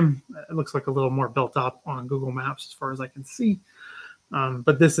time. It looks like a little more built up on Google Maps as far as I can see.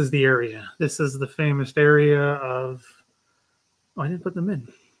 But this is the area. This is the famous area of... Oh, I didn't put them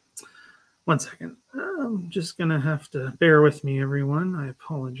in. One second. I'm just going to have to bear with me, everyone. I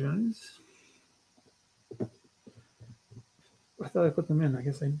apologize. I thought I put them in. I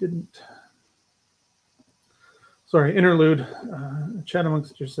guess I didn't. Sorry, interlude. Chat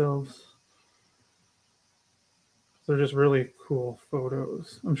amongst yourselves. They're just really cool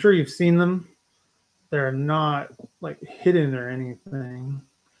photos. I'm sure you've seen them. They're not like hidden or anything.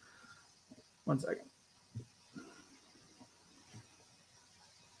 One second.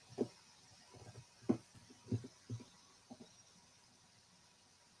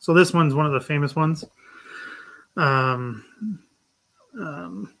 So this one's one of the famous ones.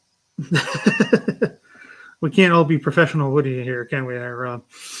 We can't all be professional Woody here, can we? I'm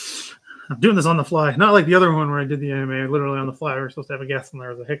doing this on the fly. Not like the other one where I did the anime literally on the fly. We were supposed to have a guest and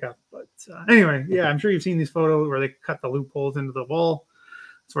there was a hiccup. But anyway, yeah, I'm sure you've seen these photos where they cut the loopholes into the wall.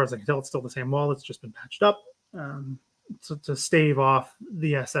 As far as I can tell, it's still the same wall. It's just been patched up to stave off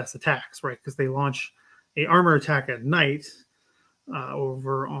the SS attacks, right? Because they launch a armor attack at night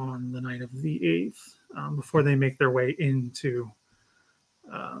over on the night of the 8th before they make their way into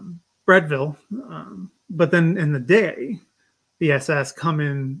Breadville. But then in the day, the SS come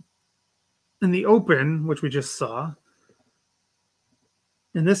in the open, which we just saw,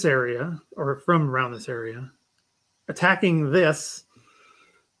 in this area, or from around this area, attacking this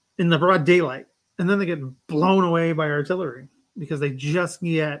in the broad daylight. And then they get blown away by artillery because they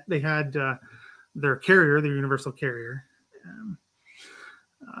had their carrier, their universal carrier,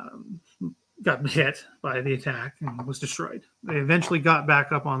 got hit by the attack and was destroyed. They eventually got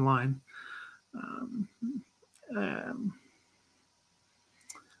back up online.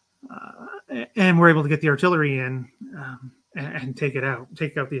 And were able to get the artillery in and take out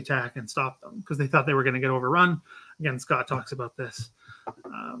the attack and stop them because they thought they were going to get overrun. Again, Scott talks about this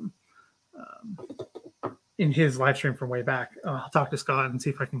in his live stream from way back. I'll talk to Scott and see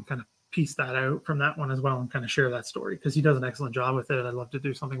if I can kind of piece that out from that one as well and kind of share that story because he does an excellent job with it. I'd love to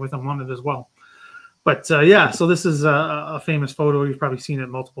do something with him on it as well. But yeah, so this is a famous photo. You've probably seen it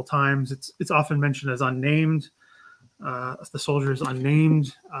multiple times. It's often mentioned as unnamed. The soldier is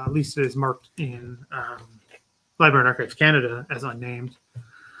unnamed. At least it is marked in Library and Archives Canada as unnamed.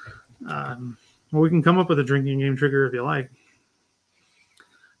 Well, we can come up with a drinking game trigger if you like.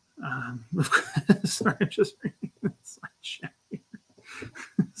 Sorry, I'm just reading the slide chat here.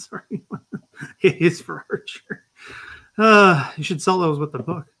 Sorry. It is for Archer. You should sell those with the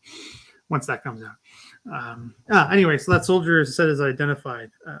book once that comes out. Anyway, so that soldier is said as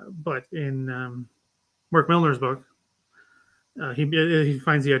identified, but in Marc Milner's book, he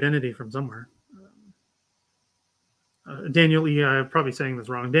finds the identity from somewhere. Daniel E. I'm probably saying this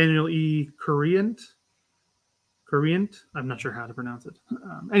wrong. Daniel E. Currient. I'm not sure how to pronounce it.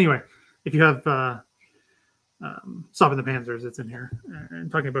 Anyway, if you have Stopping the Panzers, it's in here.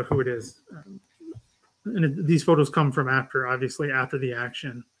 And talking about who it is. And these photos come from obviously after the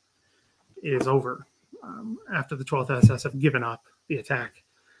action is over. After the 12th SS have given up the attack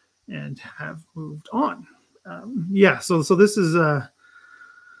and have moved on. Yeah, so this is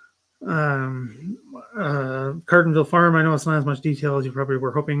Cardenville Farm. I know it's not as much detail as you probably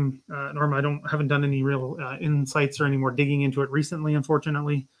were hoping, Norma. I haven't done any real insights or any more digging into it recently,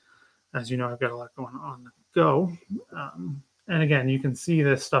 unfortunately. As you know, I've got a lot going on the go. And again, you can see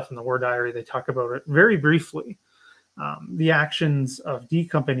this stuff in the War Diary. They talk about it very briefly. The actions of D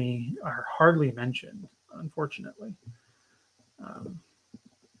Company are hardly mentioned, unfortunately.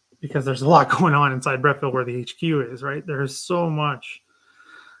 Because there's a lot going on inside Bretteville where the HQ is, right? There's so much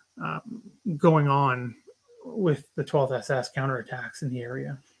going on with the 12th SS counterattacks in the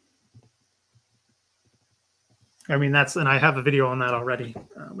area. I mean, and I have a video on that already,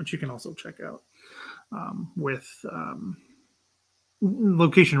 which you can also check out. With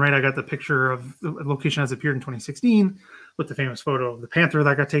location, right? I got the picture of the location as appeared in 2016 with the famous photo of the Panther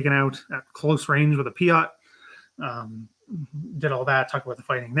that got taken out at close range with a Piat. Did all that, talk about the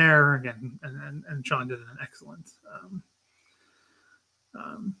fighting there again, and Sean did an excellent.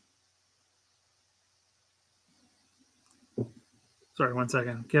 Sorry, 1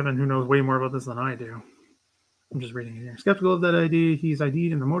 second. Kevin, who knows way more about this than I do. I'm just reading it here. Skeptical of that idea. He's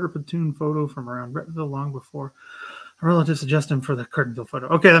ID'd in the motor platoon photo from around Bretville long before a relative suggested him for the Cartonville photo.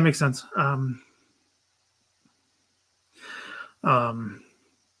 Okay, that makes sense.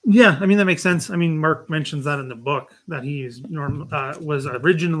 Yeah, I mean, that makes sense. I mean, Marc mentions that in the book that he was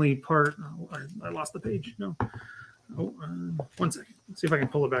originally part. Oh, I lost the page. No. Oh, 1 second. Let's see if I can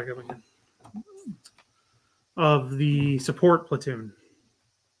pull it back up again. Of the support platoon.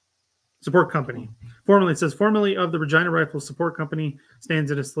 Support company. Formerly, it says, formerly of the Regina Rifles Support Company, stands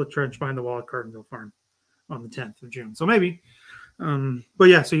in a slit trench behind the wall at Cartonville Farm on the 10th of June. So maybe. But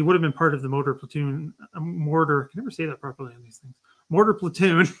yeah, so he would have been part of the motor platoon, mortar. I can never say that properly on these things. Mortar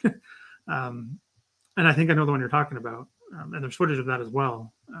platoon. And I think I know the one you're talking about. And there's footage of that as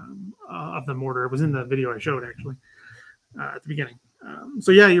well, of the mortar. It was in the video I showed, actually, at the beginning.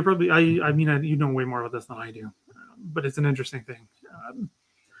 So yeah, you're probably, I mean, you know way more about this than I do. But it's an interesting thing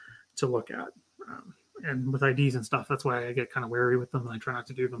to look at. And with IDs and stuff, that's why I get kind of wary with them. And I try not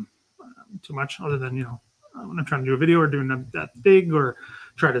to do them too much, other than, you know, when I'm trying to do a video or doing them that big, or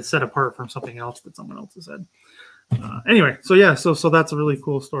try to set apart from something else that someone else has said. Anyway, so yeah, so that's a really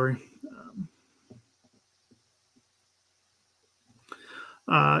cool story.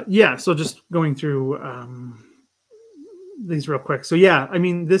 Yeah, so just going through these real quick. So yeah, I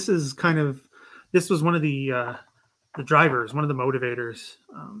mean, this was one of the drivers, one of the motivators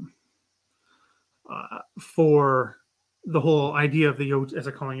for the whole idea of the, as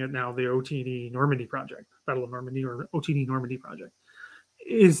I'm calling it now, the OTD Normandy Project, Battle of Normandy, or OTD Normandy Project,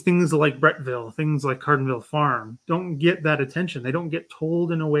 is things like Bretville, things like Cartonville Farm don't get that attention. They don't get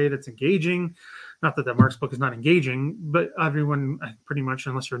told in a way that's engaging. Not that Marc's book is not engaging, but everyone pretty much,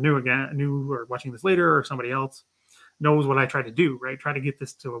 unless you're new or watching this later, or somebody else, knows what I try to do, right? Try to get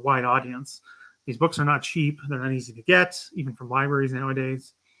this to a wide audience. These books are not cheap. They're not easy to get, even from libraries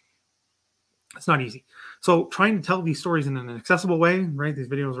nowadays. It's not easy. So trying to tell these stories in an accessible way, right? These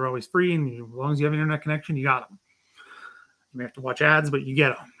videos are always free, and as long as you have an internet connection, you got them. You may have to watch ads, but you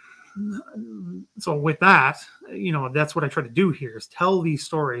get them. So with that, you know, that's what I try to do here, is tell these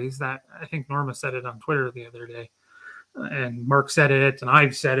stories that, I think Norma said it on Twitter the other day, and Marc said it, and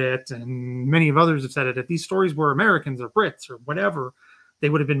I've said it, and many of others have said it. If these stories were Americans or Brits or whatever, they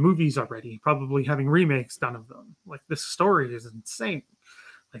would have been movies already, probably having remakes done of them. Like, this story is insane.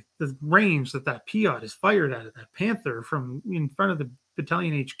 Like, the range that Piat is fired at that Panther from in front of the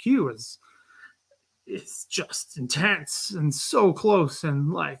battalion HQ it's just intense and so close.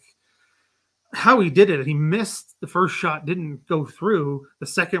 And like, how he did it, he missed the first shot, didn't go through. The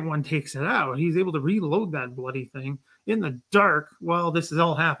second one takes it out. He's able to reload that bloody thing in the dark while this is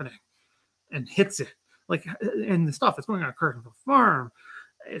all happening, and hits it. Like, and the stuff that's going on at Cartonville Farm,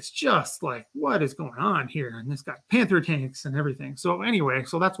 it's just like, what is going on here? And this got Panther tanks and everything. So anyway,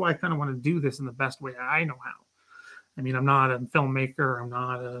 so that's why I kind of want to do this in the best way I know how. I mean, I'm not a filmmaker. I'm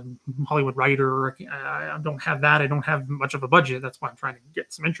not a Hollywood writer. I don't have that. I don't have much of a budget. That's why I'm trying to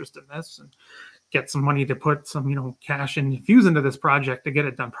get some interest in this and get some money to put some, you know, cash and infuse into this project to get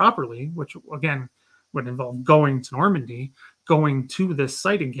it done properly, which again would involve going to Normandy, going to this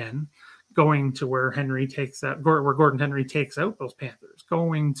site again, going to where Gordon Henry takes out those Panthers,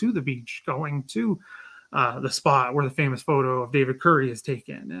 going to the beach, going to the spot where the famous photo of David Curry is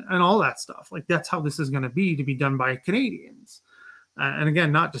taken, and all that stuff. Like, that's how this is going to be done by Canadians. And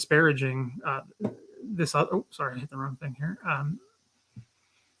again, not disparaging this. Oh, sorry, I hit the wrong thing here.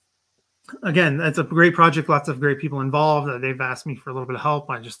 Again, it's a great project. Lots of great people involved. They've asked me for a little bit of help.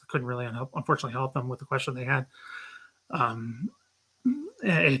 I just couldn't really, unfortunately, help them with the question they had.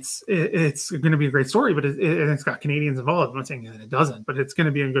 It's going to be a great story, but it's got Canadians involved. I'm not saying that it doesn't, but it's going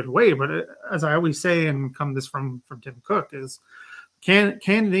to be in a good way. But as I always say, and come this from Tim Cook, is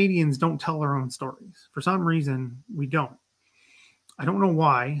Canadians don't tell their own stories. For some reason, we don't. I don't know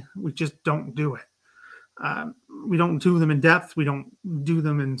why. We just don't do it. We don't do them in depth. We don't do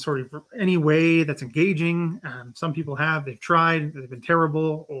them in sort of any way that's engaging. Some people have. They've tried. They've been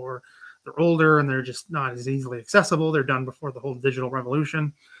terrible, or they're older and they're just not as easily accessible. They're done before the whole digital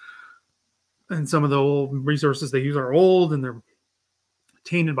revolution. And some of the old resources they use are old, and they're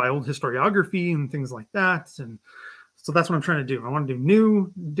tainted by old historiography and things like that. And so that's what I'm trying to do. I want to do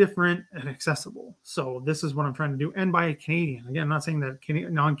new, different, and accessible. So this is what I'm trying to do. And by a Canadian. Again, I'm not saying that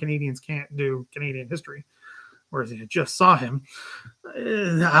non-Canadians can't do Canadian history, whereas I just saw him.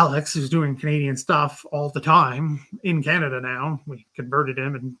 Alex is doing Canadian stuff all the time in Canada now. We converted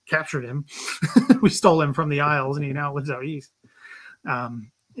him and captured him. We stole him from the Isles, and he now lives out east.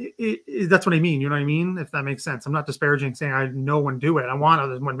 That's what I mean. You know what I mean? If that makes sense. I'm not disparaging, saying I no one do it. I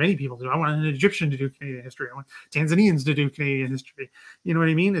want many people do. I want an Egyptian to do Canadian history. I want Tanzanians to do Canadian history. You know what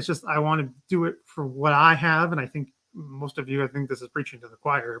I mean? It's just I want to do it for what I have, and I think most of you, I think this is preaching to the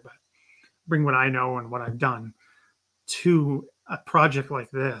choir, but bring what I know and what I've done to a project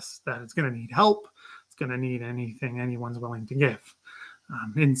like this, that it's going to need help. It's going to need anything anyone's willing to give,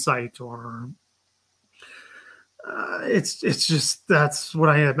 insight, or it's just, that's what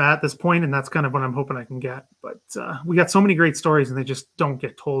I am at this point, and that's kind of what I'm hoping I can get. But we got so many great stories, and they just don't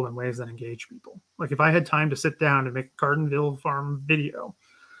get told in ways that engage people. Like if I had time to sit down and make a Gardenville farm video,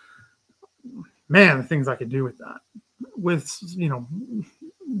 man, the things I could do with that, with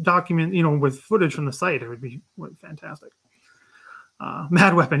document, with footage from the site, it would be fantastic.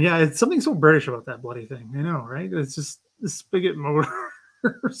 Mad Weapon, yeah, it's something so British about that bloody thing. I know, right? It's just the spigot motor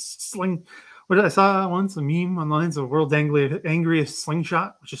sling. What did I saw once? A meme online. It's the world's angriest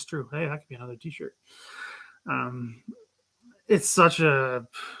slingshot, which is true. Hey, that could be another T-shirt. It's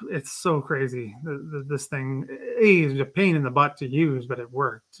so crazy. This thing, is a pain in the butt to use, but it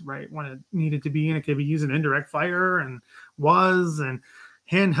worked right when it needed to be, and it could be used in indirect fire, and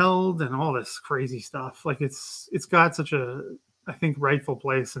handheld, and all this crazy stuff. Like it's got such a, I think, rightful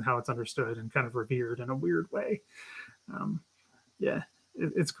place in how it's understood and kind of revered in a weird way. Yeah,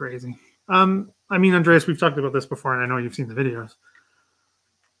 it's crazy. I mean, Andreas, we've talked about this before, and I know you've seen the videos.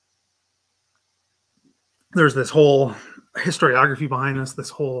 There's this whole historiography behind this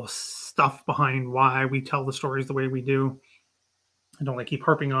whole stuff behind why we tell the stories the way we do. I don't want to keep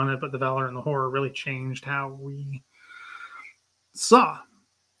harping on it, but the Valor and the Horror really changed how we saw.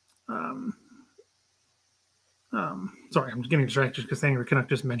 Sorry, I'm getting distracted because Angry Canuck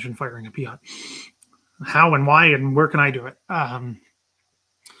just mentioned firing a Piat. How and why and where can I do it?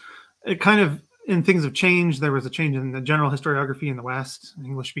 It kind of, and things have changed. There was a change in the general historiography in the West,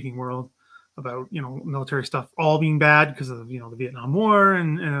 English-speaking world, about military stuff all being bad because of the Vietnam War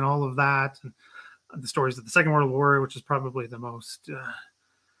and all of that, and the stories of the Second World War, which is probably the most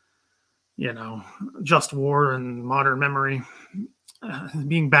just war in modern memory,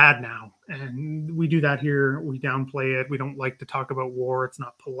 being bad now. And we do that here. We downplay it. We don't like to talk about war. It's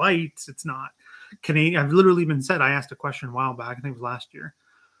not polite. It's not Canadian. I've literally been said, I asked a question a while back, I think it was last year,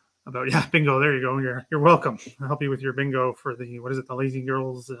 about, yeah, bingo, there you go. You're welcome. I'll help you with your bingo for the, the Lazy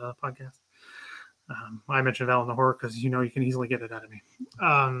Girls podcast. I mentioned Val and the Horror because you can easily get it out of me.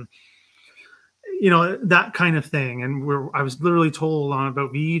 That kind of thing. And I was literally told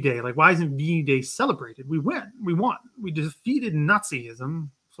about VE Day, like, why isn't VE Day celebrated? We win. We won. We defeated Nazism,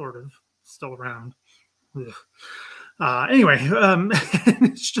 sort of, still around. Anyway,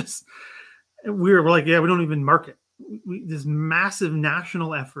 it's just, we're like, yeah, we don't even mark it. This massive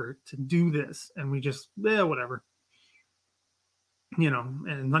national effort to do this, and we just, whatever.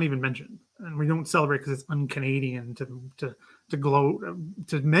 And not even mentioned. And we don't celebrate because it's un-Canadian to gloat,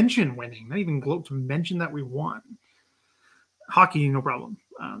 to mention winning, not even gloat, to mention that we won. Hockey, no problem.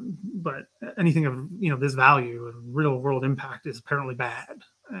 But anything of, this value and real world impact is apparently bad.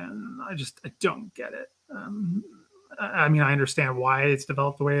 And I don't get it. I mean, I understand why it's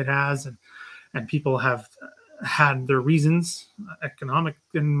developed the way it has, and people have had their reasons, economic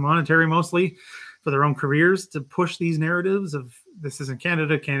and monetary mostly, for their own careers, to push these narratives of this isn't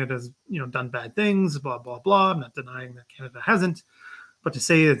Canada. Canada's, done bad things, blah, blah, blah. I'm not denying that Canada hasn't. But to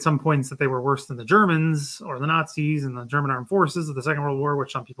say at some points that they were worse than the Germans or the Nazis and the German armed forces of the Second World War,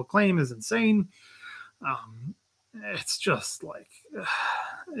 which some people claim, is insane. It's just like,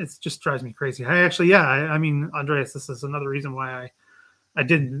 it just drives me crazy. I mean, Andreas, this is another reason why I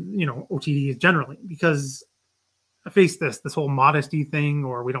did, OTD generally, because I face this whole modesty thing,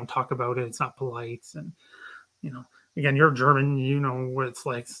 or we don't talk about it. It's not polite. And, again, you're German, what it's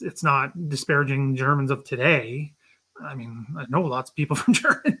like. It's not disparaging Germans of today. I mean, I know lots of people from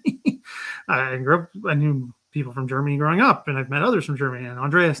Germany. I knew people from Germany growing up, and I've met others from Germany, and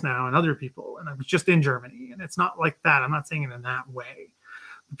Andreas now, and other people. And I was just in Germany, and it's not like that. I'm not saying it in that way.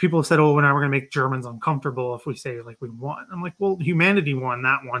 People have said, oh, now we're going to make Germans uncomfortable if we say, like, we won. I'm like, well, humanity won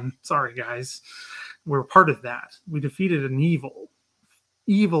that one. Sorry, guys. We're part of that. We defeated an evil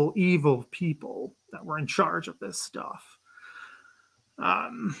people that were in charge of this stuff.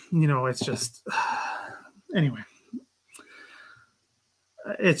 It's just, anyway.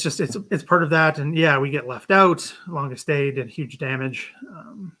 it's just it's part of that. And yeah, we get left out. Longest day did huge damage.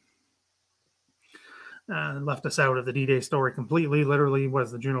 Left us out of the D-Day story completely. Literally,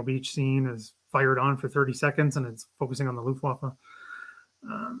 was the Juno Beach scene is fired on for 30 seconds, and it's focusing on the Luftwaffe.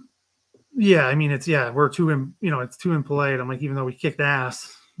 Yeah, I mean, we're too, it's too impolite. I'm like, even though we kicked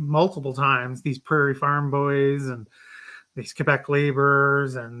ass multiple times, these prairie farm boys and these Quebec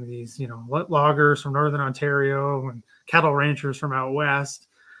laborers and these, loggers from Northern Ontario and cattle ranchers from out west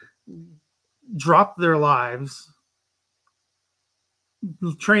dropped their lives,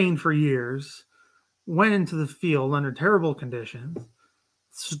 trained for years, went into the field under terrible conditions,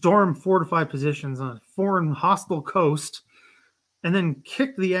 stormed fortified positions on a foreign hostile coast, and then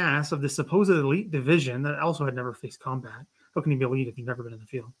kicked the ass of the supposed elite division that also had never faced combat. How can you be elite if you've never been in the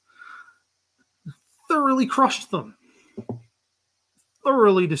field? Thoroughly crushed them.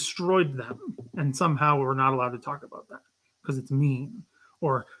 Thoroughly destroyed them. And somehow we're not allowed to talk about that because it's mean.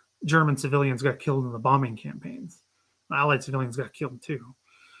 Or German civilians got killed in the bombing campaigns. Allied civilians got killed too.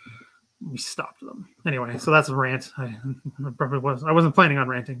 We stopped them. Anyway, so that's a rant. I wasn't planning on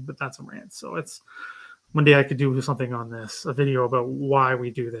ranting, but that's a rant. So it's one day I could do something on this, a video about why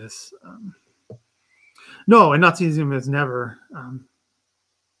we do this. No, and Nazism is never.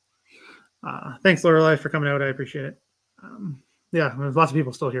 Thanks, Lorelei, for coming out. I appreciate it. Yeah, there's lots of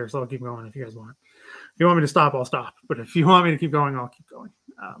people still here, so I'll keep going if you guys want. If you want me to stop, I'll stop. But if you want me to keep going, I'll keep going.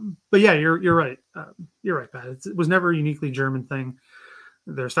 But yeah, you're right. You're right, Pat. It was never a uniquely German thing.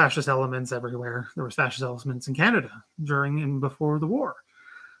 There's fascist elements everywhere. There was fascist elements in Canada during and before the war.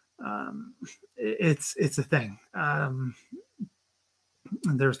 It's a thing.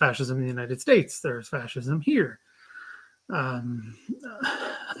 There's fascism in the United States. There's fascism here.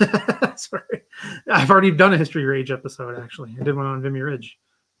 Sorry, I've already done a History Rage episode. Actually, I did one on Vimy Ridge.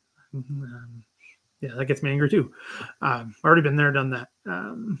 Yeah, that gets me angry too. Already been there, done that.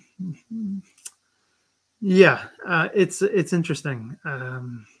 Yeah, it's interesting.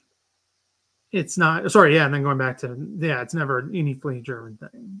 It's not, sorry, yeah, and then going back to, yeah, it's never a uniquely German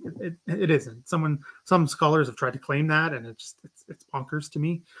thing. It isn't. Some scholars have tried to claim that, and it's bonkers to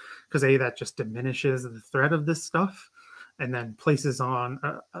me, because that just diminishes the threat of this stuff, and then places on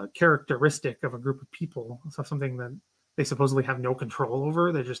a characteristic of a group of people, so something that they supposedly have no control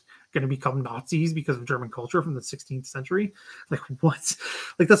over. They're just going to become Nazis because of German culture from the 16th century. Like, what?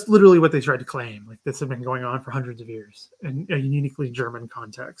 Like, that's literally what they tried to claim. Like, this has been going on for hundreds of years in a uniquely German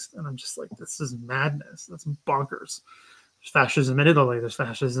context. And I'm just like, this is madness. That's bonkers. There's fascism in Italy. There's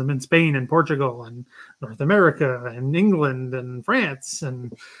fascism in Spain and Portugal and North America and England and France.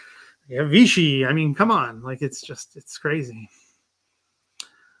 And yeah, Vichy. I mean, come on. Like, it's crazy.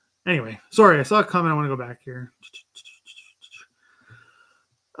 Anyway, sorry, I saw a comment. I want to go back here.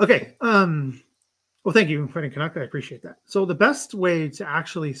 Okay. Well, thank you, Fighting Canuck. I appreciate that. So the best way to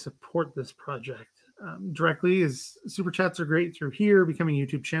actually support this project directly is super chats are great through here. Becoming a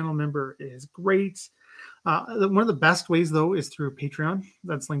YouTube channel member is great. One of the best ways, though, is through Patreon.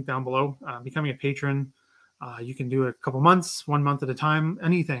 That's linked down below. Becoming a patron, you can do a couple months, 1 month at a time,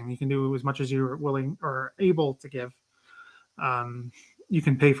 anything. You can do as much as you're willing or able to give. You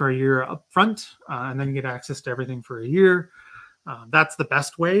can pay for a year up front, and then you get access to everything for a year. That's the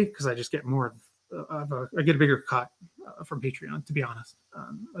best way, because I just get more I get a bigger cut from Patreon, to be honest.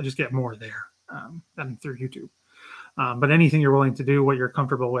 I just get more there than through YouTube. But anything you're willing to do, what you're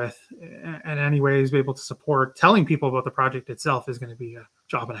comfortable with, and any ways be able to support, telling people about the project itself is going to be a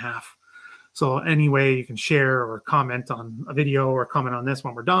job and a half. So any way you can share or comment on a video or comment on this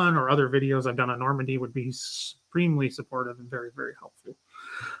when we're done, or other videos I've done on Normandy, would be supremely supportive and very, very helpful.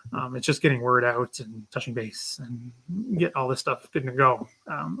 It's just getting word out and touching base and get all this stuff good to go.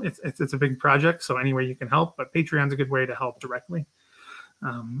 It's a big project, so any way you can help, but Patreon's a good way to help directly.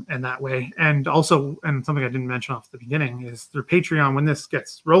 And that way, and also, and something I didn't mention off the beginning, is through Patreon, when this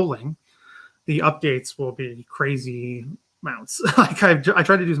gets rolling, the updates will be crazy amounts. Like, I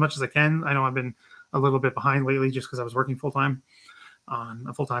try to do as much as I can. I know I've been a little bit behind lately just because I was working full-time on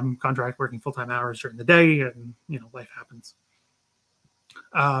a full-time contract, working full-time hours during the day, and life happens.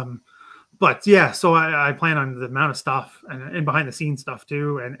 But yeah, so I plan on the amount of stuff and behind the scenes stuff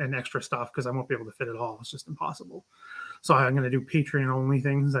too, and extra stuff, because I won't be able to fit it all. It's just impossible. So I'm going to do Patreon only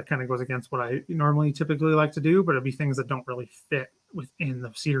things. That kind of goes against what I normally typically like to do, but it'll be things that don't really fit within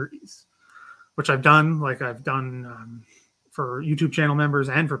the series, which I've done. Like, I've done for YouTube channel members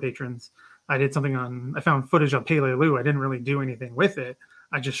and for patrons. I did something I found footage of Pele Lou. I didn't really do anything with it.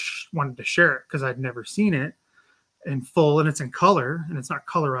 I just wanted to share it because I'd never seen it in full, and it's in color, and it's not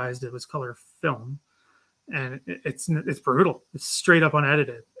colorized. It was color film, and it's brutal. It's straight up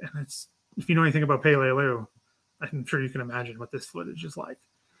unedited, and it's, if you know anything about Pele Lou, I'm sure you can imagine what this footage is like.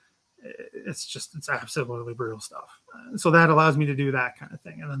 It's absolutely brutal stuff. So that allows me to do that kind of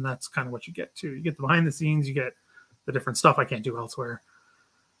thing. And then that's kind of what you get too. You get the behind the scenes, you get the different stuff I can't do elsewhere,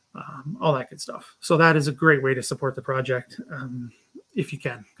 all that good stuff. So that is a great way to support the project if you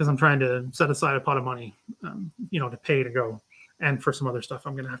can, because I'm trying to set aside a pot of money, to pay to go. And for some other stuff,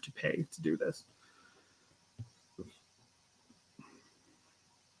 I'm going to have to pay to do this.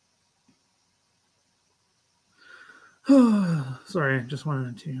 Sorry, just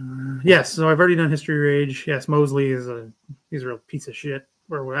wanted to. Yes, so I've already done History Rage. Yes, Mosley he's a real piece of shit.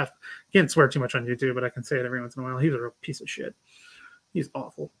 Can't swear too much on YouTube, but I can say it every once in a while. He's a real piece of shit. He's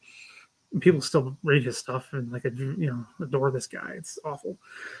awful. And people still read his stuff and adore this guy. It's awful.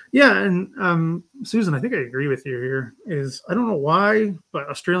 Yeah, and Susan, I think I agree with you here. I don't know why, but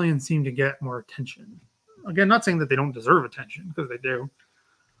Australians seem to get more attention. Again, not saying that they don't deserve attention, because they do.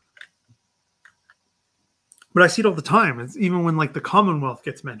 But I see it all the time. It's even when the Commonwealth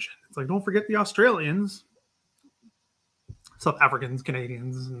gets mentioned. It's like, don't forget the Australians, South Africans,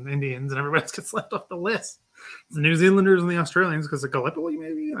 Canadians, and Indians, and everybody else gets left off the list. It's the New Zealanders and the Australians because of Gallipoli,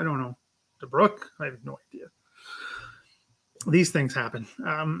 maybe? I don't know. DeBrook? I have no idea. These things happen,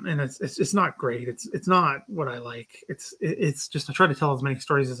 and it's not great. It's not what I like. It's just I try to tell as many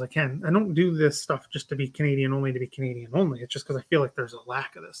stories as I can. I don't do this stuff just to be Canadian only. It's just because I feel like there's a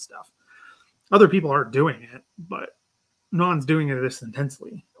lack of this stuff. Other people aren't doing it, but no one's doing it this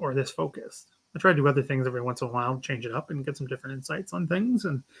intensely or this focused. I try to do other things every once in a while, change it up and get some different insights on things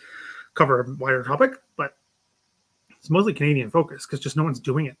and cover a wider topic, but it's mostly Canadian focused because just no one's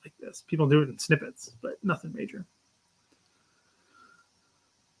doing it like this. People do it in snippets, but nothing major.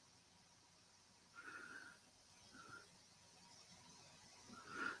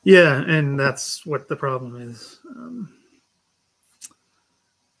 Yeah, and that's what the problem is.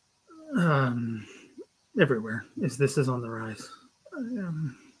 Everywhere this is on the rise.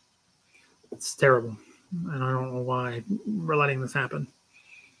 It's terrible, and I don't know why we're letting this happen.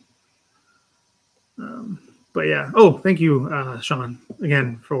 But yeah. Oh, thank you, Sean,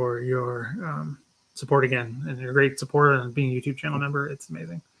 again for your support again and your great support and being a YouTube channel member. It's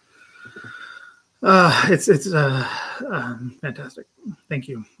amazing. It's fantastic. Thank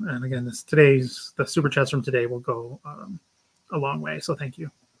you. And again, the super chats from today will go a long way. So thank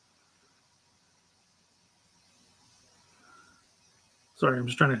you. Sorry, I'm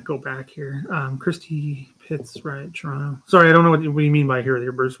just trying to go back here. Christy Pitts, right? Toronto. Sorry, I don't know what you mean by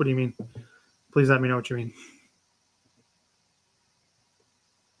here, Bruce. What do you mean? Please let me know what you mean.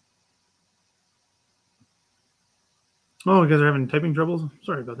 Oh, you guys are having typing troubles?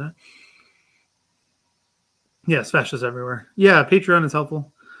 Sorry about that. Yeah, splashes everywhere. Yeah, Patreon is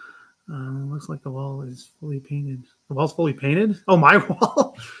helpful. Looks like the wall is fully painted. The wall's fully painted? Oh, my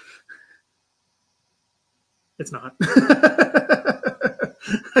wall? It's not.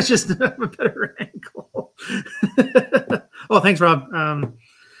 I just have a better angle. Oh, thanks, Rob.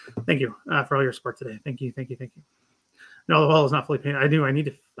 Thank you for all your support today. Thank you. No, the wall is not fully painted. I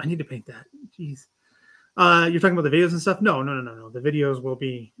need to paint that. Jeez. You're talking about the videos and stuff? No. The videos will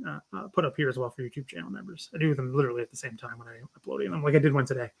be put up here as well for YouTube channel members. I do them literally at the same time when I upload them, like I did one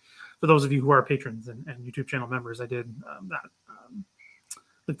today. For those of you who are patrons and YouTube channel members, I did that.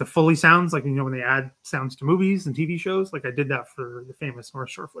 Like the Foley sounds, like when they add sounds to movies and TV shows, like I did that for the famous North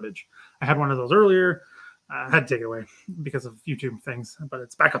Shore footage. I had one of those earlier. I had to take it away because of YouTube things, but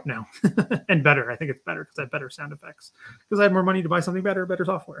it's back up now and better. I think it's better because I have better sound effects because I have more money to buy something better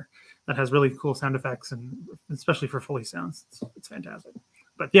software that has really cool sound effects, and especially for Foley sounds, it's fantastic.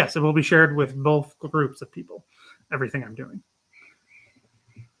 But yes, it will be shared with both groups of people, everything I'm doing.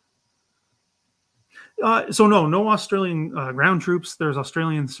 So no Australian ground troops. There's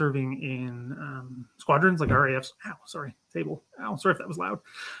Australians serving in squadrons like RAFs. Ow, sorry, table. Ow, sorry if that was loud.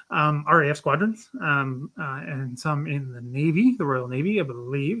 RAF squadrons and some in the Navy, the Royal Navy, I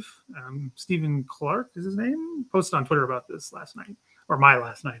believe. Stephen Clark is his name. Posted on Twitter about this last night, or my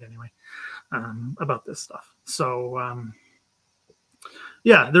last night anyway, about this stuff. So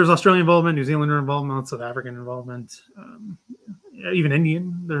yeah, there's Australian involvement, New Zealander involvement, South African involvement. Even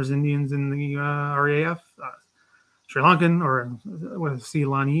Indian. There's Indians in the RAF, Sri Lankan or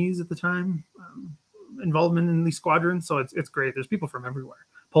Ceylonese at the time, involvement in these squadrons. So it's great. There's people from everywhere.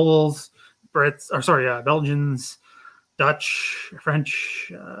 Poles, Brits, Belgians, Dutch,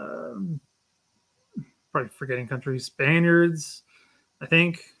 French, probably forgetting countries, Spaniards, I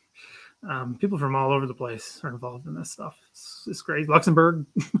think. People from all over the place are involved in this stuff. It's crazy. Luxembourg.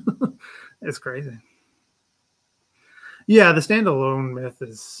 It's crazy. Yeah, the standalone myth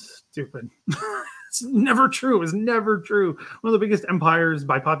is stupid. It's never true. It's never true. One of the biggest empires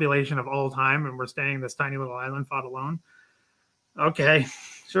by population of all time, and we're staying this tiny little island fought alone. Okay,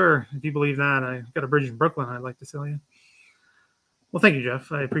 sure. If you believe that, I got a bridge in Brooklyn I'd like to sell you. Well, thank you,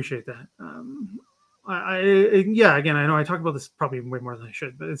 Jeff. I appreciate that. Yeah, again, I know I talk about this probably way more than I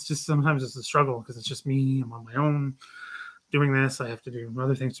should, but it's just sometimes it's a struggle because it's just me. I'm on my own doing this. I have to do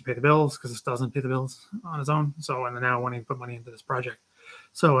other things to pay the bills because this doesn't pay the bills on its own. So, and now wanting to put money into this project,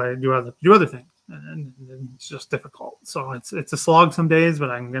 so I do other things, and it's just difficult. So it's a slog some days, but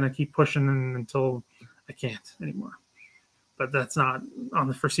I'm gonna keep pushing until I can't anymore. But that's not on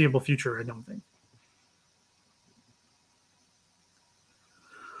the foreseeable future, I don't think.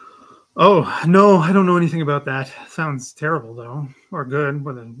 Oh, no, I don't know anything about that. Sounds terrible, though, or good,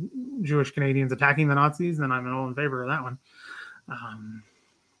 with the Jewish Canadians attacking the Nazis, then I'm all in favor of that one.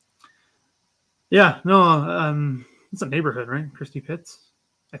 Yeah, no, it's a neighborhood, right? Christie Pitts,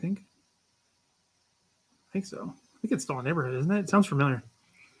 I think. I think so. I think it's still a neighborhood, isn't it? It sounds familiar.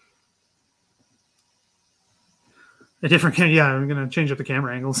 A different camera. Yeah, I'm going to change up the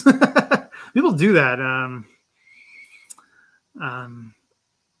camera angles. People do that.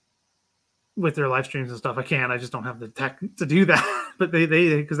 With their live streams and stuff. I can't. I just don't have the tech to do that. But they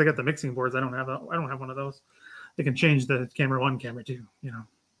because they got the mixing boards. I don't have one of those. They can change the camera 1, camera 2. You know,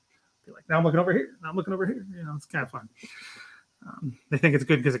 be like, now I'm looking over here. Now I'm looking over here. You know, it's kind of fun. They think it's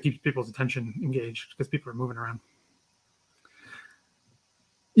good because it keeps people's attention engaged because people are moving around.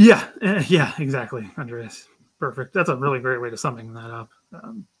 Yeah, yeah, exactly, Andreas. Perfect. That's a really great way to summing that up.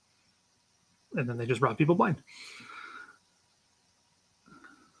 And then they just brought people blind.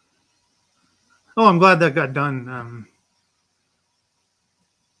 Oh, I'm glad that got done.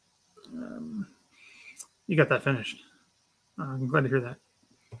 You got that finished. I'm glad to hear that.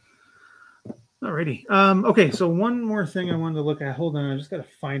 Alrighty. Okay, so one more thing I wanted to look at. Hold on, I just got to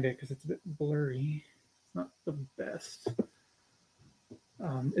find it because it's a bit blurry. It's not the best.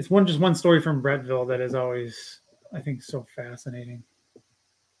 It's just one story from Brettville that is always, I think, so fascinating.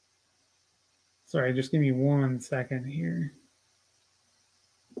 Sorry, just give me 1 second here.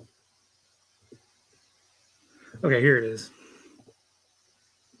 Okay, here it is.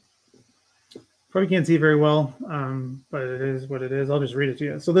 Probably can't see very well, but it is what it is. I'll just read it to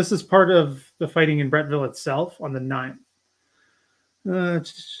you. So this is part of the fighting in Brettville itself on the 9th.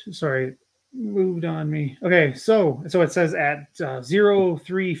 Sorry, moved on me. Okay, so it says at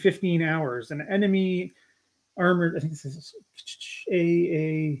 03:15 hours, an enemy armored, I think this is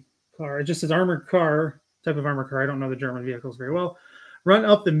a car. It just says armored car, type of armored car. I don't know the German vehicles very well. Run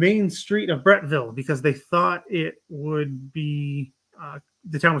up the main street of Brettville because they thought it would be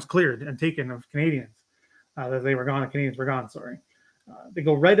the town was cleared and taken of Canadians. That they were gone. The Canadians were gone. Sorry. They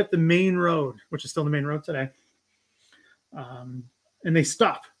go right up the main road, which is still the main road today, and they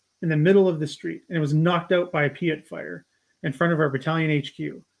stop in the middle of the street. And it was knocked out by a Piat fire in front of our battalion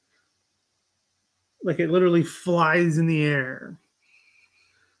HQ. Like it literally flies in the air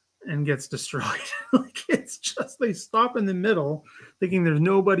and gets destroyed. Like it's just they stop in the middle, thinking there's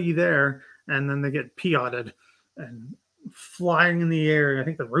nobody there, and then they get Piated and flying in the air. I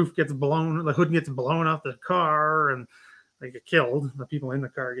think the roof gets blown, the hood gets blown off the car, and they get killed. The people in the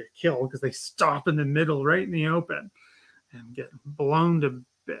car get killed because they stop in the middle, right in the open, and get blown to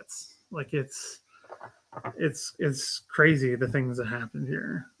bits. Like it's crazy the things that happen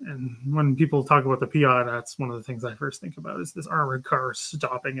here. And when people talk about the Piat, that's one of the things I first think about is this armored car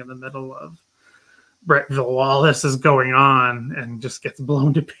stopping in the middle of Brettville while this is going on and just gets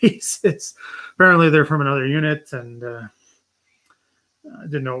blown to pieces. Apparently they're from another unit and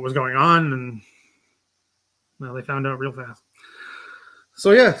didn't know what was going on, and well, they found out real fast.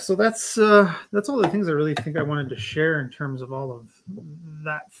 So yeah, so that's all the things I really think I wanted to share in terms of all of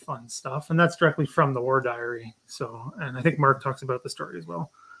that fun stuff, and that's directly from the War Diary. So, and I think Marc talks about the story as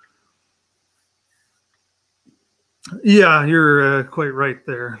well. Yeah, you're quite right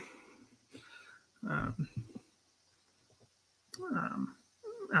there.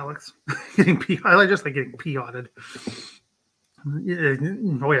 Alex, I just like getting Piated.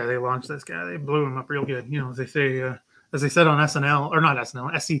 Oh yeah, they launched this guy. They blew him up real good. You know, as they say, as they said on SNL, or not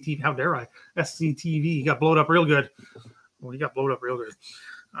SNL, SCTV. How dare I? SCTV. He got blown up real good. Well, he got blown up real good.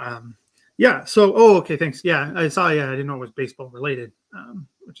 Yeah. So, okay. Thanks. Yeah, I saw. Yeah, I didn't know it was baseball related,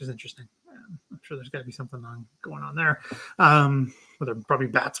 which is interesting. I'm sure there's got to be something going on there. Whether probably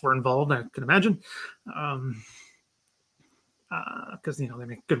bats were involved, I can imagine, because you know they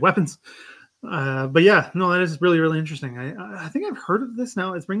make good weapons. But yeah, no, that is really, really interesting. I think I've heard of this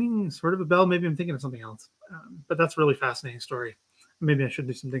now. It's ringing sort of a bell. Maybe I'm thinking of something else. But that's a really fascinating story. Maybe I should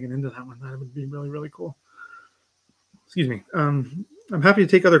do some digging into that one. That would be really, really cool. Excuse me. I'm happy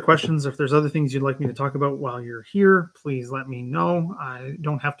to take other questions. If there's other things you'd like me to talk about while you're here, please let me know. I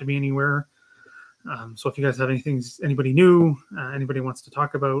don't have to be anywhere. So if you guys have anybody new, anybody wants to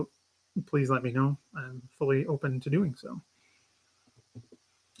talk about, please let me know. I'm fully open to doing so.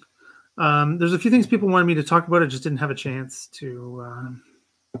 There's a few things people wanted me to talk about. I just didn't have a chance to.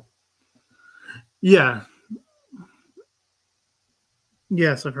 Yeah.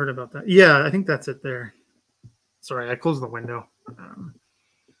 Yes, I've heard about that. Yeah, I think that's it there. Sorry, I closed the window.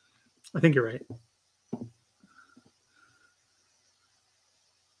 I think you're right.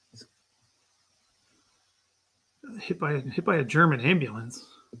 Hit by a German ambulance.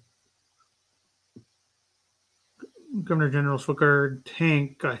 Governor General Swickard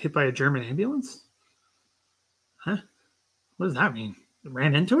tank got hit by a German ambulance? Huh? What does that mean? They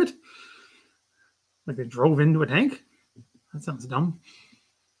ran into it? Like they drove into a tank? That sounds dumb.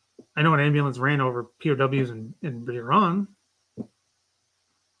 I know an ambulance ran over POWs in Iran.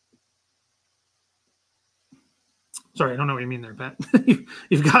 Sorry, I don't know what you mean there, Pat.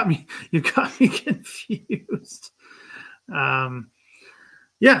 You've got me confused.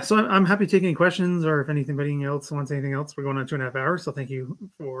 Yeah, so I'm happy to take any questions, or if anybody else wants anything else. We're going on 2.5 hours, so thank you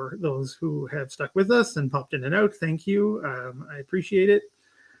for those who have stuck with us and popped in and out. Thank you. I appreciate it.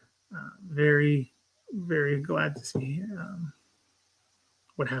 Very, very glad to see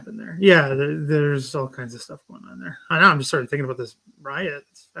what happened there. Yeah, there's all kinds of stuff going on there. I know, I'm just started thinking about this riot.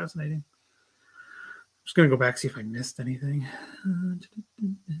 It's fascinating. I'm just going to go back, see if I missed anything.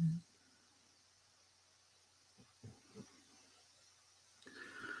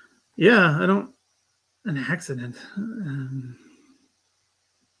 Yeah, an accident.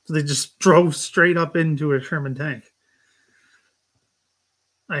 So they just drove straight up into a Sherman tank.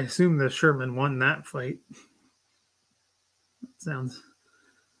 I assume the Sherman won that fight. That sounds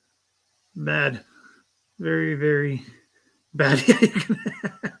bad. Very, very bad. Yeah, you're going to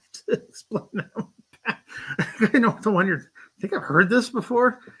have to explain that. I know the one I think I've heard this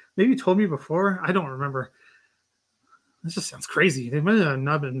before. Maybe you told me before. I don't remember. This just sounds crazy. They might have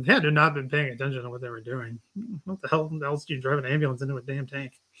not been paying attention to what they were doing. What the hell else do you drive an ambulance into a damn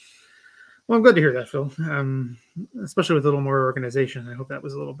tank? Well, I'm glad to hear that, Phil. Especially with a little more organization. I hope that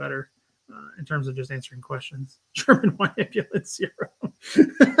was a little better in terms of just answering questions. German 1 ambulance 0.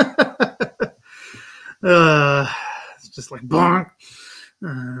 It's just like bonk.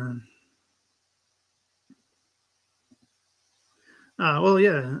 Well,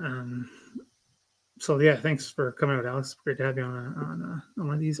 yeah. So yeah, thanks for coming out, Alex. Great to have you on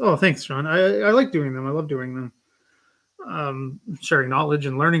one of these. Oh, thanks, Sean. I like doing them. I love doing them. Sharing knowledge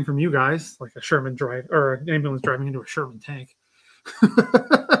and learning from you guys, like a Sherman drive or an ambulance driving into a Sherman tank.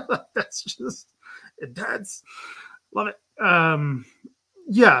 That's just intense. Love it.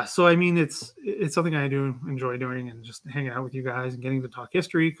 Yeah. So I mean, it's something I do enjoy doing, and just hanging out with you guys and getting to talk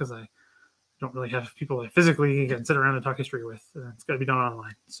history, because I don't really have people I physically can sit around and talk history with. It's got to be done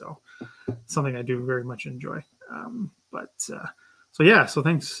online. So something I do very much enjoy. So yeah, so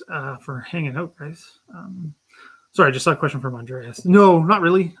thanks for hanging out, guys. Sorry, I just saw a question from Andreas. No, not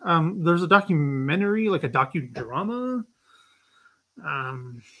really. There's a documentary, like a docudrama.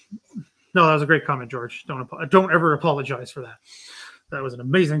 No, that was a great comment, George. Don't ever apologize for that. That was an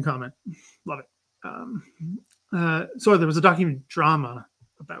amazing comment. Love it. So there was a docudrama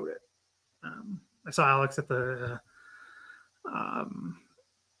about it. I saw Alex at the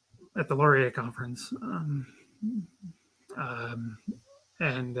Laurier conference,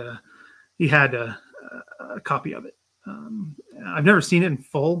 and he had a copy of it. I've never seen it in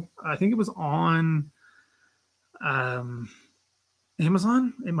full. I think it was on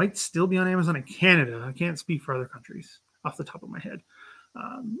Amazon. It might still be on Amazon in Canada. I can't speak for other countries off the top of my head.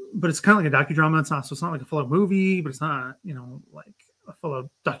 But it's kind of like a docudrama. It's not like a full movie, but it's not, like a full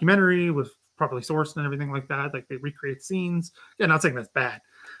documentary with properly sourced and everything like that. Like they recreate scenes. Yeah, not saying that's bad.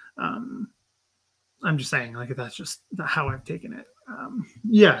 I'm just saying, like, that's just how I've taken it.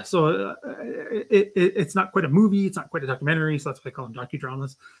 Yeah, so it's not quite a movie. It's not quite a documentary. So that's why they call them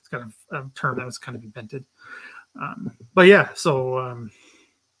docudramas. It's kind of a term that was kind of invented. But yeah, so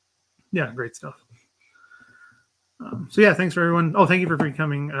yeah, great stuff. So yeah, thanks for everyone. Oh, thank you for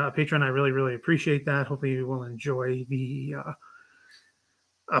becoming a patron. I really, really appreciate that. Hopefully you will enjoy the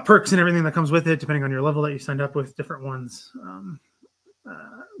perks and everything that comes with it, depending on your level that you signed up with. Different ones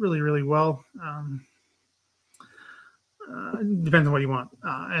really, really well. Depends on what you want.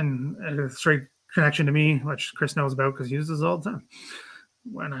 And a straight connection to me, which Chris knows about because he uses it all the time.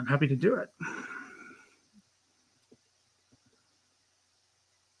 When I'm happy to do it.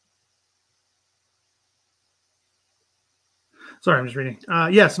 Sorry, I'm just reading.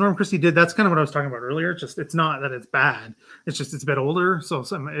 Yes, Norm Christie did. That's kind of what I was talking about earlier. It's not that it's bad. It's just it's a bit older, so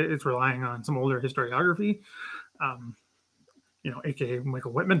it's relying on some older historiography. AKA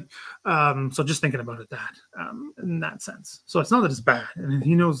Michael Whitman. So just thinking about it in that sense. So it's not that it's bad, and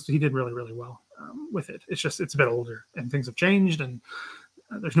he knows he did really, really well with it. It's just it's a bit older, and things have changed, and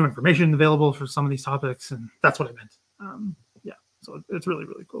there's new information available for some of these topics, and that's what I meant. Yeah, so it's really,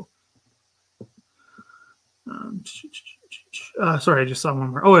 really cool. Sorry, I just saw one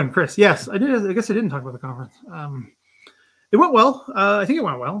more. Oh, and Chris, yes, I did. I guess I didn't talk about the conference. It went well. I think it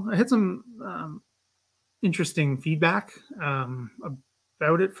went well. I had some interesting feedback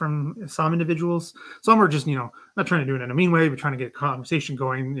about it from some individuals. Some were just, not trying to do it in a mean way, but trying to get a conversation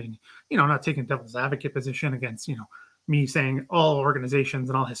going and, not taking devil's advocate position against, me saying all organizations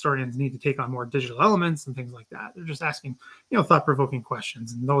and all historians need to take on more digital elements and things like that. They're just asking, thought-provoking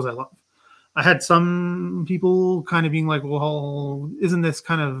questions, and those I love. I had some people kind of being like, well, isn't this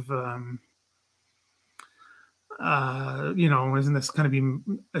kind of, isn't this kind of be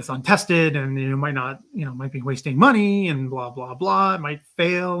it's untested and might not, might be wasting money and blah, blah, blah. It might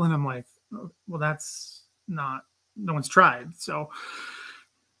fail. And I'm like, well, that's not, no one's tried. So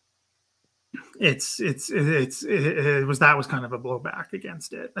it was kind of a blowback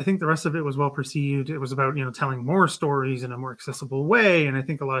against it. I think the rest of it was well perceived. It was about, telling more stories in a more accessible way. And I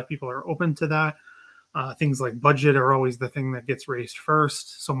think a lot of people are open to that. Things like budget are always the thing that gets raised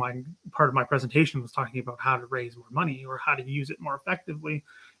first. So part of my presentation was talking about how to raise more money or how to use it more effectively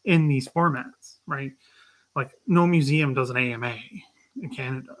in these formats, right? Like no museum does an AMA in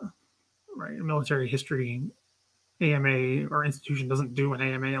Canada, right? A military history AMA or institution doesn't do an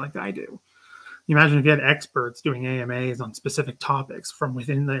AMA like I do. You imagine if you had experts doing AMAs on specific topics from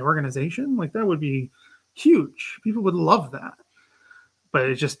within the organization, like that would be huge. People would love that. But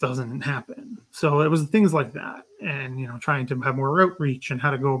it just doesn't happen. So it was things like that, and trying to have more outreach and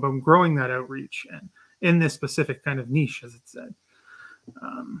how to go about growing that outreach and in this specific kind of niche, as it said,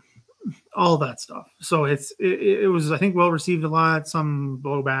 all that stuff. So it was, I think, well received a lot. Some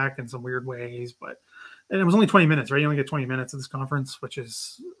blowback in some weird ways, and it was only 20 minutes, right? You only get 20 minutes of this conference, which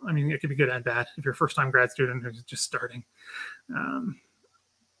is, I mean, it could be good and bad if you're a first-time grad student who's just starting.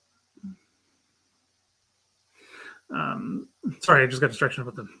 Sorry, I just got distraction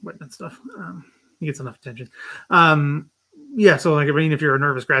about the Whitman stuff. He gets enough attention. Yeah, so like, I mean, if you're a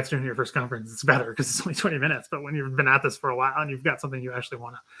nervous grad student at your first conference, it's better because it's only 20 minutes. But when you've been at this for a while and you've got something you actually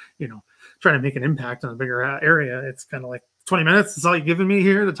want to, try to make an impact on a bigger area, it's kind of like 20 minutes. That's all you've given me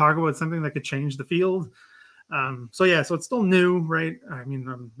here to talk about something that could change the field. So yeah, so it's still new, right? I mean,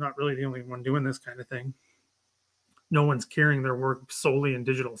 I'm not really the only one doing this kind of thing. No one's carrying their work solely in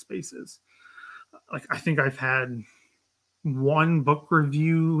digital spaces. Like, I think I've had one book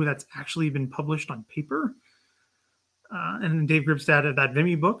review that's actually been published on paper. And Dave Gribstad, that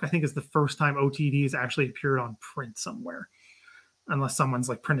Vimy book, I think is the first time OTD has actually appeared on print somewhere, unless someone's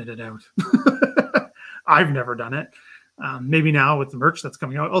like printed it out. I've never done it. Maybe now with the merch that's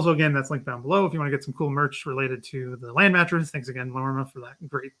coming out. Also, again, that's linked down below if you want to get some cool merch related to the land mattress. Thanks again, Norma, for that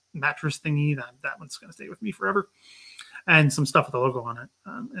great mattress thingy. That one's going to stay with me forever. And some stuff with the logo on it.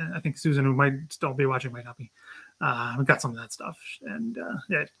 And I think Susan, who might still be watching, might not be. We got some of that stuff. And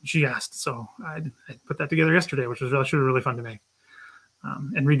yeah, she asked. So I put that together yesterday, which was really fun to make.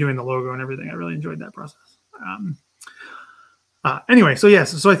 And redoing the logo and everything. I really enjoyed that process. Anyway, so yes,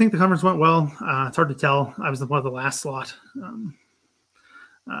 so I think the conference went well. It's hard to tell. I was one of the last slot.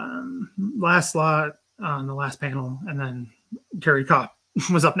 Last slot on the last panel. And then Terry Kopp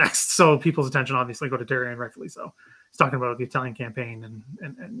was up next. So people's attention obviously go to Terry, and rightfully so. He's talking about the Italian campaign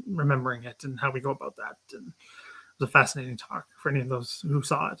and remembering it and how we go about that. And it was a fascinating talk for any of those who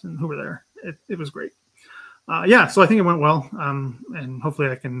saw it and who were there. It was great. Yeah, so I think it went well. And hopefully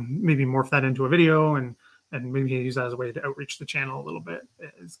I can maybe morph that into a video and maybe use that as a way to outreach the channel a little bit.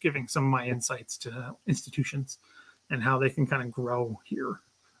 It's giving some of my insights to institutions and how they can kind of grow here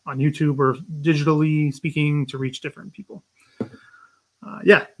on YouTube or digitally speaking to reach different people.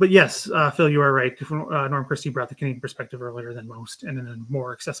 Yeah, but yes, Phil, you are right. Norm Christie brought the Canadian perspective earlier than most and in a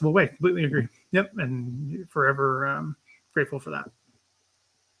more accessible way. Completely agree. Yep, and forever grateful for that.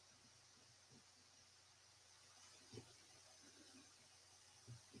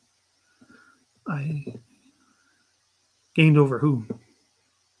 I gained over who?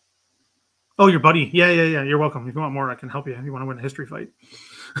 Oh, your buddy. Yeah. You're welcome. If you want more, I can help you. If you want to win a history fight.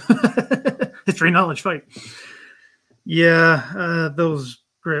 History knowledge fight. Yeah, those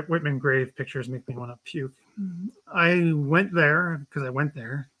Whitman grave pictures make me want to puke. I went there because I went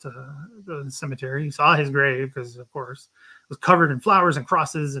there to the cemetery, saw his grave because, of course, it was covered in flowers and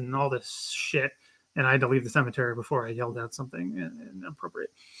crosses and all this shit. and I had to leave the cemetery before I yelled out something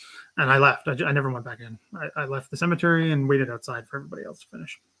inappropriate. And I left. I never went back in. I left the cemetery and waited outside for everybody else to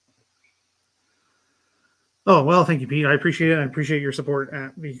finish. Oh, well, thank you, Pete. I appreciate it. I appreciate your support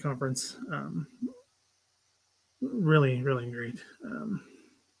at the conference. Really, really great.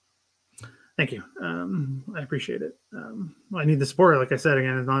 Thank you. I appreciate it. I need the support. Like I said,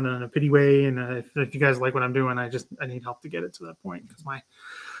 again, it's not in a pity way. And if you guys like what I'm doing, I need help to get it to that point, because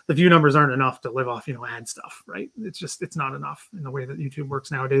the view numbers aren't enough to live off, ad stuff, right? It's not enough in the way that YouTube works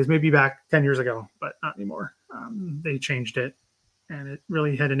nowadays. Maybe back 10 years ago, but not anymore. They changed it, and it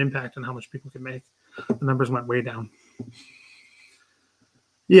really had an impact on how much people can make. The numbers went way down.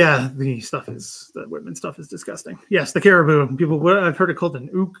 Yeah, the Whitman stuff is disgusting. Yes, the caribou. I've heard it called a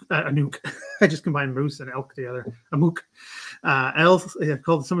nuke. I just combined moose and elk together. A mook. Somebody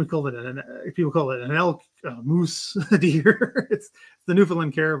called it people call it an elk, moose, deer. It's the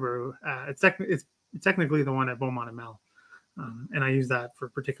Newfoundland caribou. It's technically the one at Beaumont and Mel. And I use that for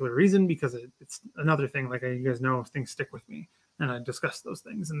a particular reason, because it's another thing. Like you guys know, things stick with me, and I discuss those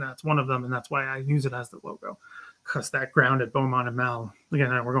things, and that's one of them, and that's why I use it as the logo, because that ground at Beaumont and Mel. Again,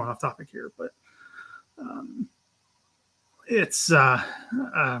 we're going off topic here, but it stuck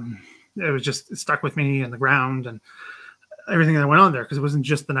with me, and the ground and everything that went on there, because it wasn't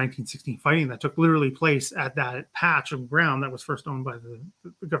just the 1916 fighting that took literally place at that patch of ground that was first owned by the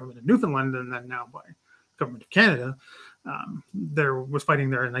government of Newfoundland, and then now by the government of Canada. There was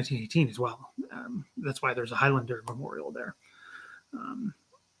fighting there in 1918 as well. That's why there's a Highlander memorial there.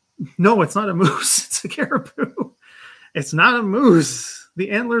 No, it's not a moose. It's a caribou. It's not a moose. The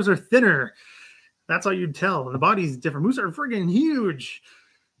antlers are thinner. That's how you'd tell. And the body's different. Moose are friggin' huge.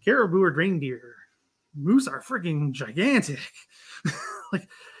 Caribou are reindeer. Moose are friggin' gigantic. Like,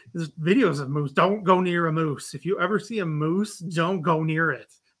 there's videos of moose. Don't go near a moose. If you ever see a moose, don't go near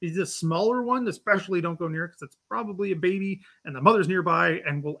it. It's a smaller one, especially don't go near it, because it's probably a baby and the mother's nearby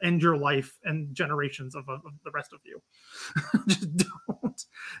and will end your life and generations of the rest of you. Just don't.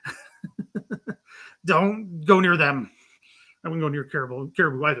 Don't go near them. I wouldn't go near caribou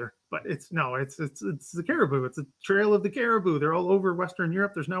either, but it's the caribou. It's a trail of the caribou. They're all over Western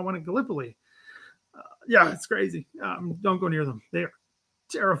Europe. There's now one in Gallipoli. Yeah, it's crazy. Don't go near them. They are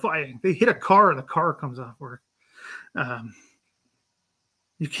terrifying. They hit a car and the car comes off work.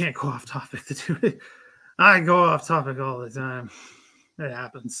 You can't go off topic to do it. I go off topic all the time. It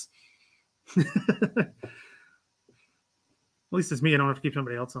happens. At least it's me. I don't have to keep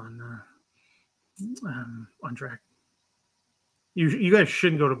somebody else on track. You guys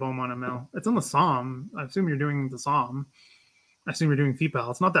shouldn't go to Beaumont and Mel. It's on the Somme. I assume you're doing the Somme. I assume you're doing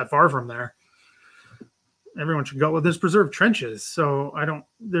Thiepval. It's not that far from there. Everyone should go. Well, there's preserved trenches. So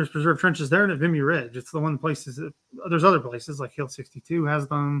there's preserved trenches there and at Vimy Ridge. It's the one places there's other places like Hill 62 has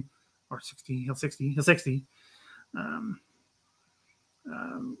them, or Hill 60.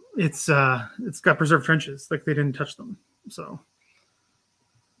 It's got preserved trenches. Like they didn't touch them. So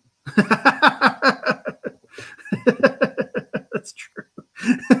that's true.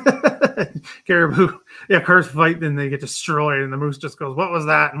 Caribou. Yeah, cars fight, then they get destroyed, and the moose just goes, "What was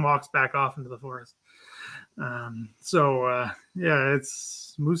that?" and walks back off into the forest. Yeah,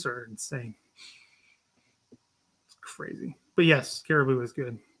 moose are insane. It's crazy. But yes, caribou is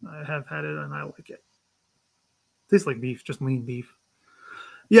good. I have had it and I like it. Tastes like beef, just lean beef.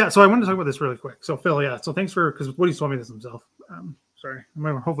 Yeah, so I wanted to talk about this really quick. So Phil, yeah, so thanks because Woody's told me this himself. Sorry.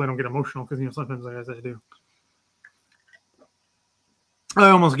 Hopefully I don't get emotional, because sometimes I do. I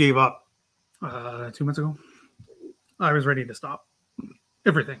almost gave up 2 months ago. I was ready to stop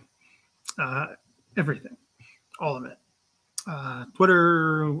everything. Everything. All of it.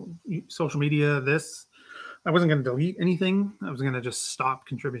 Twitter, social media, this. I wasn't going to delete anything. I was going to just stop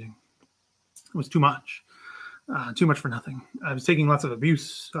contributing. It was too much. Too much for nothing. I was taking lots of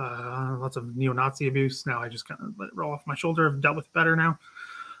abuse, lots of neo-Nazi abuse. Now I just kind of let it roll off my shoulder. I've dealt with it better now.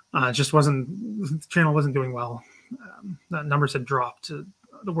 The channel wasn't doing well. The numbers had dropped to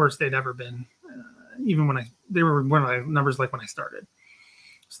the worst they'd ever been. Even they were one of my numbers like when I started.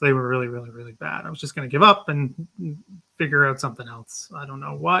 So they were really, really, really bad. I was just going to give up and figure out something else. I don't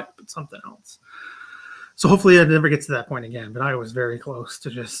know what, but something else. So hopefully it never gets to that point again. But I was very close to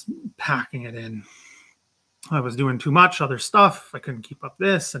just packing it in. I was doing too much other stuff. I couldn't keep up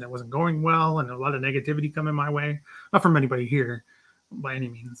this, and it wasn't going well, and a lot of negativity coming my way. Not from anybody here, by any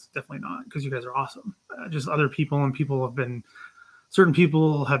means. Definitely not, because you guys are awesome. Just other people, and certain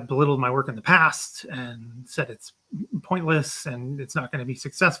people have belittled my work in the past and said it's pointless and it's not going to be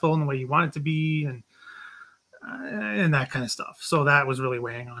successful in the way you want it to be, and that kind of stuff. So that was really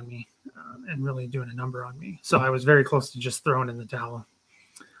weighing on me and really doing a number on me. So I was very close to just throwing in the towel.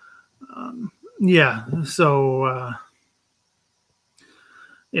 yeah, so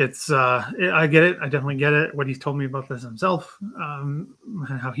I get it. I definitely get it. What he's told me about this himself,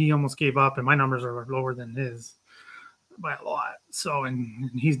 how he almost gave up, and my numbers are lower than his by a lot. So,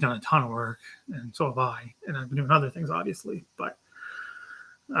 and he's done a ton of work, and so have I. And I've been doing other things, obviously. But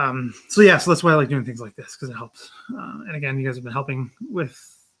so yeah, so that's why I like doing things like this, because it helps. And again, you guys have been helping with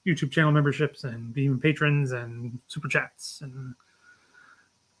YouTube channel memberships and being patrons and super chats, and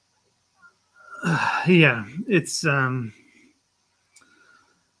yeah, it's not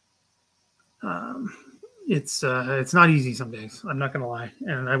easy some days. I'm not gonna lie,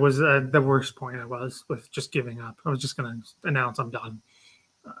 and I was at the worst point I was with just giving up. I was just gonna announce I'm done.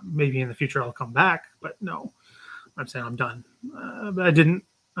 Maybe in the future I'll come back, but no, I'm saying I'm done. But I didn't.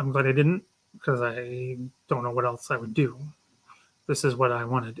 I'm glad I didn't, because I don't know what else I would do. This is what I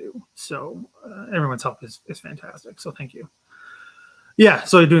want to do. So everyone's help is fantastic. So thank you. Yeah.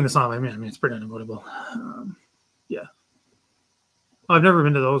 So doing this online, I mean, it's pretty unavoidable. Yeah. Well, I've never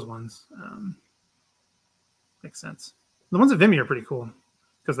been to those ones. Makes sense. The ones at Vimy are pretty cool,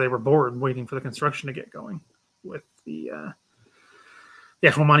 because they were bored waiting for the construction to get going with the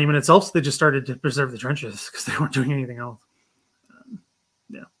actual monument itself. So they just started to preserve the trenches because they weren't doing anything else.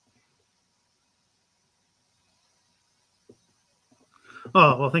 Yeah.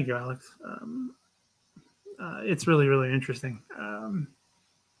 Oh, well, thank you, Alex. It's really, really interesting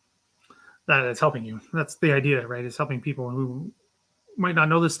that it's helping you. That's the idea, right? It's helping people who might not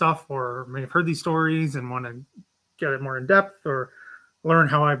know this stuff, or may have heard these stories and want to get it more in depth, or learn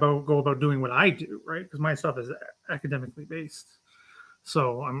how I go about doing what I do, right? Because my stuff is academically based.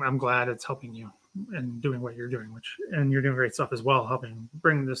 So I'm glad it's helping you and doing what you're doing, and you're doing great stuff as well, helping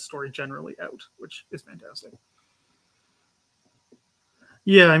bring this story generally out, which is fantastic.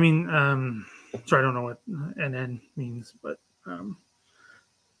 Yeah, I mean, sorry, I don't know what NN means, but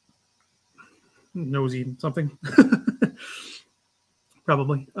nosy something.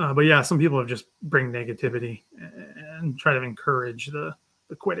 Probably. But yeah, some people have just bring negativity and try to encourage the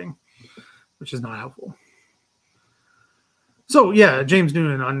quitting, which is not helpful. So yeah, James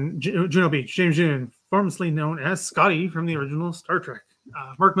Noonan on Juno Beach. James Noonan, famously known as Scotty from the original Star Trek.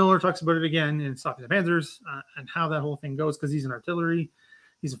 Marc Milner talks about it again in Stopping the Panzers, and how that whole thing goes, because he's an artillery.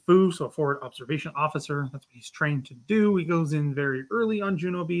 He's a FOO, so a forward observation officer. That's what he's trained to do. He goes in very early on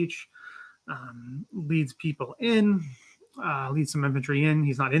Juno Beach, leads people in, leads some infantry in.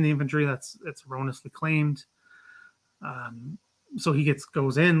 He's not in the infantry. That's erroneously claimed. So he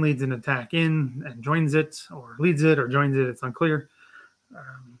goes in, leads an attack in, and joins it, or leads it, or joins it. It's unclear.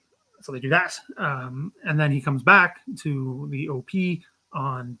 So they do that. And then he comes back to the OP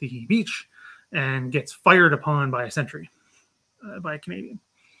on the beach and gets fired upon by a sentry, by a Canadian,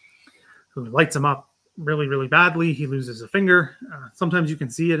 who lights him up really, really badly. He loses a finger. Sometimes you can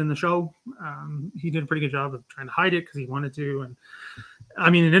see it in the show. He did a pretty good job of trying to hide it because he wanted to. And I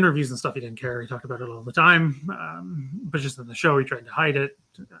mean, in interviews and stuff, he didn't care. He talked about it all the time. But just in the show, he tried to hide it,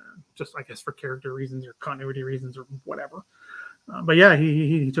 just, I guess, for character reasons or continuity reasons or whatever. But yeah,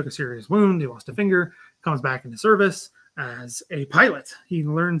 he took a serious wound. He lost a finger, comes back into service as a pilot. He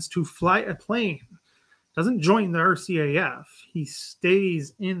learns to fly a plane. Doesn't join the RCAF. He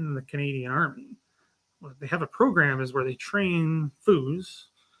stays in the Canadian Army. What they have a program is where they train FOOs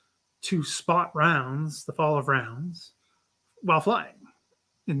to spot rounds, the fall of rounds, while flying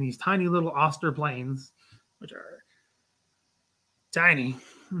in these tiny little Oster planes, which are tiny,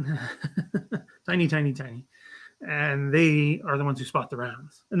 tiny, tiny, tiny. And they are the ones who spot the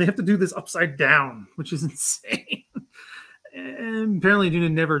rounds. And they have to do this upside down, which is insane. And apparently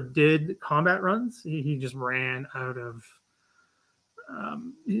Duna never did combat runs. He just ran out of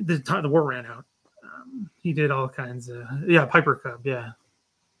the war ran out. He did all kinds of Piper Cub, yeah,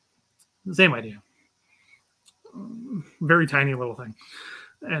 same idea. Very tiny little thing,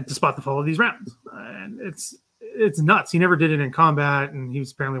 and to spot the fall of these rounds, and it's nuts. He never did it in combat, and he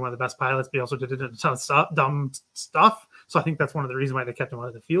was apparently one of the best pilots. But he also did it in a ton of dumb stuff. So I think that's one of the reasons why they kept him out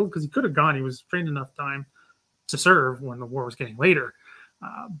of the field, because he could have gone. He was trained enough time to serve when the war was getting later,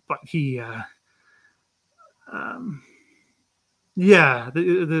 but he.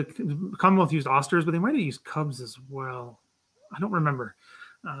 The Commonwealth used Osters, but they might have used Cubs as well. I don't remember.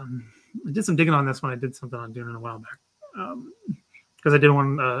 I did some digging on this when I did something on Dune a while back, because I did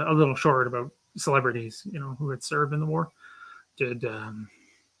one a little short about celebrities, who had served in the war. Did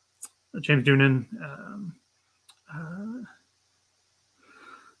James Doonan,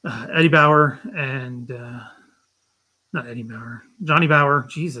 Eddie Bauer, and not Eddie Bauer, Johnny Bauer.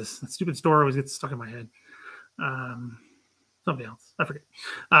 Jesus, that stupid story always gets stuck in my head. Somebody else, I forget.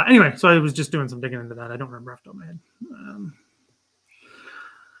 Anyway, so I was just doing some digging into that. I don't remember off the top of my head.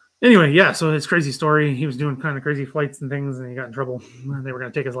 Anyway, yeah, so his crazy story, he was doing kind of crazy flights and things, and he got in trouble. They were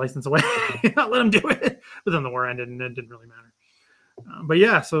going to take his license away, not let him do it. But then the war ended, and it didn't really matter. But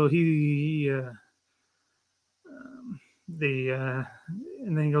yeah, so and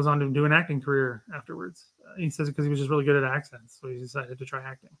then he goes on to do an acting career afterwards. He says it because he was just really good at accents, so he decided to try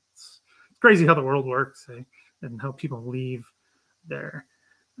acting. It's crazy how the world works, eh? And how people leave their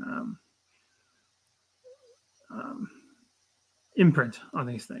imprint on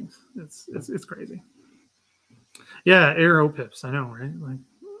these things. It's crazy. Yeah, aero pips. I know, right? Like,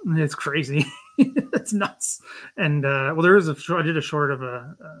 it's crazy. It's nuts. And well, there is I did a short of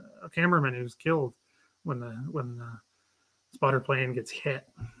a cameraman who's killed when the spotter plane gets hit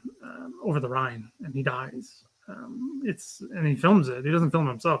over the Rhine and he dies. And he films it. He doesn't film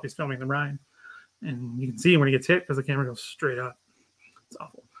himself. He's filming the Rhine, and you can see when he gets hit because the camera goes straight up. It's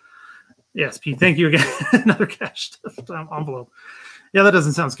awful. Yes, Pete. Thank you again. Another cash envelope. Yeah, that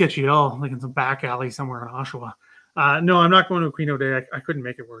doesn't sound sketchy at all. Like in some back alley somewhere in Oshawa. No, I'm not going to Aquino Day. I couldn't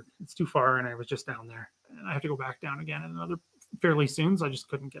make it work. It's too far, and I was just down there. And I have to go back down again in another fairly soon, so I just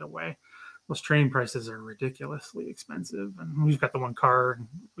couldn't get away. Those train prices are ridiculously expensive, and we've got the one car, and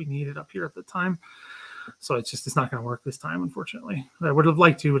we need it up here at the time. So it's not going to work this time, unfortunately. I would have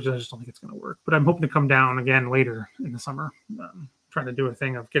liked to, but I just don't think it's going to work. But I'm hoping to come down again later in the summer, trying to do a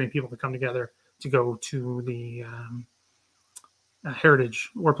thing of getting people to come together to go to the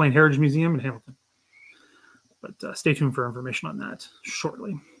Warplane Heritage Museum in Hamilton. But stay tuned for information on that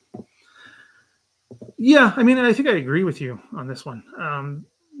shortly. Yeah, I mean, I think I agree with you on this one.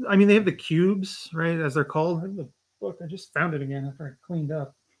 I mean, they have the cubes, right, as they're called. I have the book. I just found it again after I cleaned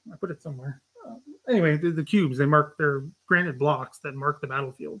up. I put it somewhere. Anyway, the cubes, they mark their granite blocks that mark the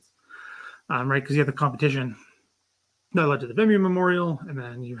battlefields, right? Because you had the competition that led to the Vimy Memorial, and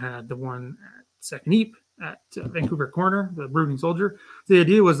then you had the one at Second Ypres at Vancouver Corner, the Brooding Soldier. The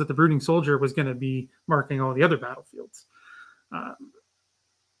idea was that the Brooding Soldier was going to be marking all the other battlefields.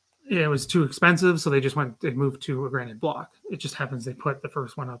 It was too expensive, so they moved to a granite block. It just happens they put the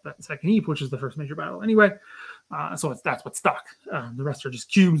first one up at Second Ypres, which is the first major battle anyway. So that's what's stuck. The rest are just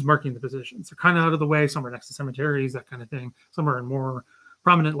cubes marking the positions. They're kind of out of the way. Some are next to cemeteries, that kind of thing. Some are in more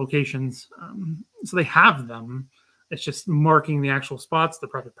prominent locations. So they have them. It's just marking the actual spots, the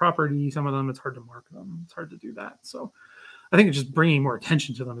private property. Some of them, it's hard to mark them. It's hard to do that. So I think it's just bringing more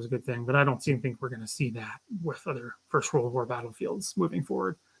attention to them is a good thing. But I don't think we're going to see that with other First World War battlefields moving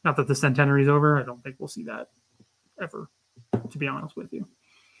forward. Not that the centenary is over. I don't think we'll see that ever, to be honest with you.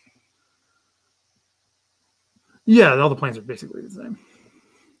 Yeah, all the planes are basically the same.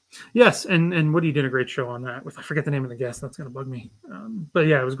 Yes, and Woody did a great show on that. If I forget the name of the guest, that's going to bug me. But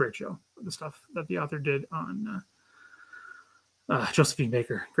yeah, it was a great show. The stuff that the author did on Josephine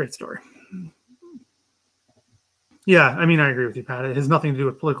Baker. Great story. Yeah, I mean, I agree with you, Pat. It has nothing to do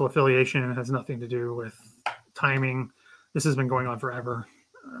with political affiliation. It has nothing to do with timing. This has been going on forever.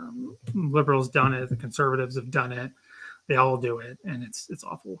 Liberals done it. The conservatives have done it. They all do it, and it's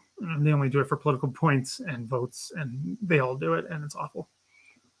awful. And they only do it for political points and votes, and they all do it, and it's awful.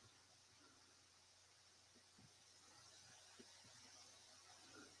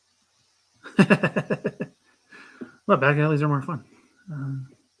 Well, back alleys are more fun.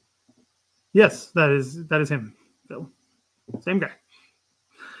 Yes, that is him, Phil. Same guy.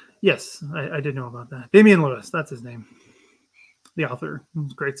 Yes, I did know about that. Damian Lewis, that's his name. The author.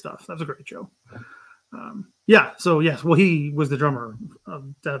 Great stuff. That was a great show. Yeah, so yes, well, he was the drummer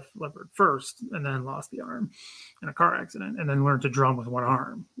of Def Leppard first, and then lost the arm in a car accident, and then learned to drum with one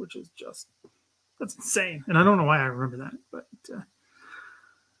arm, which is that's insane. And I don't know why I remember that, but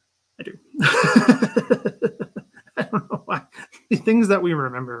I do. I don't know why. The things that we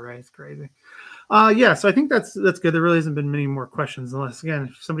remember, right? It's crazy. Yeah, so I think that's good. There really hasn't been many more questions, unless, again,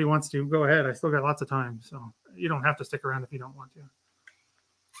 if somebody wants to, go ahead. I still got lots of time, so you don't have to stick around if you don't want to.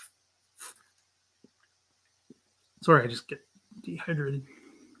 Sorry, I just get dehydrated.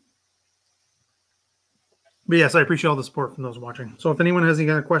 But yes, I appreciate all the support from those watching. So if anyone has any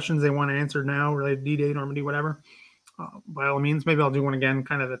other questions they want to answer now related to D-Day, Normandy, whatever, by all means, maybe I'll do one again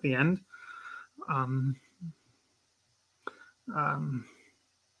kind of at the end.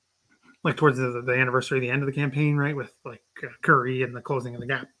 Like towards the anniversary, the end of the campaign, right? With like Curry and the closing of the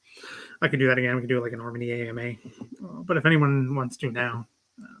gap. I could do that again. We could do like a Normandy AMA. But if anyone wants to now,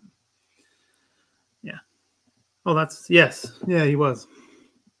 yeah. Oh, yes. Yeah, he was.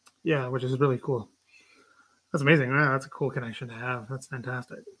 Yeah, which is really cool. That's amazing. Wow, that's a cool connection to have. That's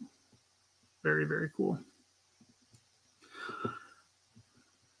fantastic. Very, very cool.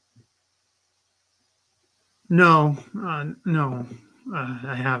 No,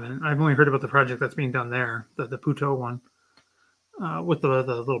 I haven't. I've only heard about the project that's being done there, the Puteaux one. with the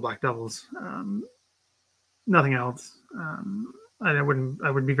little black devils. Nothing else. I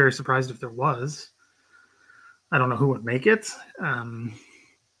would be very surprised if there was. I don't know who would make it, and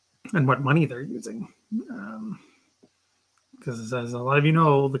what money they're using. Because as a lot of you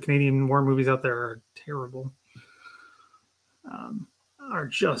know, the Canadian war movies out there are terrible. Are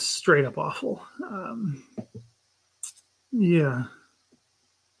just straight up awful. Yeah.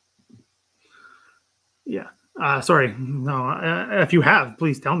 Sorry, no. If you have,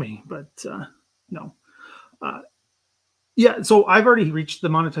 please tell me. But no. Yeah. So I've already reached the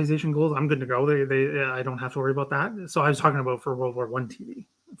monetization goals. I'm good to go. I don't have to worry about that. So I was talking about for World War I TV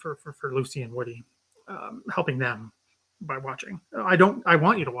for Lucy and Woody, helping them by watching. I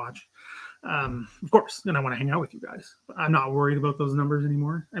want you to watch, of course, and I want to hang out with you guys. But I'm not worried about those numbers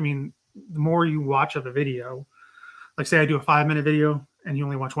anymore. I mean, the more you watch of a video, like say I do a 5-minute video and you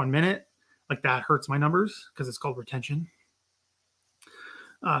only watch 1 minute, like that hurts my numbers because it's called retention.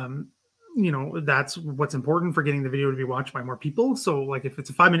 That's what's important for getting the video to be watched by more people. So like if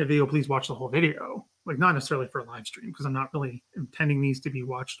it's a 5-minute video, please watch the whole video, like not necessarily for a live stream, because I'm not really intending these to be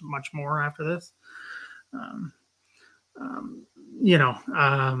watched much more after this.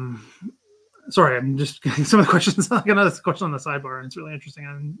 Sorry, I'm just getting some of the questions. I got another question on the sidebar, and it's really interesting,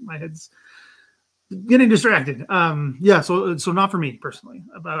 and my head's getting distracted. So not for me personally,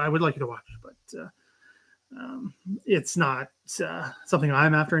 but I would like you to watch, but it's not something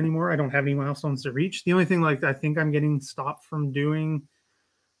I'm after anymore. I don't have any milestones to reach. The only thing like I think I'm getting stopped from doing,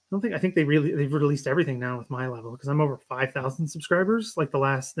 I think they've released everything now with my level, because I'm over 5,000 subscribers. Like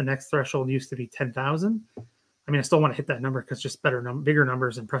the next threshold used to be 10,000. I mean, I still want to hit that number because just bigger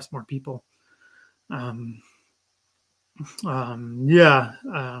numbers impress more people.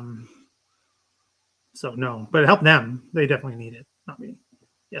 So no, but it helped them. They definitely need it, not me.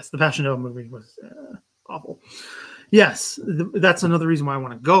 Yes, the Passion movie was awful. Yes, that's another reason why I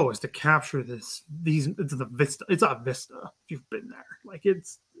want to go, is to capture it's the vista. It's a vista. If you've been there, like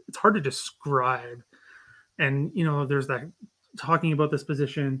it's hard to describe. And there's that talking about this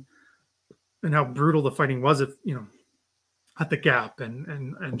position and how brutal the fighting was at the Gap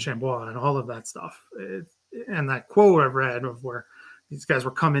and Chambois and all of that stuff. And that quote I've read of where these guys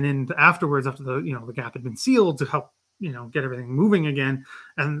were coming in afterwards, after the Gap had been sealed, to help get everything moving again.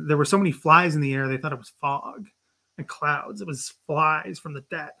 And there were so many flies in the air, they thought it was fog and clouds. It was flies from the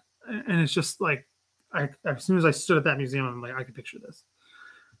dead. And it's just like, as soon as I stood at that museum, I'm like, I could picture this.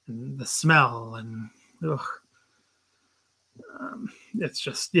 And the smell and it's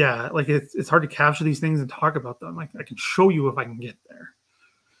just, like it's hard to capture these things and talk about them. Like I can show you if I can get there.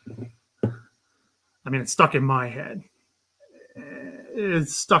 I mean, it's stuck in my head.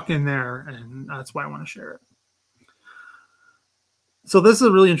 It's stuck in there, and that's why I want to share it. So this is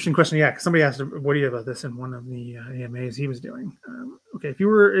a really interesting question. Yeah, because somebody asked Woody about this in one of the AMAs he was doing. Okay, if you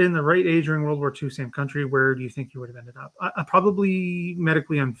were in the right age during World War II, same country, where do you think you would have ended up? Probably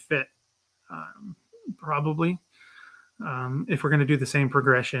medically unfit. Probably. If we're going to do the same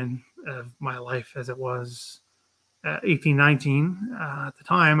progression of my life as it was at 18, 19, at the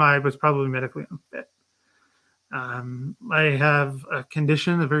time, I was probably medically unfit. I have a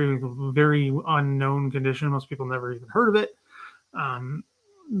condition, a very, very unknown condition. Most people never even heard of it.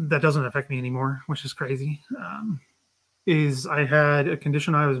 That doesn't affect me anymore, which is crazy. Is I had a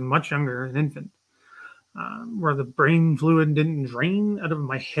condition when I was much younger, an infant, where the brain fluid didn't drain out of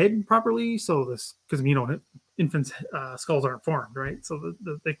my head properly. So this, because infants' skulls aren't formed, right? So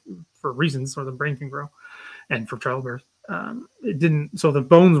they, for reasons, so the brain can grow, and for childbirth, it didn't. So the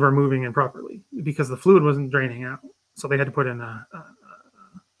bones were moving improperly because the fluid wasn't draining out. So they had to put in a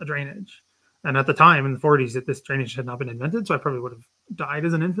drainage. And at the time in the 40s, that this drainage had not been invented, so I probably would have died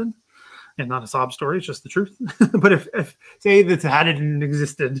as an infant. And not a sob story; it's just the truth. But if say that hadn't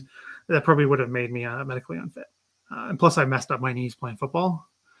existed, that probably would have made me medically unfit. And plus, I messed up my knees playing football,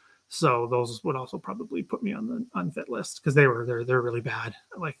 so those would also probably put me on the unfit list, because they're really bad.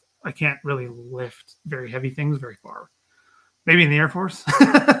 Like I can't really lift very heavy things very far. Maybe in the Air Force,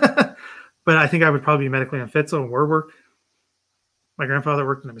 but I think I would probably be medically unfit. So war work. My grandfather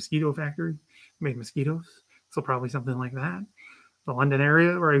worked in a mosquito factory, made mosquitoes, so probably something like that. The London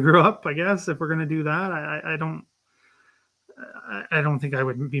area where I grew up, I guess. If we're going to do that, I don't think I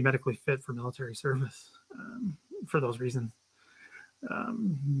would be medically fit for military service for those reasons.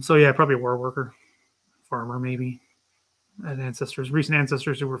 So yeah, probably a war worker, farmer maybe. I had recent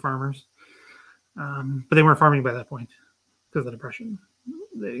ancestors who were farmers, but they weren't farming by that point because of the Depression.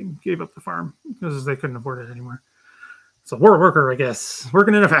 They gave up the farm because they couldn't afford it anymore. So war worker, I guess,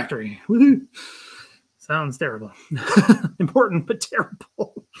 working in a factory. Woohoo! Sounds terrible. Important, but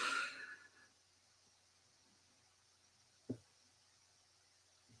terrible.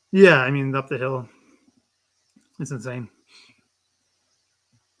 Yeah, I mean, up the hill. It's insane.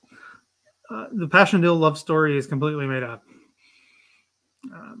 The Passchendaele love story is completely made up.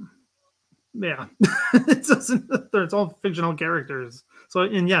 Yeah, it's all fictional characters. So,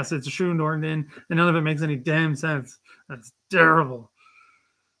 and yes, it's Shun Norton, and none of it makes any damn sense. That's terrible.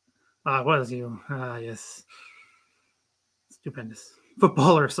 Was you? Yes. Stupendous.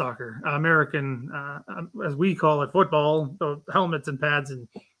 Football or soccer? American, as we call it, football, the helmets and pads and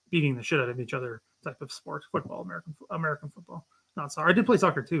beating the shit out of each other type of sport. Football, American football. Not soccer. I did play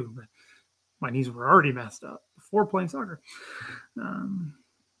soccer too, but my knees were already messed up before playing soccer.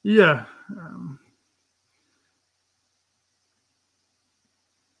 Yeah.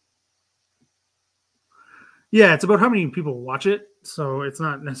 Yeah, it's about how many people watch it. So it's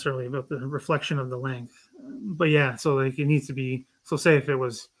not necessarily about the reflection of the length. But yeah, so like it needs to be, so say if it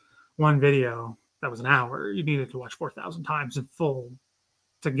was one video that was an hour, you needed to watch 4,000 times in full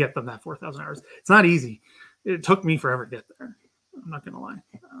to get them that 4,000 hours. It's not easy. It took me forever to get there. I'm not going to lie.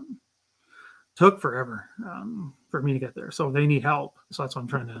 Took forever for me to get there. So they need help. So that's why I'm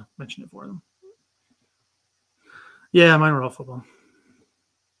trying to mention it for them. Yeah, mine were all football.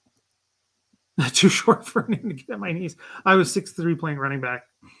 Too short for me to get at my knees. I was 6'3" playing running back.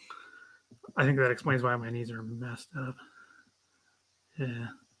 I think that explains why my knees are messed up.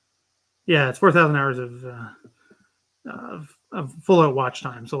 Yeah, it's 4,000 hours of full out watch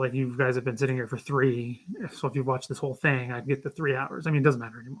time. So like you guys have been sitting here for 3. So if you watch this whole thing, I'd get the 3 hours. I mean, it doesn't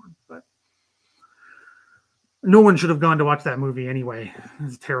matter anymore. But no one should have gone to watch that movie anyway.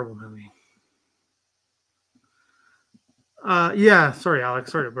 It's a terrible movie. Yeah, sorry,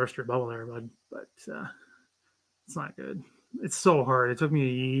 Alex. Sorry to burst your bubble there, bud. But it's not good. It's so hard. It took me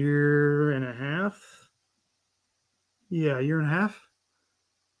a year and a half. Yeah, a year and a half.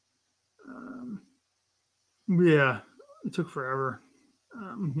 Yeah, it took forever.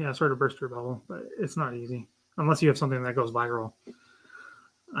 Yeah, sorry to burst your bubble, but it's not easy unless you have something that goes viral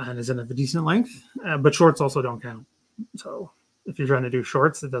and is in a decent length. But shorts also don't count. So if you're trying to do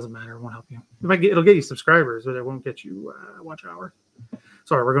shorts, it doesn't matter. It won't help you. It'll get you subscribers, but it won't get you watch hour.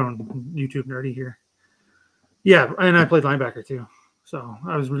 Sorry, we're going YouTube nerdy here. Yeah, and I played linebacker too. So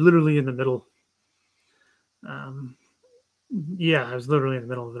I was literally in the middle. Yeah, I was literally in the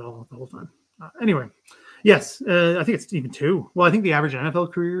middle of it all the whole time. Anyway, yes, I think it's even 2. Well, I think the average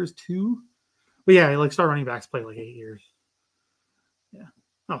NFL career is 2. But yeah, like star running backs play like 8 years. Yeah.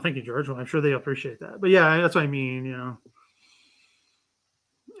 Oh, thank you, George. Well, I'm sure they appreciate that. But yeah, that's what I mean, you know.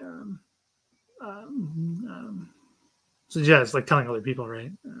 So yeah, it's like telling other people,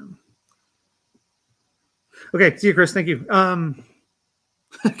 right? Okay, see you, Chris. Thank you.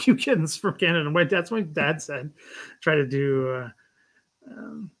 Cute kittens from Canada. That's what my dad said. Try to do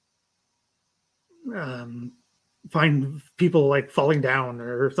find people like falling down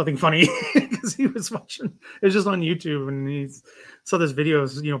or something funny because he was watching. It was just on YouTube and he saw this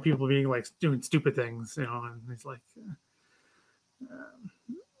videos, you know, people being like doing stupid things, you know, and he's like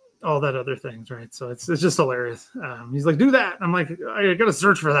all that other things, right? So it's just hilarious. He's like, do that. I'm like, I gotta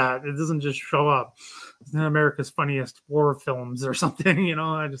search for that. It doesn't just show up. It's not America's funniest war films or something, you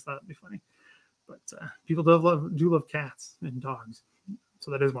know. I just thought it'd be funny. But people do love cats and dogs,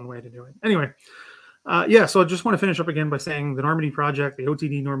 so that is one way to do it. Anyway, yeah. So I just want to finish up again by saying the Normandy Project, the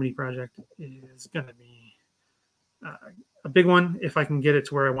OTD Normandy Project, is going to be a big one if I can get it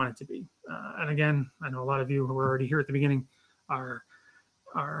to where I want it to be. And again, I know a lot of you who were already here at the beginning are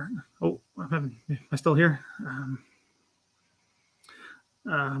am I still here?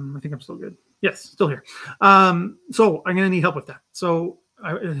 I think I'm still good. Yes, still here. So I'm going to need help with that. So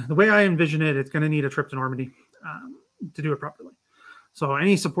the way I envision it, it's going to need a trip to Normandy to do it properly. So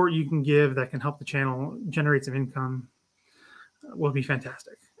any support you can give that can help the channel generate some income will be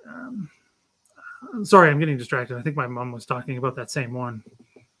fantastic. Sorry, I'm getting distracted. I think my mom was talking about that same one,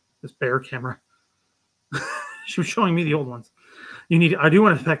 this bear camera. She was showing me the old ones. I do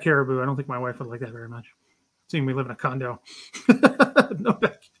want a pet caribou. I don't think my wife would like that very much. Seeing we live in a condo. No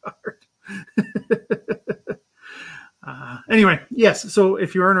backyard. Anyway, yes. So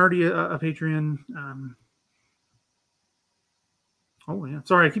if you aren't already a Patreon, oh yeah.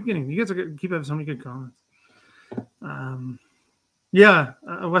 Sorry, I keep getting. You guys keep having so many good comments. Yeah,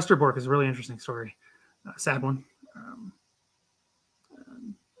 Westerbork is a really interesting story. Sad one.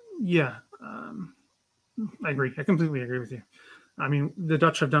 Yeah, I agree. I completely agree with you. I mean, the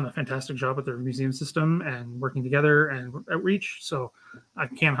Dutch have done a fantastic job with their museum system and working together and outreach. So I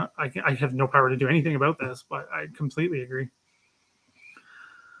have no power to do anything about this, but I completely agree.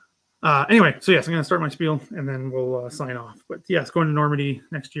 Anyway, so yes, I'm going to start my spiel and then we'll sign off. But yes, going to Normandy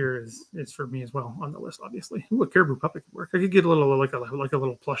next year is for me as well on the list, obviously. Ooh, a caribou puppet could work. I could get a little like a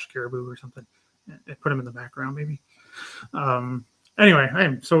little plush caribou or something and put him in the background maybe. Anyway, I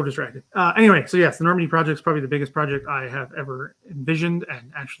am so distracted. Anyway, so yes, the Normandy Project is probably the biggest project I have ever envisioned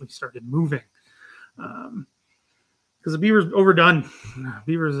and actually started moving. Because the beaver's overdone.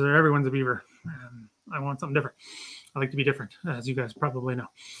 Beavers are everyone's a beaver. I want something different. I like to be different, as you guys probably know.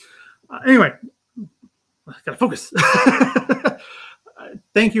 Anyway, I gotta focus.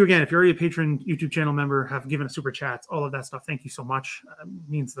 Thank you again. If you're already a patron, YouTube channel member, have given us super chats, all of that stuff. Thank you so much. It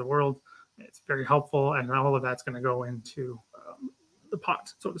means the world. It's very helpful, and all of that's going to go into the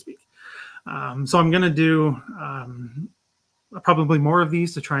pot, so to speak. So I'm going to do probably more of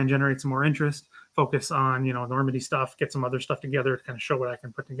these to try and generate some more interest. Focus on, Normandy stuff, get some other stuff together to kind of show what I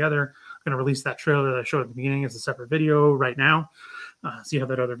can put together. I'm going to release that trailer that I showed at the beginning as a separate video right now. So you have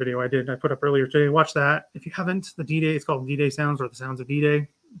that other video I put up earlier today. Watch that. If you haven't, the D-Day, it's called D-Day Sounds or the Sounds of D-Day.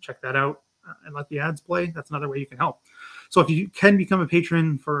 Check that out and let the ads play. That's another way you can help. So if you can become a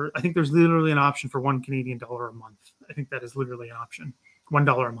patron I think there's literally an option for $1 Canadian a month. I think that is literally an option,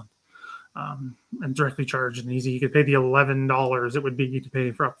 $1 a month. And directly charged and easy. You could pay the $11 it would be to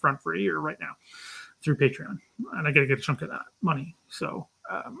pay for upfront for a year right now through Patreon, and I get to get a chunk of that money. So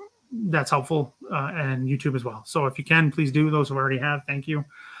that's helpful, and YouTube as well. So if you can, please do. Those who already have, thank you,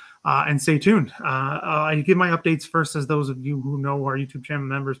 and stay tuned. I give my updates first, as those of you who know our YouTube channel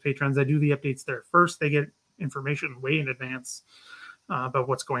members, patrons. I do the updates there first. They get information way in advance about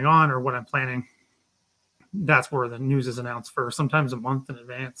what's going on or what I'm planning. That's where the news is announced first, sometimes a month in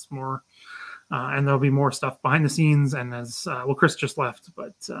advance more. And there'll be more stuff behind the scenes. And as Chris just left,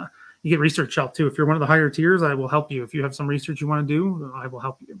 but you get research help too. If you're one of the higher tiers, I will help you. If you have some research you want to do, I will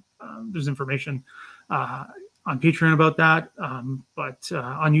help you. There's information on Patreon about that. But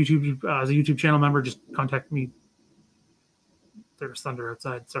on YouTube, as a YouTube channel member, just contact me. There's thunder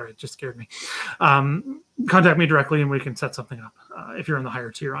outside. Sorry, it just scared me. Contact me directly and we can set something up if you're in the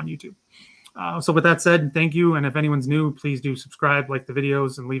higher tier on YouTube. So with that said, thank you. And if anyone's new, please do subscribe, like the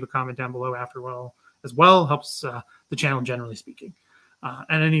videos, and leave a comment down below after as well. Helps the channel, generally speaking.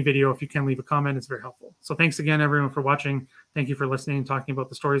 And any video, if you can leave a comment, it's very helpful. So thanks again, everyone, for watching. Thank you for listening and talking about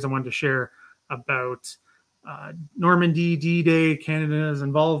the stories I wanted to share about Normandy, D-Day, Canada's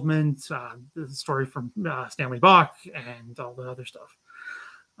involvement, the story from Stanley Bach, and all the other stuff.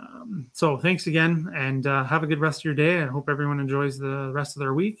 So thanks again, and have a good rest of your day. I hope everyone enjoys the rest of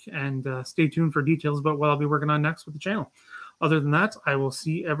their week, and stay tuned for details about what I'll be working on next with the channel. Other than that, I will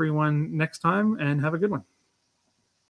see everyone next time, and have a good one.